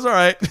was all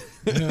right.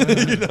 We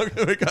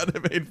kind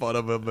of made fun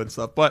of him and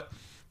stuff, but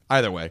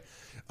either way,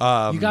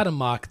 you got to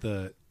mock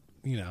the.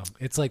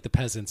 It's like the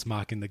peasants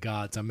mocking the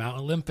gods on Mount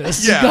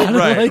Olympus. Yeah,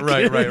 right.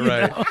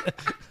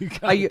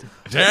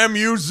 Damn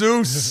you,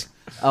 Zeus.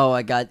 Oh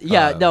my god.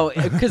 Yeah, no,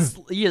 because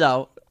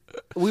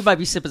we might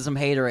be sipping some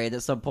haterade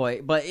at some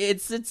point, but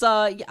it's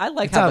I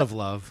like It's out of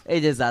love.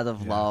 It is out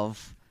of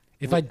love.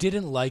 If I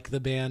didn't like the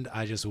band,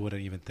 I just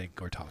wouldn't even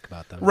think or talk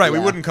about them. Right, we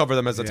Yeah. wouldn't cover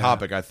them as a Yeah.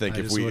 topic. I think I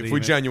if just we wouldn't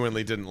even-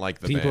 genuinely didn't like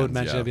the People would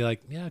bands, mention it, yeah. I'd be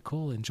like, yeah,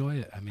 cool, enjoy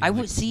it. I mean, I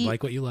would see-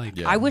 like what you like.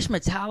 Yeah. I wish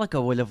Metallica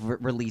would have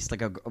released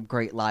like a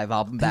great live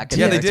album back in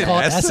Yeah, the they day. did.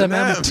 Called S&M.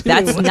 SMM.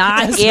 That's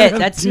not it.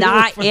 That's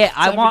not it.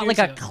 I 7 want like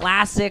years a ago.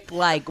 classic,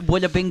 like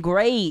would have been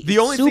great. The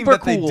only thing Super that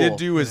cool. they did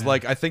do is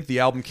like I think the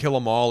album Kill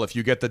 'Em All. If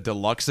you get the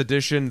deluxe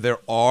edition, there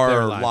are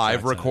There are live live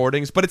tracks on it.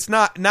 recordings, but it's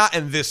not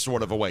in this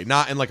sort of a way.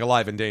 Not in like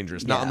Alive and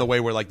Dangerous. Not Yeah. in the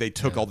way where like they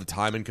took all the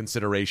time in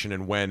consideration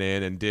and went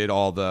in and did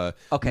all the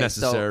Okay,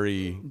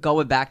 necessary. So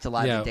going back to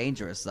Live Yeah. and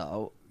Dangerous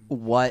though,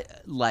 what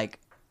like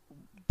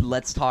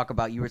let's talk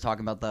about. You were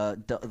talking about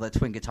the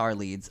twin guitar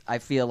leads. I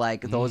feel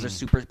like those are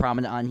super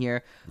prominent on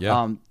here.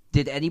 Yeah.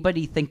 Did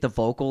anybody think the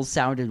vocals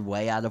sounded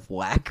way out of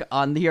whack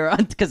on here?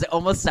 Because it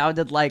almost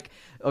sounded like,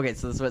 okay,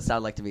 so this is what it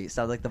sounded like to me. It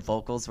sounded like the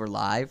vocals were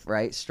live,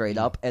 right, straight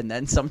up, and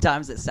then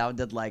sometimes it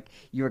sounded like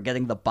you were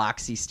getting the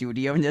boxy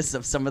studio-ness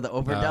of some of the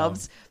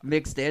overdubs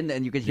mixed in,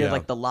 and you could hear Yeah.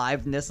 like the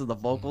liveness of the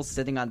vocals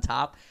sitting on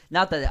top.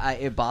 Not that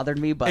it bothered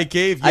me, but It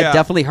gave- I yeah.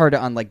 definitely heard it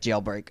on like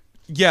Jailbreak.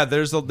 Yeah,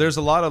 there's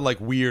a lot of like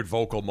weird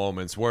vocal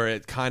moments where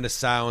it kind of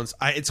sounds.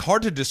 It's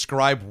hard to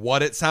describe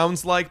what it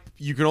sounds like.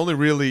 You can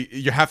only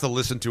you have to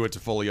listen to it to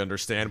fully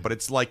understand. But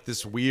it's like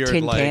this weird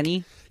Tin like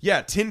canny?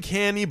 Yeah, tin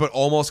canny, but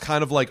almost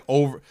kind of like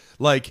over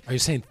like Are you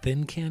saying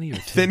thin canny or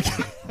thin.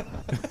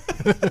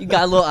 You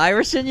got a little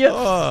Irish in you? You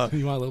want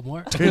a little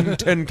more?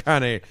 tin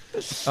canny,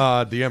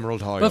 the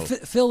Emerald Isle. But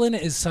Phil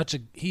Lynott is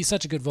he's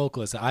such a good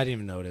vocalist that I didn't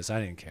even notice. I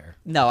didn't care.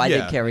 No, I Yeah.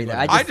 didn't care either.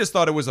 I just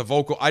thought it was a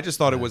vocal. I just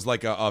thought it was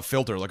like a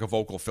filter, like a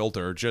vocal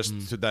filter,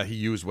 that he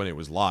used when it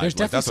was live. There's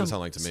Like, that's what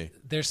definitely it sounded like to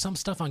me. There's some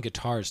stuff on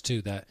guitars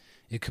too that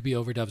it could be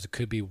overdubs. It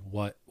could be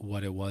what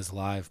it was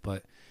live.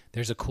 But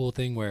there's a cool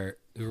thing where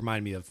it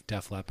reminded me of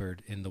Def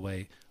Leppard in the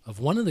way of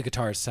one of the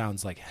guitars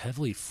sounds like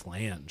heavily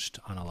flanged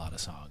on a lot of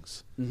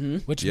songs,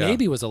 which Yeah.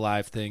 maybe was a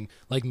live thing.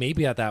 Like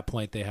maybe at that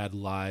point they had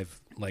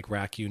live like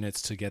rack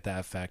units to get that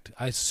effect.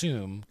 I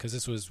assume because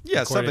this was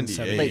recorded in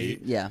 78.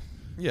 Late, yeah.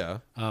 Yeah.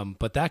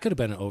 But that could have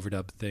been an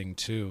overdub thing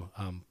too.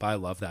 But I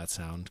love that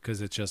sound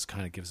because it just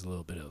kind of gives a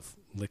little bit of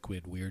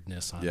liquid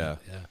weirdness on Yeah. it.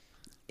 Yeah.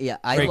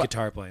 Yeah, Great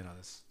guitar playing on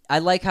this. I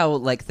like how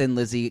like Thin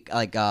Lizzy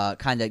like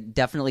kind of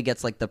definitely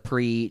gets like the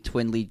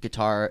pre-twin lead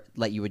guitar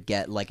like you would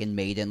get like in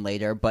Maiden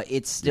later, but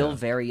it's still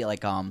very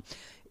like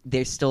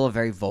there's still a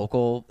very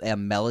vocal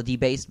and melody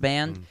based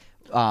band.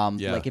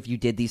 Yeah. Like if you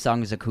did these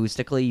songs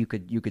acoustically,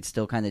 you could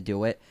still kind of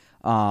do it.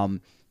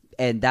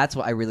 And that's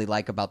what I really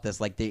like about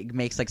this. Like, it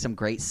makes like some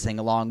great sing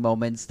along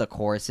moments. The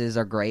choruses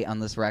are great on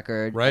this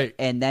record, Right.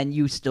 And then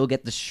you still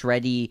get the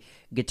shreddy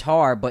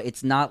guitar, but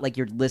it's not like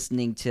you're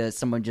listening to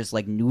someone just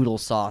like noodle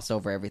sauce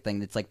over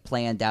everything. It's like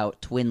planned out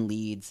twin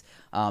leads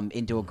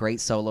into a great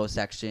solo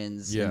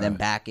sections, Yeah. and then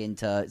back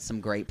into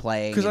some great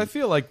playing. Because I and-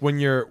 feel like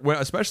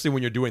especially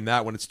when you're doing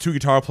that, when it's two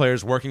guitar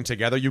players working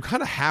together, you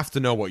kind of have to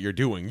know what you're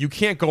doing. You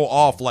can't go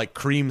off like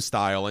Cream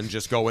style and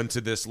just go into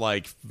this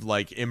like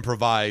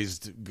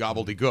improvised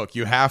gobbledygook.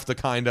 You have to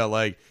kind of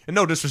like, and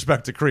no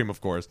disrespect to Cream,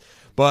 of course,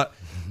 but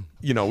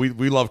we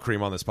love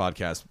Cream on this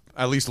podcast.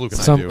 At least Luke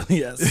and I do.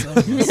 Yes.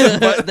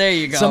 But there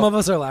you go. Some of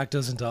us are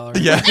lactose intolerant.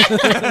 Yeah.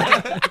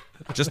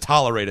 Just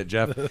tolerate it,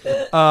 Jeff.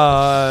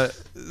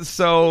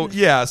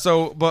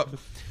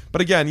 But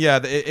again, yeah,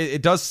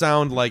 it does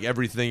sound like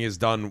everything is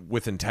done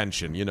with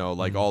intention.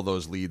 Like all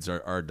those leads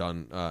are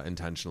done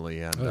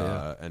intentionally, and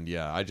and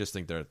I just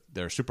think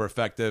they're super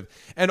effective.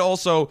 And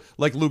also,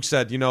 like Luke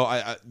said,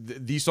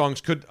 these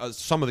songs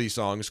some of these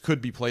songs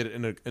could be played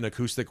in an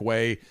acoustic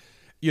way.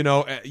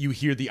 You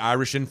hear the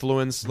Irish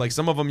influence. Like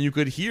some of them, you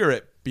could hear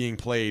it being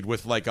played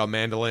with like a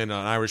mandolin,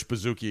 an Irish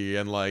bouzouki,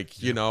 and like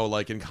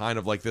like in kind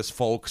of like this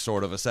folk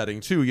sort of a setting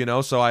too.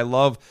 So I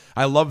love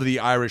the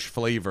Irish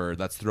flavor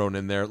that's thrown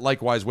in there.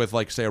 Likewise with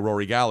like say a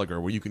Rory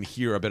Gallagher, where you can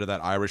hear a bit of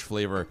that Irish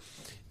flavor.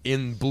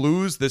 In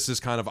blues, this is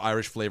kind of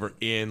Irish flavor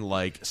in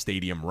like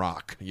stadium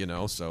rock.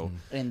 So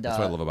And, that's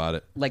what I love about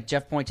it. like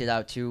Jeff pointed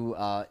out too,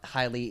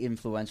 highly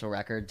influential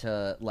record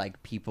to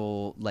like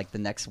people like the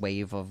next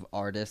wave of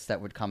artists that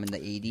would come in the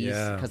 80s.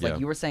 Yeah. Because like Yeah.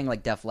 you were saying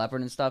like Def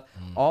Leppard and stuff,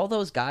 all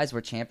those guys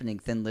were championing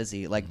Thin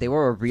Lizzy. Like they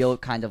were a real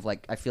kind of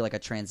like, I feel like a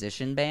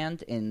transition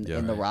band in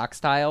the rock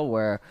style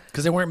where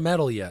Because they weren't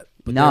metal yet.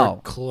 But No. they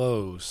were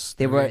close.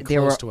 They were- they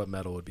close were- to what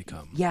metal would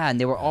become. Yeah, and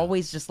they were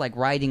always just like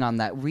riding on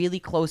that really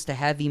close to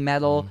heavy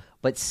metal, Mm-hmm.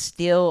 but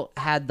still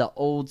had the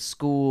old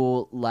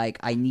school like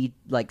I need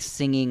like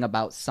singing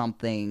about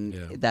something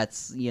Yeah.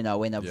 that's in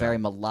a very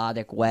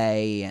melodic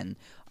way, and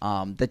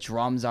the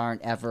drums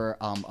aren't ever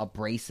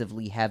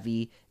abrasively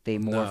heavy. They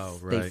more No,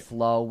 they right.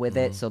 flow with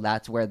it, so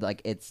that's where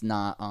like it's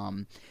not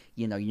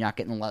you're not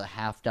getting a lot of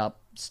halved up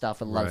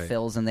stuff and a lot of Right.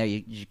 fills in there.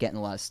 You're getting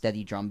a lot of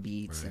steady drum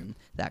beats and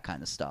that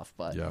kind of stuff,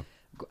 but. Yeah.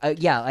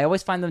 I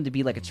always find them to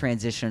be like a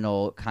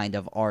transitional kind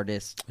of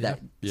artist that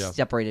Yeah.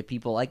 separated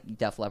people like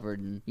Def Leppard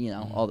and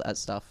all that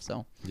stuff.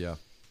 So Yeah.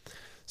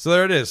 So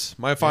there it is.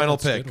 My final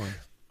that's a pick. good one.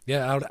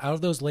 Yeah, out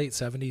of those late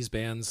 70s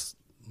bands,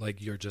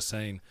 like you're just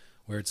saying,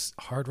 where it's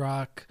hard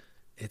rock,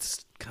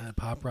 it's kind of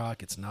pop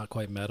rock, it's not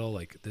quite metal.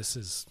 Like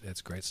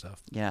it's great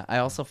stuff. yeah, I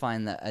also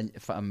find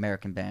that for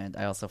American band,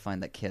 I also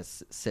find that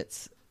Kiss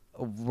sits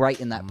right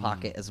in that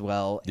pocket as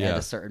well Yeah. at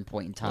a certain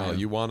point in time. Well,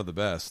 you wanted the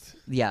best.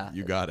 yeah,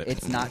 you got it.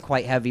 It's not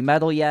quite heavy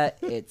metal yet.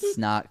 It's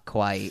not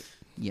quite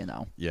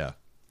Yeah.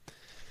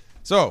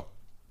 So,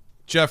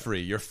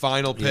 Jeffrey, your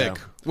final pick,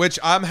 Yeah. which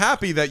I'm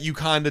happy that you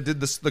kind of did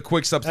the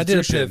quick I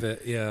substitution. did a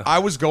pivot, yeah. I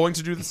was going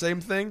to do the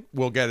same thing.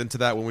 We'll get into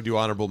that when we do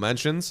honorable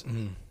mentions.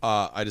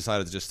 I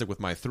decided to just stick with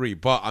my 3,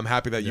 but I'm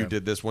happy that you Yeah.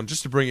 did this one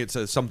just to bring it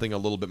to something a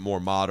little bit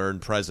more modern,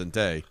 present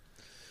day.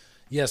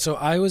 Yeah, so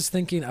I was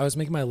making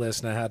my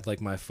list and I had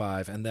like my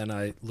 5, and then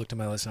I looked at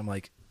my list and I'm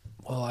like,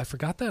 well, I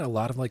forgot that a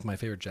lot of like my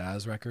favorite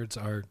jazz records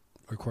are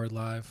recorded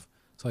live.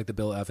 So like the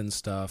Bill Evans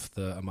stuff,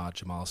 the Ahmad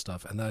Jamal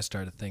stuff, and then I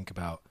started to think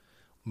about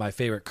my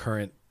favorite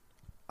current.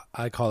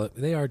 I call it.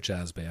 They are a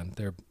jazz band.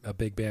 They're a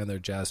big band. They're a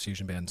jazz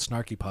fusion band.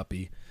 Snarky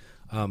Puppy.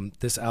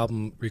 This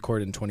album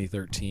recorded in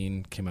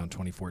 2013 came out in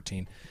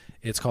 2014.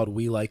 It's called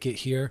We Like It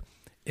Here.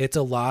 It's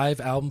a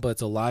live album, but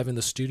it's a live in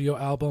the studio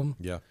album.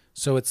 Yeah.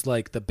 So it's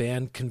like the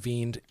band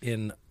convened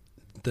in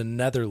the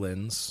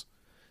Netherlands.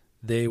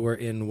 They were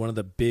in one of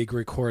the big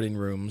recording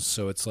rooms.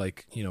 So it's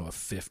like, a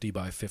 50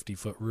 by 50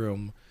 foot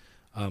room.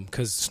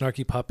 Because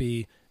Snarky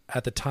Puppy,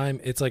 at the time,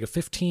 it's like a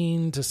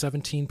 15 to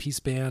 17 piece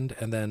band.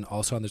 And then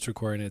also on this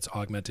recording, it's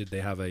augmented.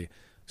 They have a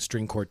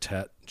string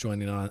quartet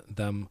joining on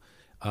them.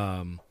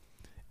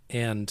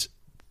 And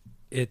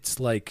it's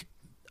like,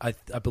 I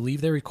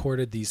believe they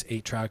recorded these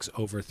 8 tracks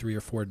over 3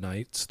 or 4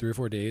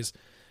 days.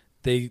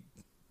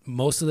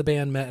 Most of the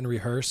band met and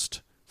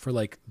rehearsed for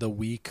like the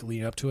week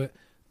leading up to it.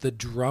 The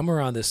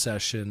drummer on this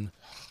session,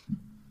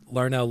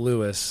 Larnell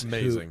Lewis,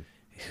 Amazing.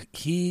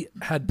 he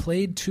had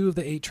played 2 of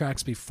the 8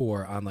 tracks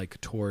before on like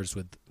tours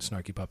with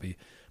Snarky Puppy,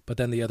 but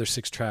then the other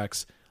 6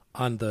 tracks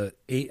on the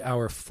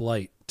 8-hour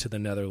flight to the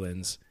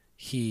Netherlands,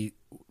 he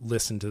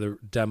listened to the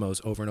demos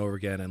over and over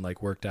again and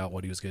like worked out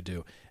what he was going to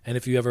do. And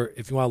if you want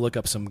to look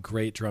up some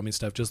great drumming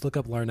stuff, just look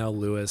up Larnell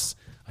Lewis.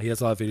 He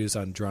has a lot of videos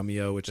on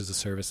Drumeo, which is a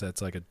service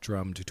that's like a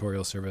drum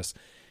tutorial service.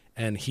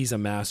 And he's a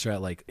master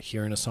at like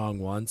hearing a song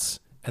once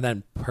and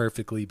then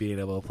perfectly being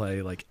able to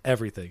play like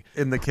everything.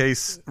 In the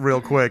case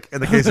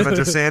of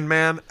Enter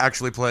Sandman,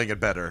 actually playing it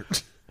better.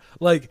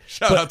 Like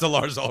Shout out to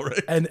Lars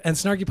Ulrich. And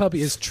Snarky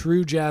Puppy is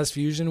true jazz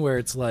fusion where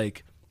it's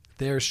like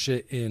there's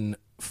shit in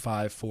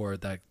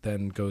 5/4 that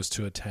then goes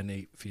to a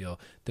 10/8 feel.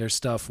 There's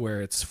stuff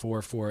where it's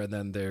 4/4 and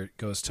then there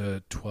goes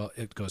to 12.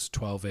 It goes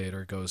 12/8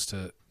 or it goes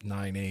to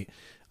 9/8.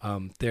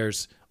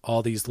 There's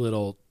all these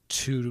little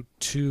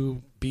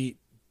two beat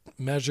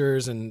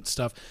measures and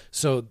stuff.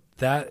 So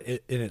that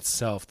in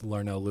itself,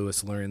 Larnell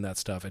Lewis learning that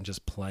stuff and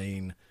just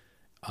playing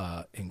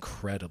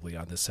incredibly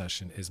on this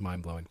session is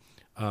mind blowing.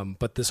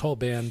 But this whole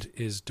band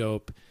is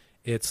dope.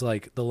 It's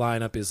like the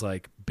lineup is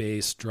like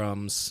bass,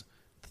 drums,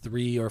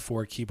 3 or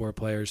 4 keyboard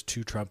players,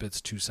 2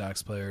 trumpets, 2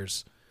 sax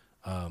players.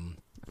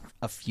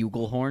 a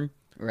flugelhorn,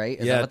 right?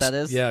 Is that what that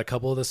is? Yeah, a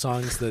couple of the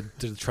songs, the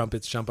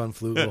trumpets jump on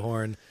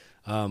flugelhorn.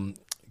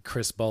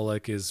 Chris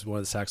Bullock is one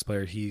of the sax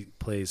players. He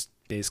plays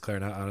bass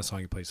clarinet on a song.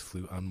 He plays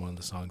flute on one of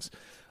the songs.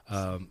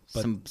 But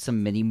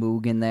some mini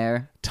moog in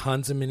there.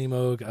 tons of mini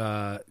moog.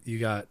 You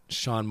got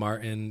Sean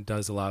Martin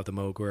does a lot of the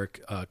moog work.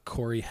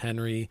 Corey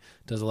Henry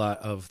does a lot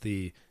of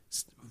the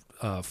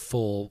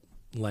full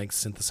length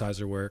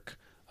synthesizer work.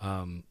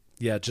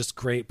 Yeah, just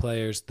great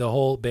players. The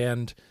whole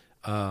band.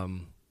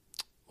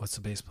 What's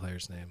the bass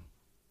player's name?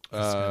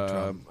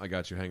 I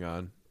got you. Hang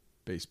on.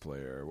 Bass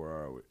player. Where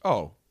are we?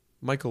 Oh,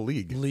 Michael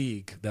League.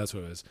 League, that's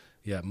what it is.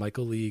 Yeah,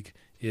 Michael League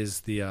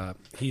is the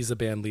he's the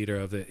band leader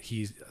of it.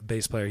 He's a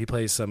bass player. He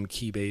plays some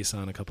key bass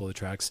on a couple of the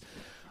tracks.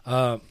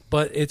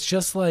 But it's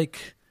just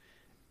like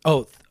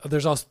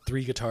there's also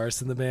 3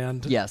 guitarists in the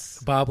band.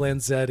 Yes. Bob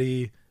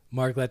Lanzetti,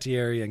 Mark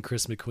Lettieri, and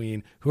Chris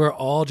McQueen, who are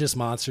all just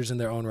monsters in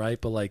their own right,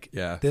 but like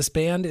this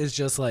band is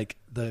just like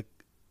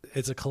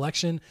it's a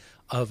collection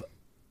of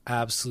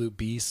absolute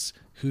beasts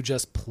who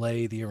just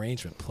play the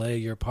arrangement, play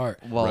your part.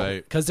 Well,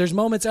 Right. Because there's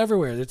moments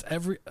everywhere. It's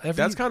every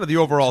That's kind of the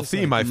overall just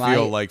theme, like I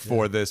feel my- like,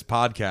 for this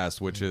podcast,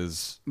 which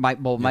is my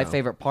know.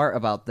 favorite part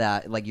about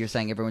that, like you're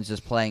saying, everyone's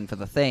just playing for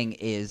the thing,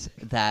 is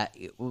that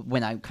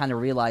when I kind of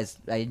realized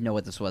I didn't know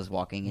what this was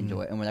walking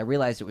into it, and when I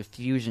realized it was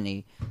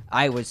fusiony,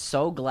 I was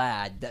so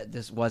glad that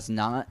this was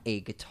not a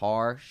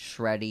guitar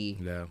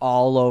shreddy, Yeah.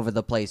 all over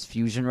the place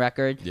fusion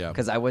record. Yeah.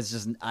 Because I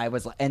was,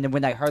 and then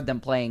when I heard them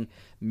playing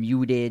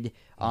muted,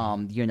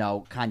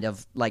 kind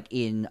of like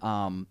in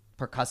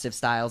percussive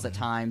styles at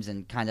times,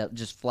 and kind of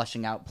just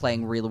fleshing out,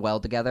 playing really well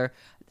together.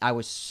 I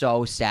was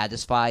so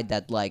satisfied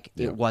that like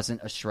it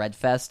wasn't a shred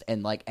fest,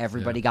 and like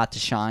everybody got to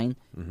shine.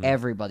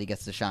 Everybody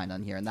gets to shine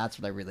on here, and that's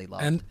what I really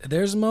love. And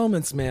there's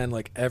moments, man,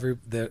 like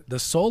the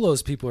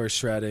solos people are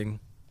shredding.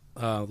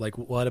 Like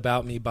What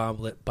About Me, Bob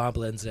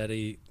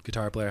Lenzetti,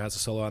 guitar player, has a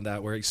solo on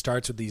that where he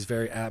starts with these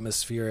very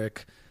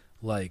atmospheric,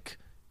 like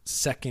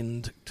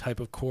second type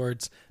of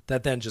chords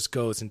that then just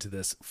goes into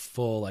this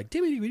full like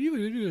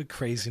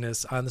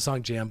craziness on the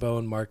song Jambo,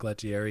 and Mark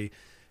Lettieri,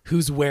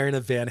 who's wearing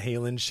a Van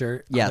Halen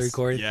shirt on Yes. the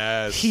recording.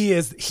 Yes.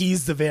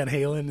 He's the Van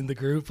Halen in the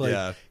group. Like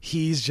Yeah.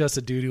 he's just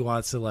a dude who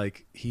wants to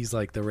he's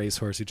like the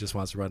racehorse who just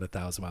wants to run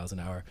 1,000 miles an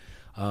hour.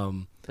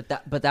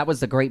 But that was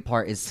the great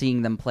part, is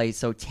seeing them play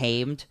so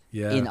tamed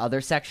Yeah. in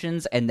other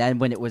sections, and then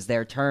when it was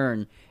their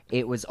turn,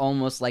 it was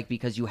almost like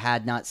because you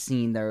had not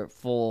seen their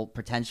full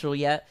potential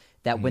yet,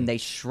 that when they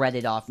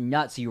shredded off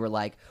nuts, you were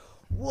like,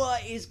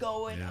 what is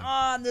going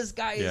on? This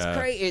guy is Yeah.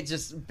 great. It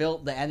just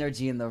built the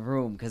energy in the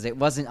room because it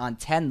wasn't on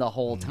 10 the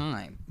whole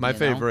time. my you know?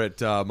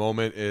 favorite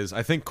moment is,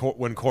 I think,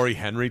 when Corey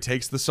Henry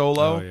takes the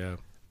solo. Oh yeah.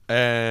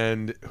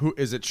 And who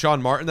is it?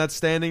 Sean Martin that's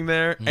standing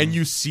there, and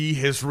you see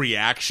his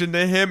reaction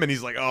to him, and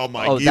he's like, "Oh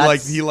my!" Oh, he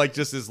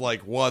just is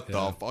like, "What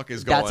the fuck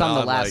is going on?" That's on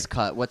the last Like,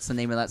 cut. What's the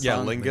name of that yeah,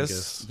 song?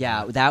 Lingus.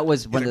 Yeah, that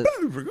was He's one of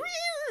like, the...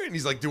 and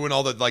he's like doing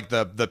all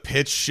the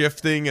pitch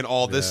shifting and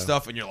all this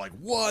stuff, and you're like,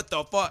 "What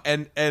the fuck?"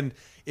 And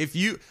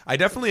I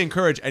definitely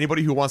encourage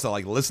anybody who wants to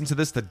like listen to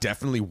this to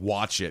definitely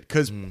watch it,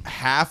 because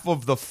half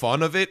of the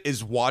fun of it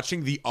is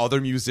watching the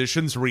other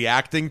musicians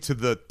reacting to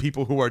the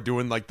people who are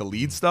doing like the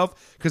lead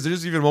stuff. Because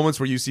there's even moments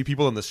where you see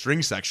people in the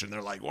string section,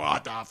 they're like,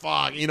 "What the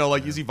fuck?" You know,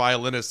 like you see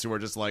violinists who are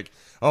just like,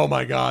 "Oh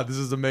my god, this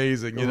is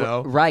amazing," you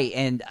know? Right,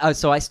 and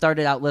so I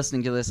started out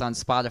listening to this on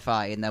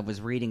Spotify, and I was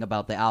reading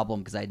about the album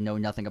because I know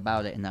nothing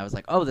about it, and I was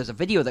like, "Oh, there's a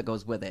video that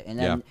goes with it," and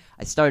then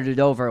I started it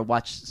over,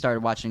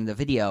 started watching the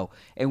video,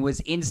 and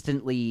was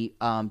instantly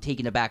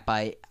taken aback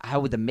by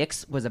how the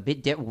mix was a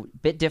bit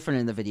different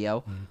in the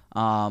video.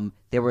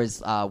 There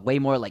was way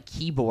more like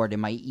keyboard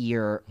in my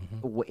ear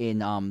in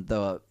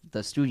the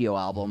studio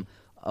album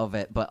of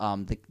it, but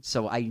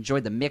so I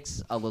enjoyed the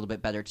mix a little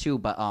bit better too,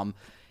 but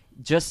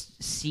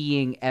just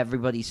seeing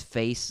everybody's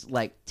face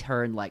like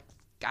turn like,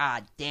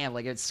 God damn,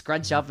 like it'd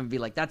scrunch up and be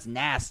like, that's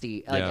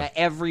nasty. Like at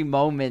every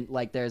moment,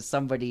 like there's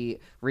somebody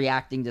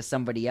reacting to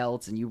somebody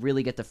else, and you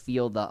really get to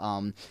feel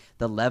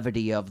the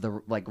levity of the,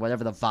 like,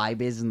 whatever the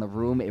vibe is in the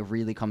room. It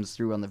really comes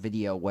through on the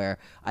video, where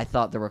I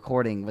thought the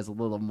recording was a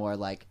little more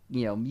like,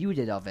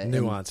 muted of it.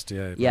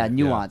 Nuanced, Yeah,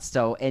 nuanced.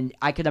 So, and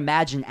I could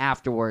imagine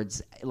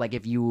afterwards, like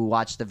if you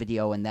watch the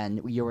video and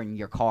then you're in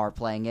your car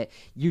playing it,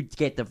 you'd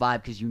get the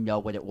vibe because you know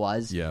what it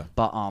was. Yeah.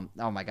 But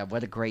oh my god,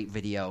 what a great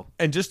video.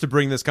 And just to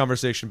bring this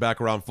conversation back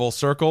around full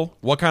circle,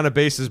 what kind of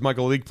bass is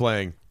Michael League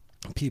playing?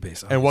 P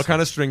bass. And what kind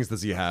of strings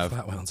does he have?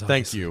 Flat wounds,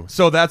 Thank obviously. you.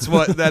 So that's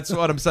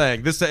what I'm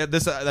saying. This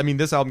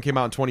album came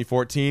out in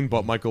 2014,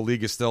 but Michael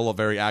League is still a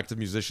very active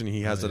musician.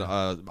 He has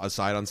a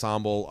side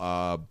ensemble,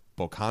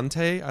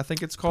 Bocante, I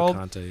think it's called.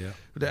 Bocante,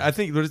 yeah. I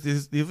think does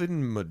he live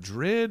in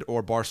Madrid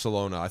or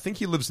Barcelona. I think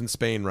he lives in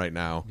Spain right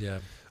now. Yeah.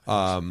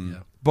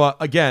 But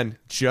again,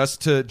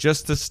 just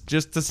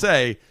to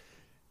say,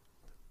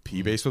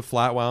 P bass with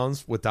flat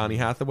wounds with Donny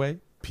Hathaway,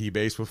 P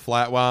bass with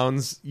flat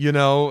wounds,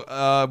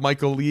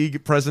 Michael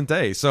League present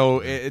day. So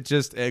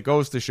it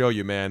goes to show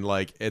you, man.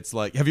 Like, it's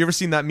like, have you ever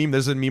seen that meme?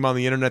 There's a meme on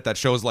the internet that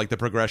shows like the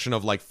progression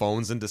of like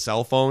phones into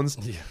cell phones,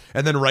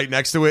 and then right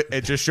next to it,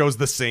 it just shows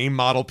the same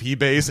model P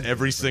bass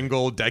every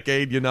single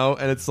decade,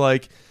 and it's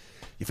like,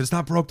 if it's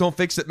not broke, don't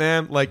fix it,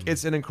 man. Like,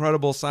 it's an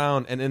incredible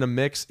sound, and in a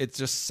mix, it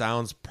just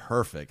sounds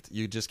perfect.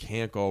 You just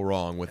can't go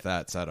wrong with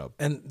that setup.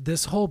 And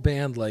this whole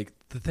band, like,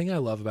 the thing I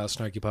love about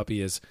Snarky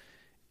Puppy is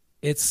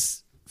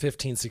it's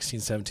 15, 16,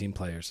 17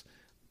 players,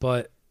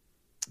 but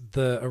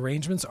the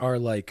arrangements are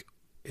like,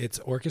 it's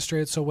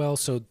orchestrated so well,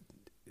 so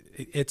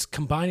it's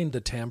combining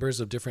the timbres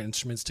of different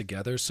instruments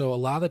together. So a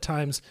lot of the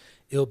times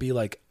it'll be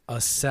like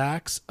a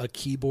sax, a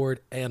keyboard,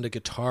 and a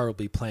guitar will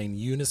be playing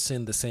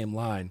unison the same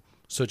line.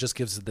 So it just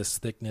gives it this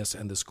thickness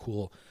and this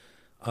cool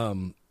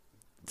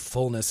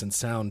fullness and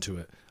sound to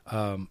it.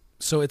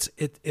 So it's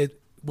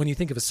when you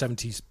think of a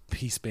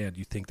 17-piece band,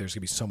 you think there's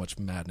gonna be so much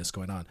madness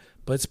going on,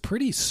 but it's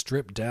pretty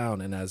stripped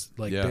down and as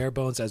bare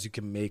bones as you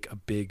can make a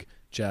big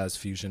jazz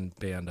fusion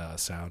band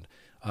sound.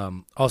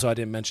 Also, I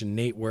didn't mention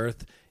Nate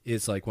Worth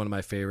is like one of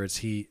my favorites.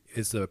 He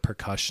is the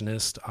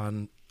percussionist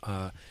on.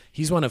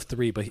 He's one of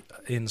three, but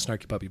in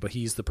Snarky Puppy, but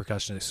he's the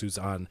percussionist who's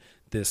on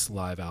this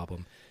live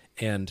album.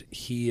 and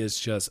he is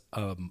just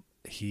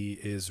he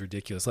is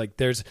ridiculous. Like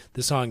there's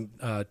the song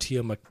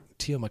Tio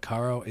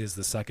Macaro is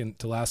the second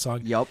to last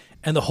song. Yep.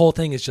 And the whole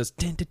thing is just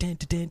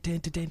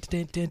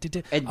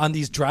on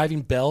these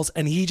driving bells,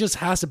 and he just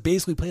has to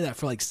basically play that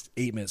for like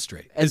 8 minutes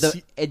straight.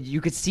 And, and you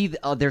could see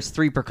there's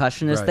 3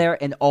 percussionists Right.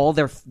 there, and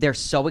they're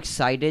so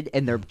excited,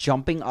 and they're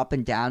jumping up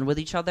and down with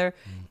each other,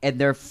 and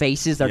their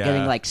faces are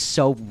getting like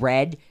so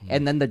red.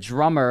 And then the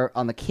drummer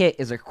on the kit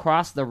is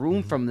across the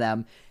room from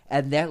them,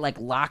 and they're like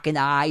locking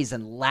eyes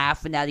and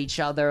laughing at each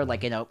other,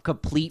 like in a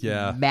complete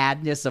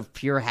madness of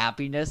pure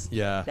happiness.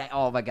 Yeah.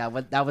 Oh my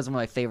god, that was one of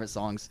my favorite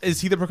songs.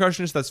 Is he the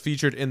percussionist that's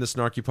featured in the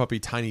Snarky Puppy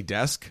Tiny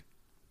Desk?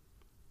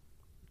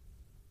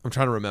 I'm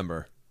trying to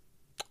remember.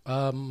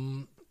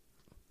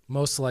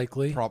 Most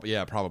likely.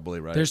 Probably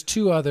right. There's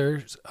 2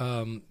 others.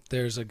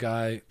 There's a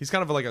guy. He's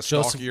kind of like a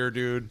Joseph- stockier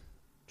dude,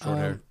 short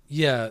hair.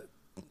 Yeah.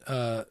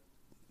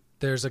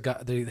 There's a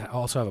guy. They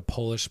also have a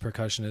Polish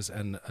percussionist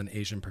and an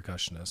Asian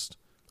percussionist.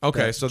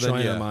 Okay, that so then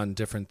join them on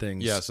different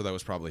things. Yeah, so that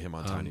was probably him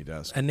on Tiny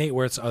Desk. And Nate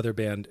Werth's other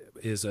band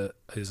is a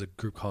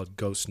group called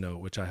Ghost Note,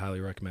 which I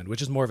highly recommend,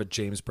 which is more of a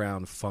James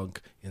Brown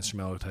funk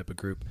instrumental type of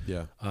group.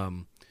 Yeah.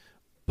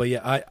 But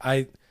yeah,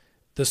 I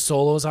the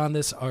solos on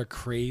this are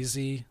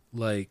crazy,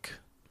 like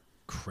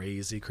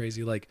crazy.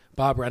 Like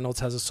Bob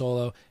Reynolds has a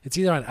solo. It's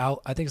either on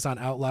I think it's on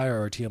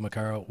Outlier or Tio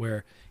Macaro,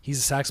 where he's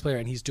a sax player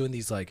and he's doing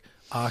these like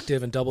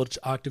octave and double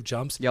octave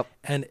jumps. Yep.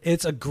 And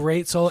it's a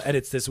great solo, and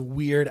it's this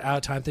weird out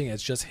of time thing.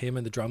 It's just him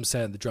and the drum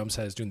set, and the drum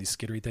set is doing these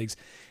skittery things,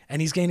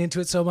 and he's getting into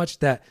it so much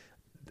that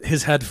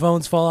his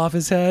headphones fall off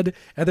his head,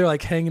 and they're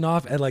like hanging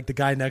off, and like the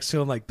guy next to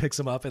him like picks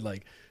him up and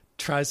like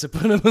tries to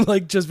put him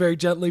like just very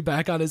gently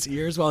back on his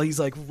ears while he's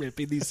like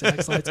ripping these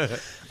sax lines.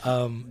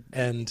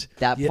 And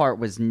That part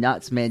was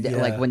nuts, man.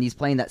 Yeah. Like when he's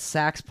playing that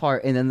sax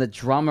part, and then the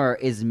drummer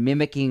is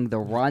mimicking the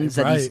runs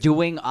that he's Right.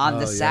 doing on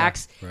the Oh, yeah.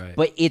 sax. Right.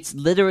 But it's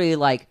literally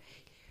like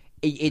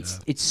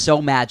it's so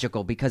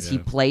magical because he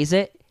plays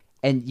it,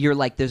 and you're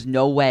like, "There's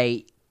no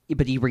way."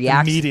 But he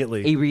reacts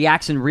Immediately. He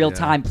reacts in real Yeah.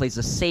 time. Plays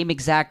the same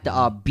exact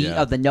beat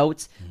Yeah. of the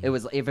notes. It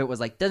was if it was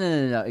like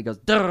no, it goes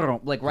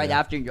like right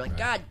after, and you're like,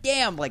 God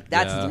damn! Like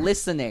that's Yeah.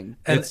 listening.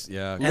 It's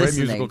great listening.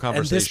 musical And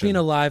conversation. this being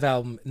a live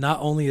album, not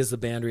only is the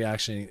band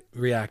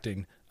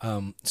reacting,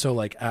 so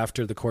like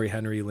after the Corey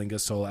Henry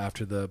Lingus solo,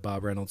 after the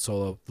Bob Reynolds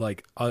solo,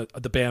 like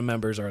the band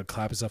members are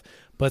clapping stuff,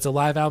 but it's a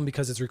live album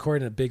because it's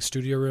recorded in a big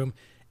studio room,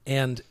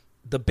 and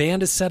the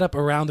band is set up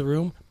around the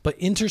room, but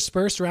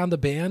interspersed around the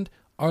band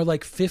are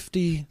like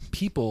 50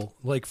 people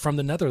like from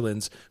the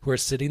Netherlands who are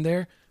sitting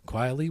there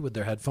quietly with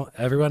their headphones.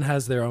 Everyone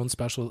has their own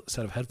special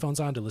set of headphones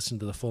on to listen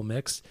to the full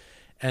mix,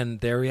 and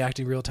they're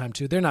reacting real time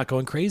too. They're not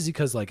going crazy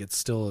because like it's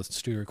still a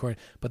studio recording,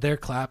 but they're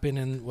clapping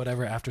and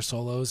whatever after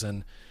solos,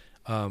 and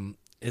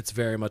it's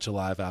very much a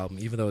live album,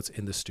 even though it's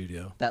in the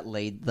studio.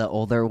 The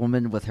older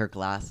woman with her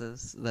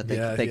glasses that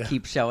they Yeah.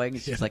 keep showing.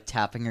 She's like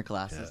tapping her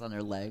glasses on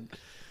her leg.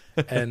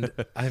 And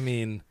I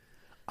mean,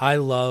 I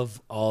love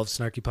all of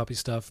Snarky Puppy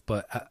stuff,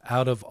 but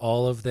out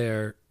of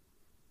their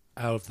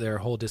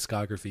whole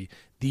discography,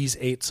 these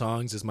 8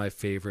 songs is my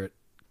favorite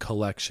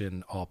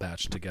collection all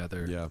batched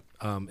together. Yeah.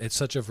 It's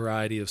such a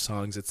variety of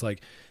songs. It's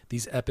like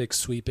these epic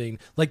sweeping,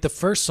 like the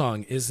first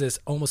song is this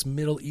almost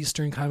Middle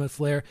Eastern kind of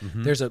flair.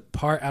 There's a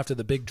part after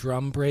the big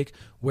drum break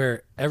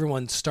where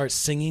everyone starts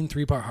singing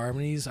 3-part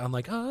harmonies on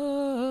like,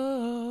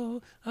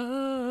 oh,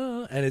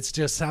 and it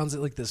just sounds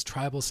like this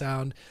tribal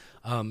sound.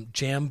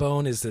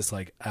 Jambone is this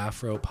like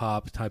Afro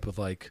pop type of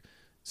like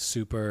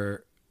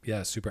super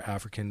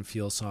African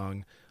feel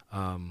song.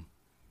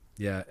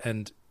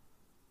 And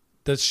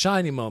the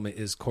shining moment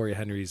is Corey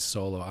Henry's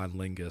solo on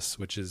Lingus,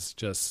 which is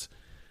just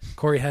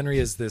Corey Henry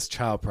is this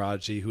child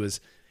prodigy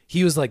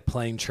he was like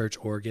playing church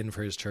organ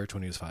for his church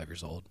when he was 5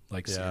 years old,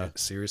 like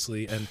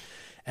seriously.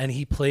 And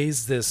he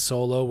plays this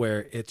solo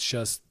where it's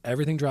just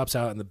everything drops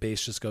out and the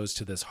bass just goes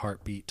to this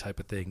heartbeat type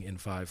of thing in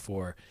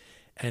 5/4.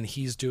 And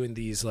he's doing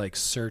these like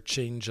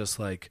searching, just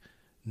like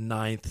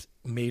 9th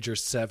major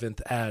 7th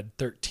add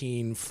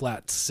 13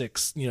 flat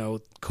 6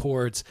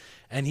 chords,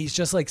 and he's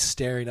just like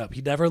staring up.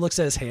 He never looks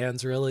at his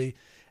hands really,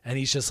 and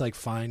he's just like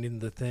finding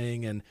the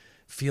thing and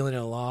feeling it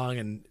along,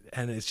 and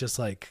it's just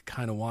like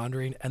kind of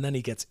wandering, and then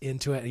he gets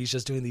into it and he's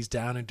just doing these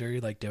down and dirty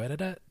like Yeah.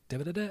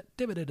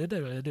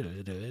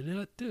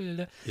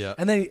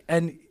 and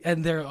then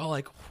and they're all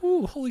like,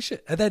 whoo, holy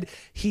shit. And then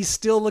he's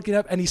still looking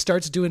up and he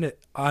starts doing it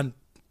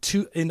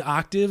in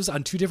octaves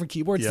on 2 different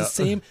keyboards. Yeah. The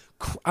same,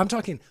 I'm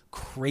talking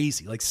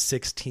crazy, like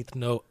 16th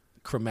note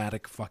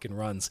chromatic fucking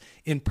runs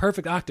in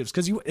perfect octaves.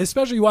 Because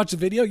especially you watch the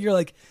video, you're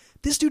like,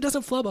 this dude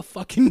doesn't flub a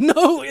fucking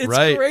note. It's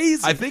Right.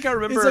 crazy. I think I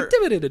remember- It's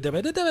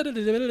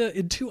like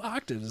in 2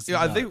 octaves. Yeah,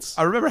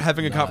 I remember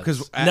having a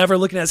because never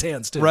looking at his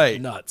hands too.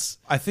 Right. Nuts.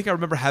 I think I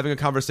remember having a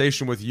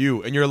conversation with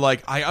you, and you're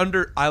like,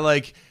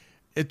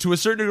 to a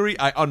certain degree,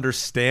 I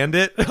understand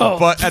it,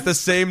 but at the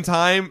same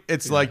time,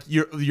 it's like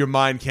your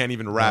mind can't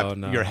even wrap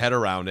your head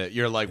around it.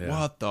 You're like,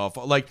 what the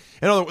fuck? Like,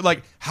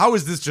 how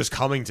is this just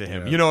coming to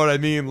him? You know what I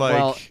mean? Like,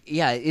 well,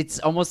 yeah, it's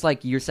almost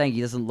like you're saying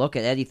he doesn't look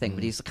at anything,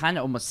 but he's kind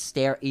of almost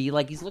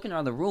he's looking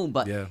around the room,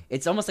 but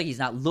it's almost like he's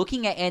not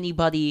looking at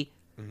anybody.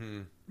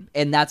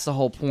 And that's the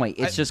whole point.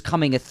 It's just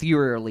coming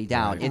ethereally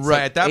down. Right. It's Right,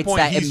 like, at that it's point,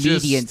 that he's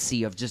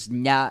immediacy of just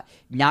not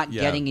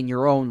getting in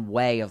your own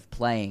way of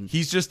playing.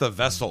 he's just a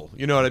vessel.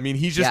 You know what I mean?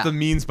 He's just the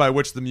means by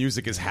which the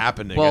music is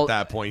happening at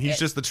that point. He's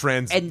just the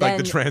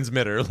the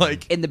transmitter.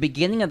 Like in the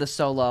beginning of the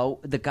solo,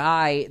 the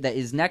guy that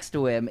is next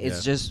to him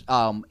is just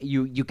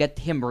you get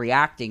him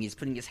reacting. He's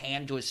putting his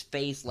hand to his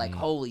face like,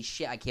 holy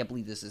shit, I can't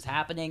believe this is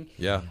happening.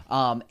 Yeah.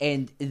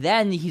 And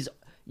then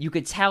you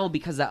could tell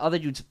because that other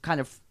dude's kind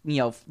of,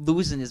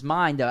 losing his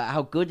mind about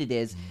how good it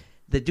is.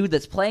 The dude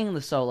that's playing the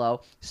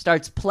solo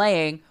starts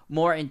playing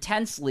more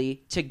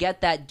intensely to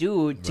get that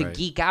dude to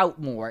geek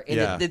out more.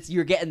 And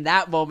you're getting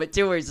that moment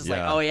too where he's just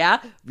like, oh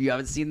yeah? You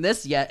haven't seen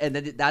this yet. And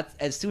then that's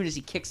as soon as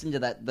he kicks into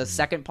the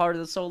second part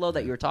of the solo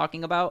that you were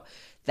talking about,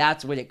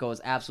 that's when it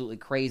goes absolutely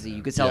crazy.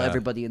 You could tell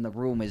everybody in the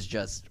room is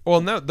just...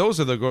 Well, no,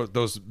 those are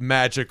those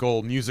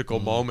magical musical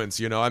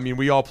moments, I mean,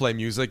 we all play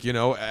music,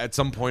 at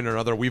some point or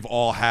another, we've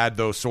all had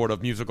those sort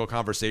of musical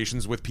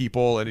conversations with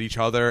people and each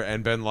other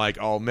and been like,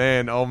 oh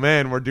man,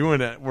 we're doing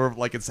it. We're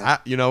like, it's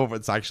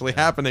actually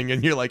happening.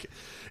 And you're like,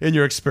 and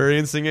you're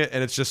experiencing it.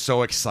 And it's just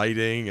so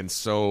exciting and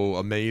so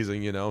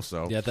amazing,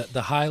 so. Yeah,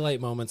 the highlight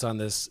moments on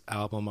this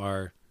album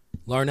are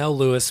Larnell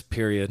Lewis,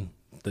 period.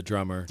 The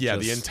drummer. Yeah,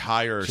 the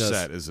entire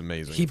set is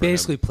amazing. He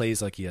basically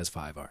plays like he has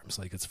 5 arms.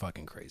 Like, it's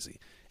fucking crazy.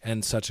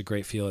 And such a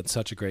great feel and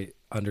such a great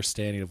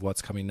understanding of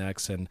what's coming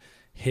next and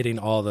hitting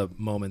all the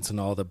moments and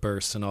all the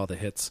bursts and all the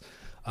hits.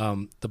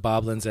 The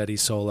Bob Lenzetti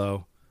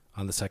solo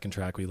on the second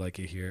track, We Like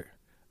It Here,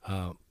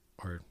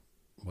 or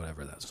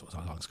whatever that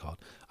song's called.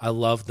 I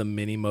love the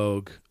Mini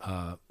Moog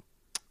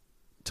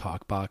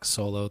talk box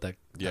solo that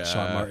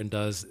Sean Martin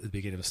does at the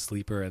beginning of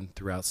Sleeper and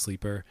throughout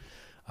Sleeper.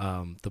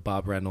 The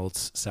Bob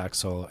Reynolds sax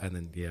solo and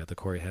then the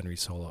Corey Henry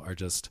solo are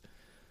just,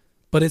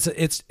 but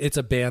it's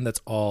a band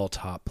that's all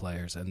top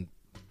players and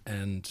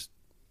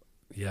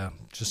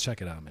just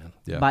check it out, man.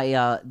 Yeah.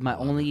 My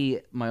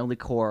only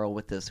quarrel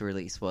with this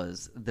release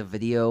was the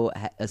video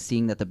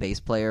seeing that the bass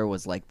player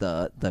was like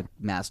the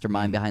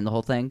mastermind behind the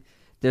whole thing.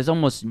 There's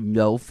almost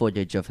no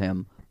footage of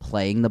him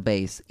playing the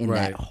bass in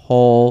that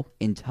whole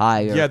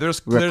entire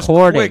there's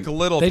recording. Quick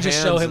little they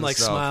just show him like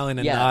stuff. smiling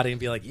and nodding and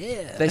be like,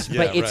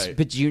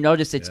 but you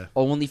notice it's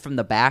only from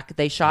the back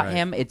they shot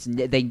him.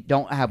 They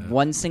don't have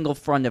one single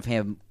front of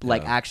him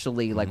like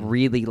actually like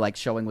really like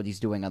showing what he's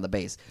doing on the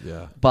bass.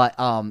 But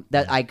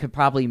that I could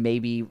probably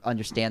maybe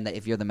understand that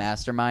if you're the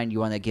mastermind, you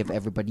want to give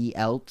everybody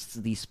else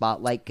the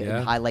spotlight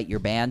and highlight your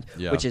band,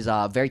 which is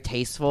very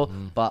tasteful.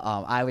 But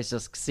I was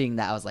just seeing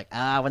that, I was like,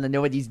 I want to know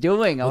what he's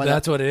doing.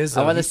 That's what it is.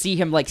 I want to see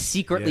him like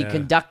secretly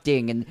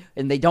conducting,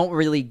 and they don't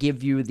really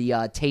give you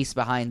the taste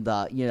behind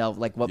the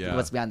like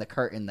what's behind the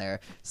curtain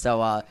there.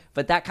 So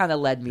but that kind of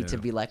led me to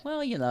be like,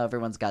 well,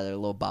 everyone's got a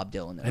little Bob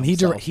Dylan in and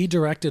him, he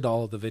directed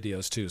all of the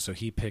videos too, so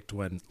he picked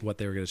what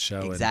they were going to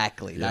show.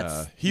 Exactly.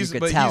 And, he's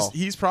like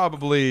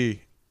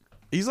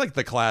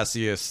the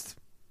classiest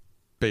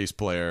bass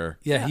player.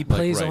 Yeah, he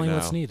plays right only now.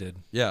 what's needed.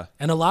 Yeah,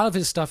 and a lot of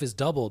his stuff is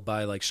doubled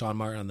by like Sean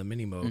Martin on the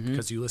Mini Moog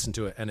because you listen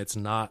to it and it's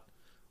not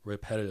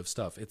repetitive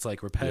stuff. It's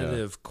like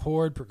repetitive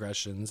chord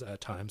progressions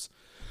at times,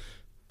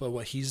 but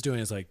what he's doing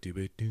is like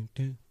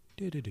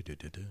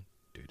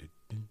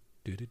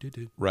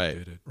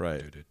right.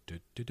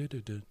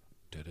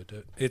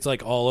 It's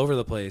like all over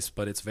the place,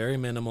 but it's very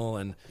minimal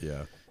and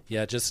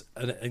just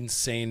an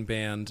insane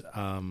band.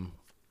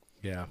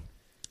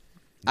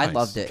 I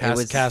loved it.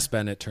 Cass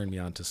Bennett turned me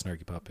on to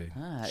Snarky Puppy.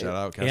 Shout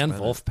out Cass and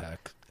Bennett. Wolfpack.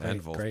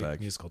 And Wolfpack. Great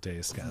musical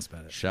taste, Cass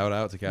Bennett. Shout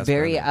out to Cass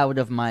Very Bennett. out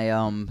of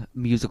my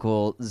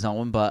musical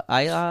zone, but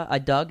I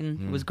dug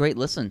and it was a great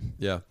listen.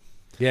 Yeah.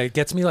 Yeah, it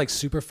gets me like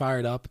super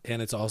fired up,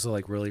 and it's also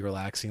like really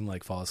relaxing,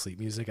 like fall asleep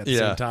music at the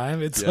same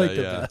time. It's like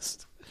the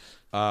best.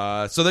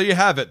 So there you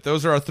have it.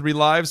 Those are our 3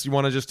 lives. You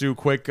want to just do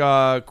quick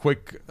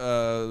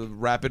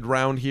rapid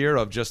round here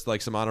of just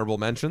like some honorable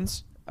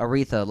mentions?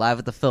 Aretha, live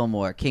at the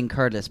Fillmore, King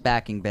Curtis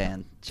backing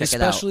band. Check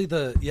it out. Especially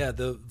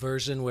the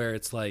version where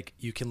it's like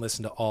you can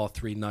listen to all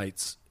 3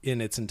 nights in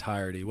its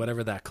entirety,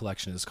 whatever that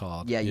collection is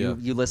called. Yeah,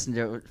 you listened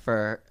to it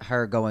for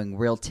her going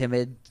real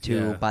timid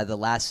to by the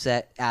last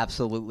set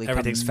absolutely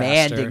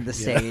commanding the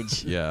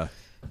stage. Yeah.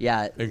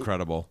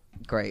 Incredible.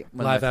 Great.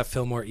 Live at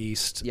Fillmore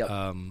East. Yep.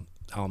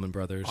 Allman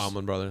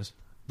Brothers.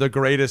 The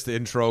greatest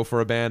intro for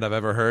a band I've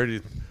ever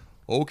heard.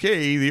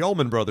 Okay, the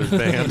Allman Brothers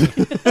Band.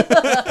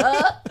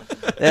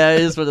 Yeah,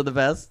 it is one of the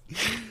best.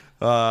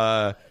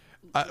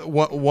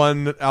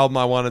 One album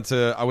I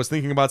was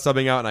thinking about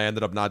subbing out and I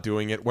ended up not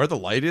doing it. Where the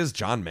Light Is,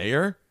 John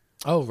Mayer.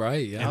 Oh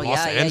right, yeah. Oh, in yeah,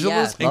 Los yeah, yeah. Angeles.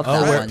 Love that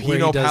Incredible. one. Where he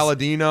Pino does-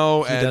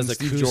 Palladino He and does the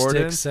Steve acoustic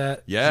Jordan.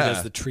 set. Yeah. He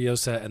does the trio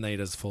set, and then he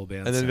does the full band.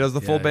 And then set. he does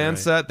the full Yeah, band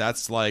you're right. set.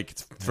 That's like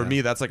for Yeah.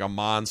 me, that's like a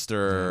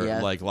monster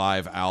Yeah. like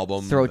live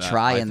album. Throw that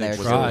Try I in think there,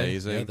 was too.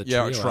 amazing. Yeah, the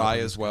Yeah, trio Try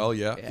album as is well.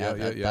 Yeah,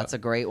 Yeah, that's a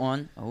great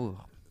one. Oh,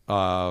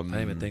 I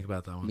didn't even think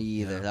about that one. me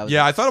either. That was,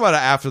 Yeah, I thought about it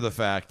after the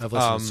fact. I've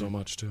listened to so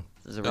much too.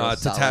 that was a real To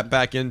solid. tap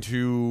back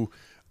into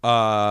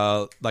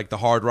like the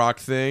hard rock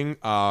thing,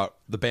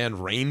 the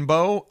band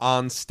Rainbow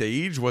on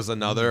stage was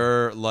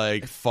another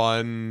like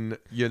fun,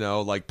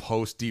 like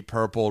post Deep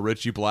Purple.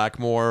 Richie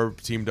Blackmore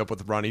teamed up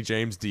with Ronnie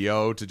James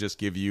Dio to just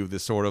give you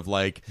this sort of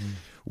like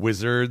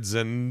wizards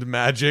and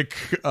magic.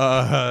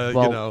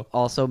 Well,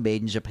 also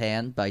made in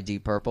Japan by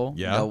Deep Purple.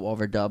 Yeah. No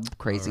overdub,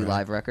 crazy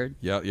live record.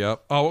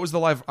 Yep. Oh, what was the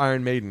live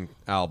Iron Maiden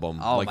album?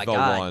 Oh like my the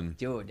god, one.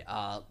 dude!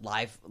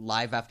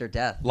 Live After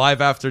Death.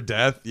 Live After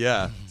Death,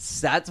 yeah.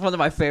 That's one of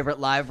my favorite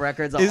live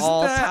records of Isn't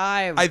all that-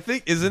 time. I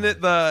think isn't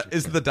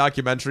the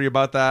documentary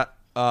about that?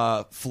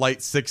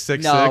 Flight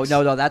 666.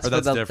 No. That's Or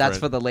for the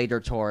different? the later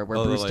tour where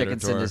Oh, the Bruce later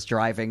Dickinson tour. is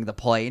driving the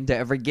plane to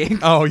every gig.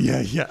 Oh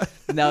yeah.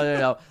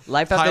 No.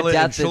 Life After Pilot and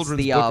Death is children's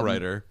the book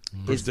writer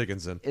Bruce is-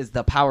 Dickinson. is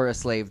the Power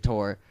Slave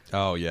tour.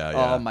 Oh yeah.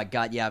 Oh my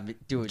god, yeah,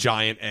 dude.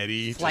 Giant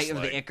Eddie. Flight just of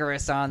like- the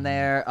Icarus on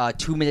there.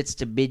 2 Minutes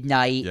to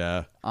Midnight.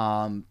 Yeah.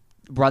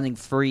 Running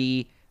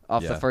Free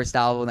off the Yeah. first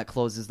album that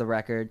closes the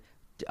record.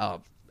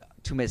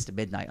 2 Minutes to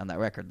Midnight on that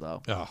record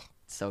though. Oh.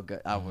 So good.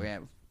 Oh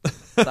man.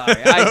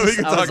 Sorry,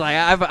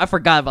 I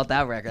forgot about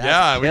that record. Yeah,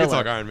 That's we can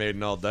killer. talk Iron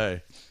Maiden all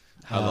day.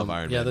 I love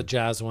Iron Yeah, Maiden. the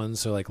jazz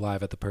ones. So like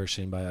Live at the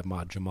Pershing by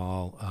Ahmad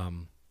Jamal,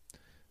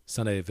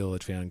 Sunday at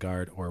Village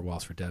Vanguard, or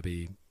Waltz for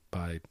Debbie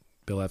by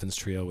Bill Evans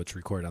Trio, which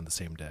recorded on the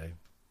same day.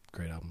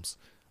 Great albums.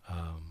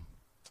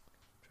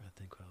 Trying to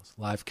think what else.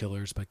 Live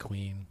Killers by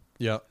Queen.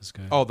 Yeah. Is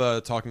good. Oh,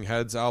 the Talking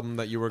Heads album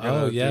that you were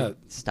gonna. Oh yeah, do?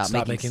 Stop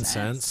Making Making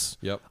Sense.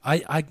 Yep.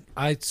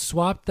 I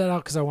swapped that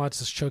out because I wanted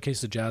to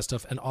showcase the jazz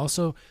stuff, and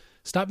also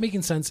Stop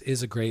Making Sense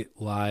is a great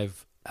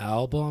live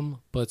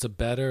album, but it's a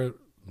better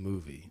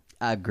movie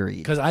Agreed.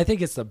 because I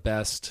think it's the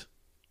best,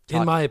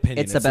 in my opinion.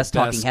 It's the best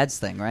Talking Heads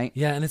thing, right?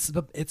 Yeah, and it's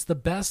the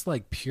best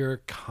like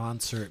pure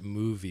concert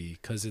movie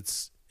because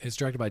it's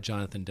directed by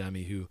Jonathan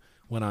Demme, who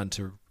went on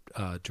to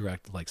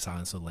direct like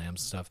Silence of the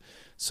Lambs and stuff.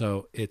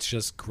 So it's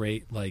just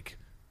great, like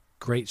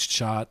great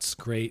shots,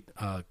 great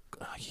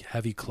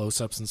heavy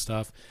close-ups and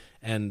stuff,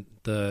 and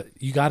the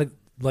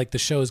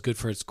show is good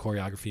for its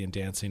choreography and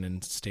dancing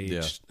and stage.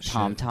 Yeah. shit.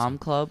 Tom Tom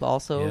Club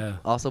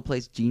also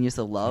plays Genius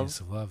of Love. Genius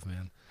of Love,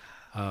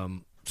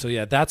 man. So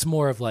yeah, that's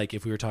more of like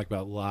if we were talking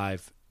about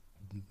live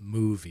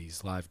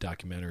movies, live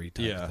documentary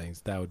type Yeah. of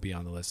things, that would be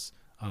on the list.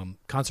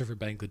 Concert for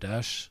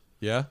Bangladesh,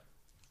 Yeah.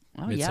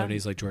 Oh, mid yeah.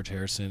 '70s, like George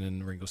Harrison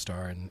and Ringo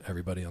Starr and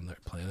everybody on their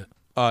planet.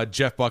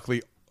 Jeff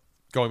Buckley.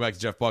 Going back to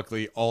Jeff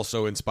Buckley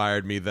also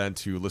inspired me then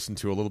to listen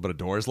to a little bit of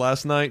Doors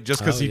last night, just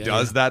because Oh, he yeah,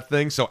 does yeah. that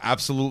thing so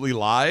absolutely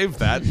live.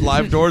 That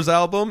live Doors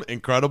album,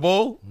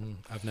 incredible.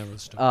 I've never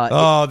listened to it.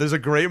 Oh, there's a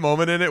great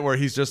moment in it where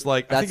he's just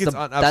like, I That's think it's the-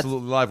 on that's-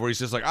 Absolutely Live, where he's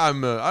just like, I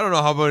don't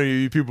know how many of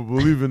you people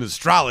believe in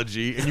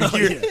astrology,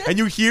 and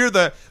you hear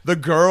the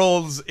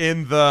girls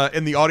in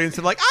the audience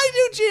and like, I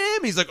do,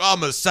 Jim. He's like,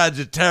 I'm a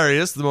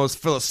Sagittarius, the most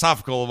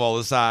philosophical of all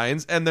the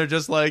signs, and they're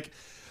just like,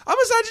 I'm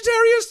a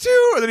Sagittarius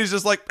too, and then he's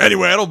just like,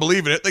 anyway, I don't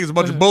believe in it. I think it's a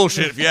bunch of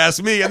bullshit if you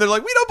ask me, and they're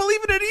like, we don't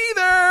believe in it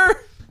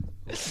either.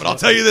 But I'll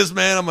tell you this,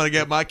 man, I'm gonna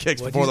get my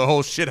kicks What'd before you- the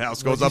whole shit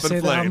house goes what'd up you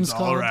in say the album's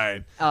flames. All called?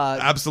 right,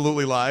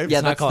 Absolutely Live. yeah,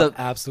 It's not that's called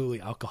the Absolutely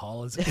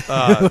Alcoholism.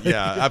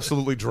 Yeah,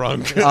 absolutely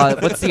drunk.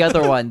 what's the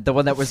other one? The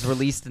one that was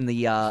released in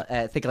the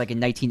I think like in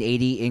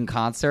 1980 in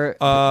concert.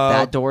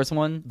 That Doors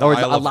one, or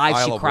Isle of- Alive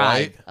She Isle of Cried.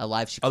 Wight?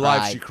 Alive She Cried.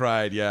 Alive She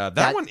Cried, yeah. That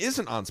That- one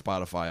isn't on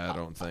Spotify, I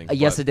don't think.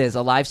 Yes, but- it is.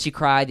 Alive She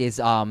Cried is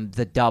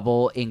the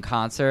double in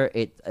concert.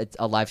 It's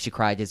Alive She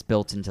Cried is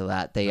built into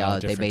that. They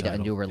different made a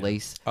title, new yeah.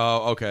 release.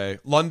 Oh, okay.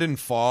 London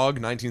Fog,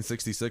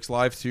 1966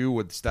 live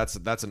too.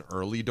 That's an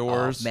early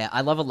Doors. Oh, man,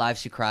 I love Alive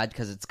She Cried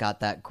because it's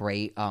got that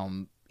great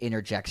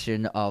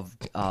interjection of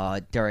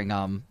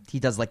during he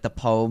does like the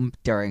poem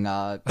during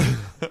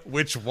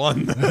Which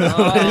one?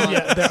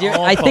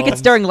 I think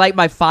it's during Light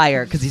My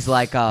Fire because he's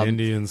like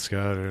Indians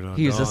scattered on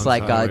he was just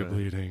dawn's like, highway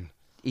bleeding.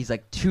 he's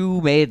like,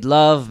 two made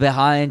love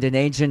behind an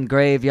ancient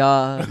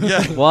graveyard.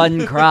 Yeah.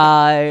 One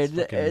cried.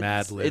 fucking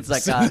Mad It's Libs.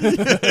 like,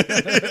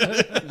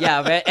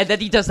 yeah, man. And then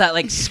he does that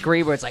like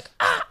scream where it's like,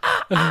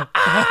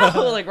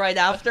 like right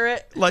after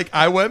it. Like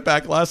I went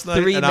back last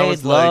night Three and I made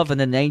was love like, in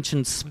an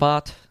ancient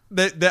spot.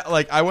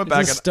 like I went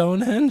back It's a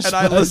Stonehenge. and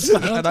I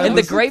listened. And I And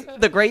the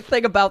listened- great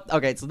thing about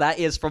so that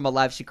is from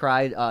Alive She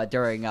Cried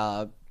during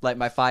Light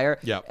My Fire.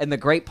 Yep. And the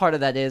great part of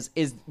that is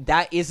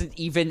that isn't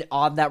even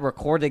on that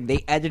recording.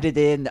 They edited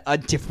in a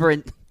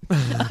different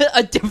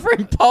a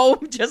different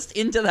poem just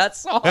into that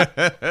song.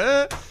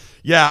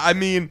 Yeah, I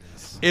mean,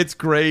 It's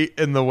great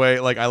in the way,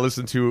 like, I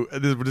listened to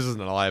this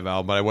isn't a live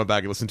album, but I went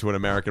back and listened to An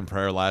American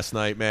Prayer last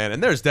night, man,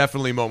 and there's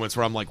definitely moments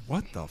where I'm like,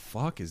 what the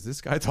fuck is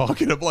this guy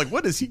talking about? Like,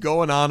 what is he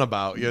going on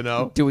about, you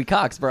know? Dewey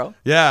Cox, bro.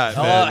 Yeah.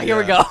 man, here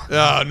we yeah. go.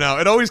 Oh, no,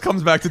 it always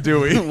comes back to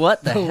Dewey.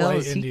 What the hell white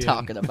is he Indian.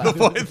 talking about?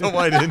 The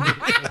white Indian.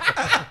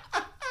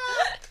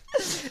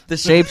 The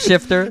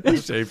shapeshifter,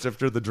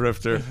 Shapeshifter, the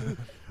drifter.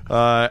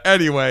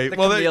 Anyway,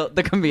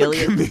 the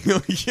chameleon.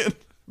 chameleon.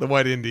 The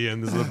white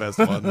Indian. This is the best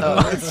one.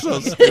 Oh. It's so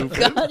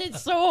stupid. God,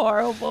 it's so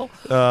horrible.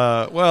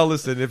 Well,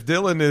 listen, if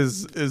Dylan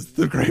is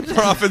the great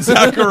prophet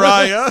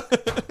Zechariah,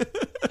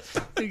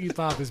 Iggy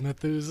Pop is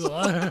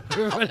Methuselah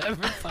or whatever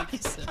the fuck he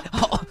said.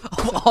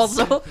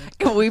 Also,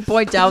 can we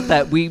point out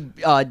that we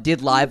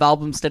did live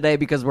albums today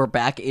because we're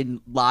back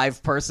in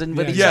live person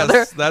with each Yes,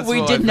 other? that's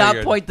we what I did not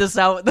figured. point this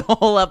out the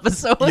whole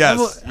episode. Yes.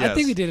 Well, I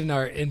think we did in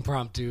our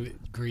impromptu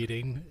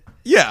greeting.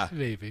 yeah.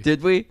 Maybe.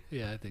 Did we?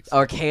 Yeah, I think so.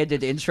 Our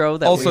candid intro.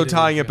 That Also we did.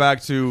 tying it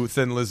back to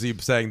Thin Lizzy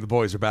saying the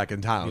boys are back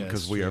in town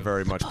because Yes, we are true.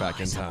 very much back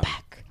in Boys are town.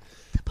 back.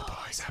 The boys.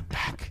 Boys are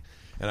back.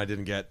 And I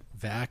didn't get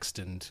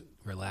Vaxxed and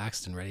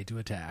relaxed and ready to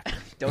attack.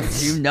 Don't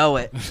you know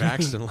it?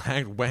 vaxxed and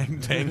lagged, wang,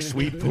 tang,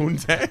 sweet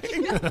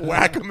poontang.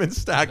 Whack 'em and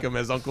stack 'em,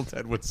 as Uncle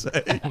Ted would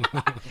say.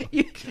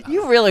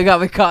 You really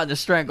got me caught in a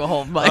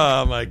stranglehold, Mike.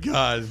 Oh, my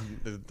God.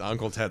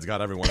 Uncle Ted's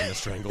got everyone in a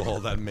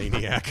stranglehold, that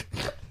maniac.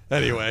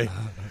 Anyway.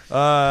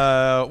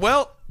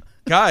 Well,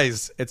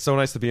 guys, it's so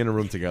nice to be in a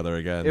room together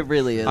again. It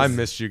really is. I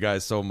missed you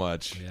guys so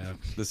much. Yeah.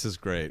 This is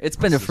great. It's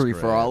been This a is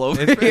free-for-all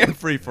great. over It's been here. a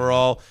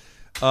free-for-all.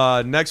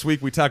 Next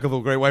week, we tackle the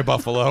Great White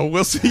Buffalo.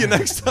 We'll see you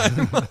next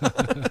time.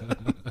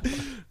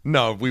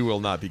 No, we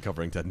will not be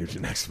covering Ted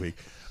Nugent next week.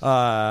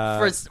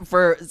 for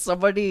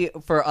somebody,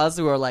 for us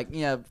who are like,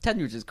 yeah, Ted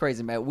Nugent's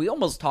crazy, man. We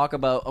almost talk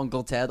about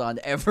Uncle Ted on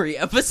every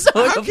episode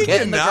How of can Get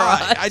you in the not?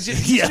 Garage. I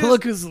just, Yeah,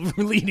 look who's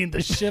leading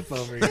the ship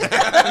over here.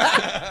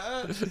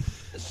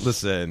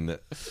 listen.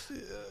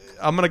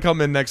 I'm gonna come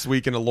in next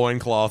week in a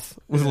loincloth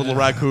with a little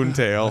raccoon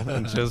tail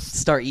and just.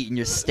 Start eating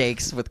your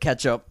steaks with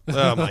ketchup.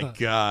 Oh my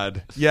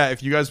God! Yeah,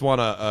 if you guys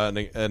want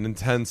an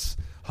intense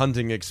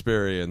hunting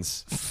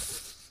experience,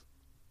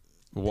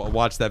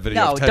 watch that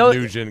video No, of Ted don't-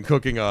 Nugent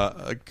cooking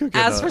a.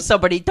 As for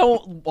somebody,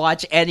 don't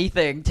watch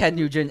anything Ted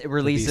Nugent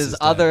releases. Beast is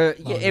other,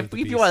 dead. Long if live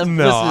the you want to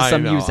No, listen to I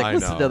some know, music, I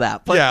listen know. to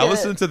that. But yeah,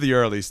 listen to the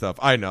early stuff.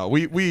 I know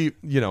we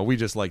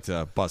just like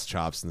to bust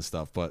chops and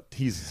stuff, but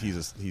he's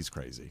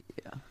crazy.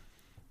 Yeah.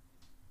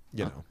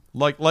 You know,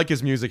 like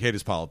his music, hate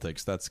his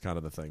politics. That's kind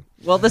of the thing.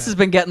 Well, this has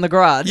been Get in the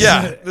Garage.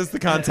 Yeah, this is the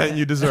content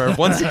you deserve.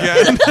 Once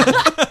again,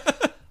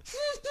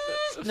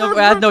 No,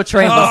 I had no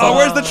train whistle. oh,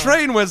 where's the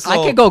train whistle?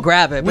 I can go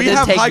grab it. But We it'd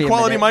have take me high a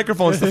quality minute.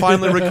 microphones to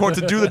finally record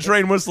to do the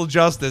train whistle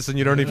justice, and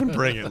you don't even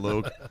bring it,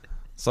 Luke.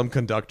 Some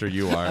conductor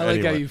you are. I like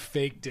anyway. how you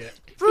faked it.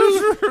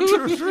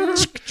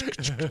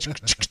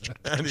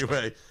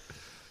 Anyway,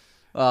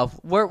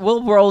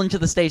 We'll roll into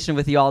the station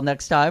with you all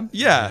next time.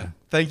 yeah.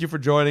 Thank you for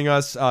joining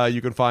us.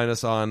 You can find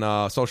us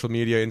on social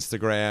media,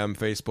 Instagram,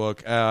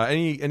 Facebook.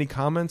 Any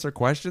comments or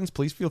questions,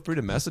 please feel free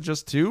to message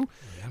us too.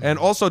 And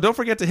also, don't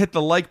forget to hit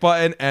the like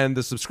button and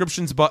the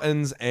subscriptions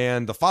buttons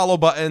and the follow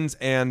buttons.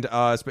 And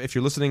if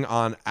you're listening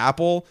on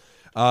Apple,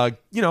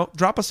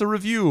 drop us a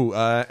review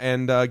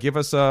and give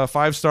us a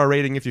 5-star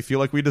rating if you feel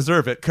like we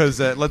deserve it, because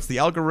it lets the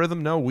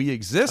algorithm know we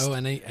exist. Oh,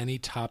 and any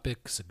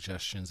topic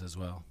suggestions as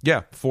well.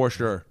 Yeah, for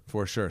sure.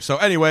 So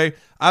anyway,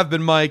 I've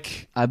been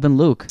Mike, I've been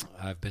Luke.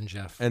 I've been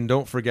Jeff. and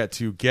don't forget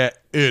to get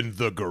in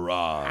the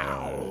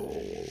garage.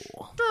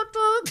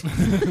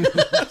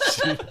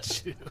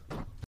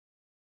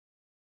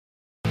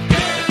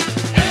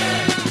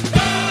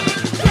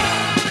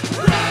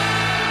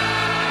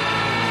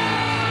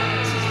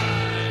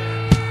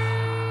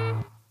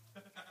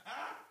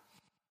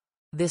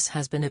 This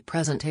has been a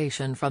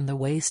presentation from the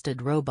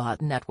Wasted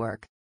Robot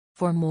Network.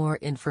 For more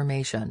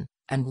information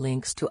and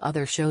links to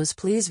other shows,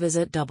 please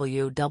visit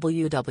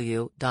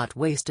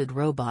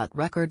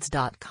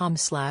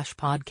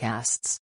www.wastedrobotrecords.com/podcasts.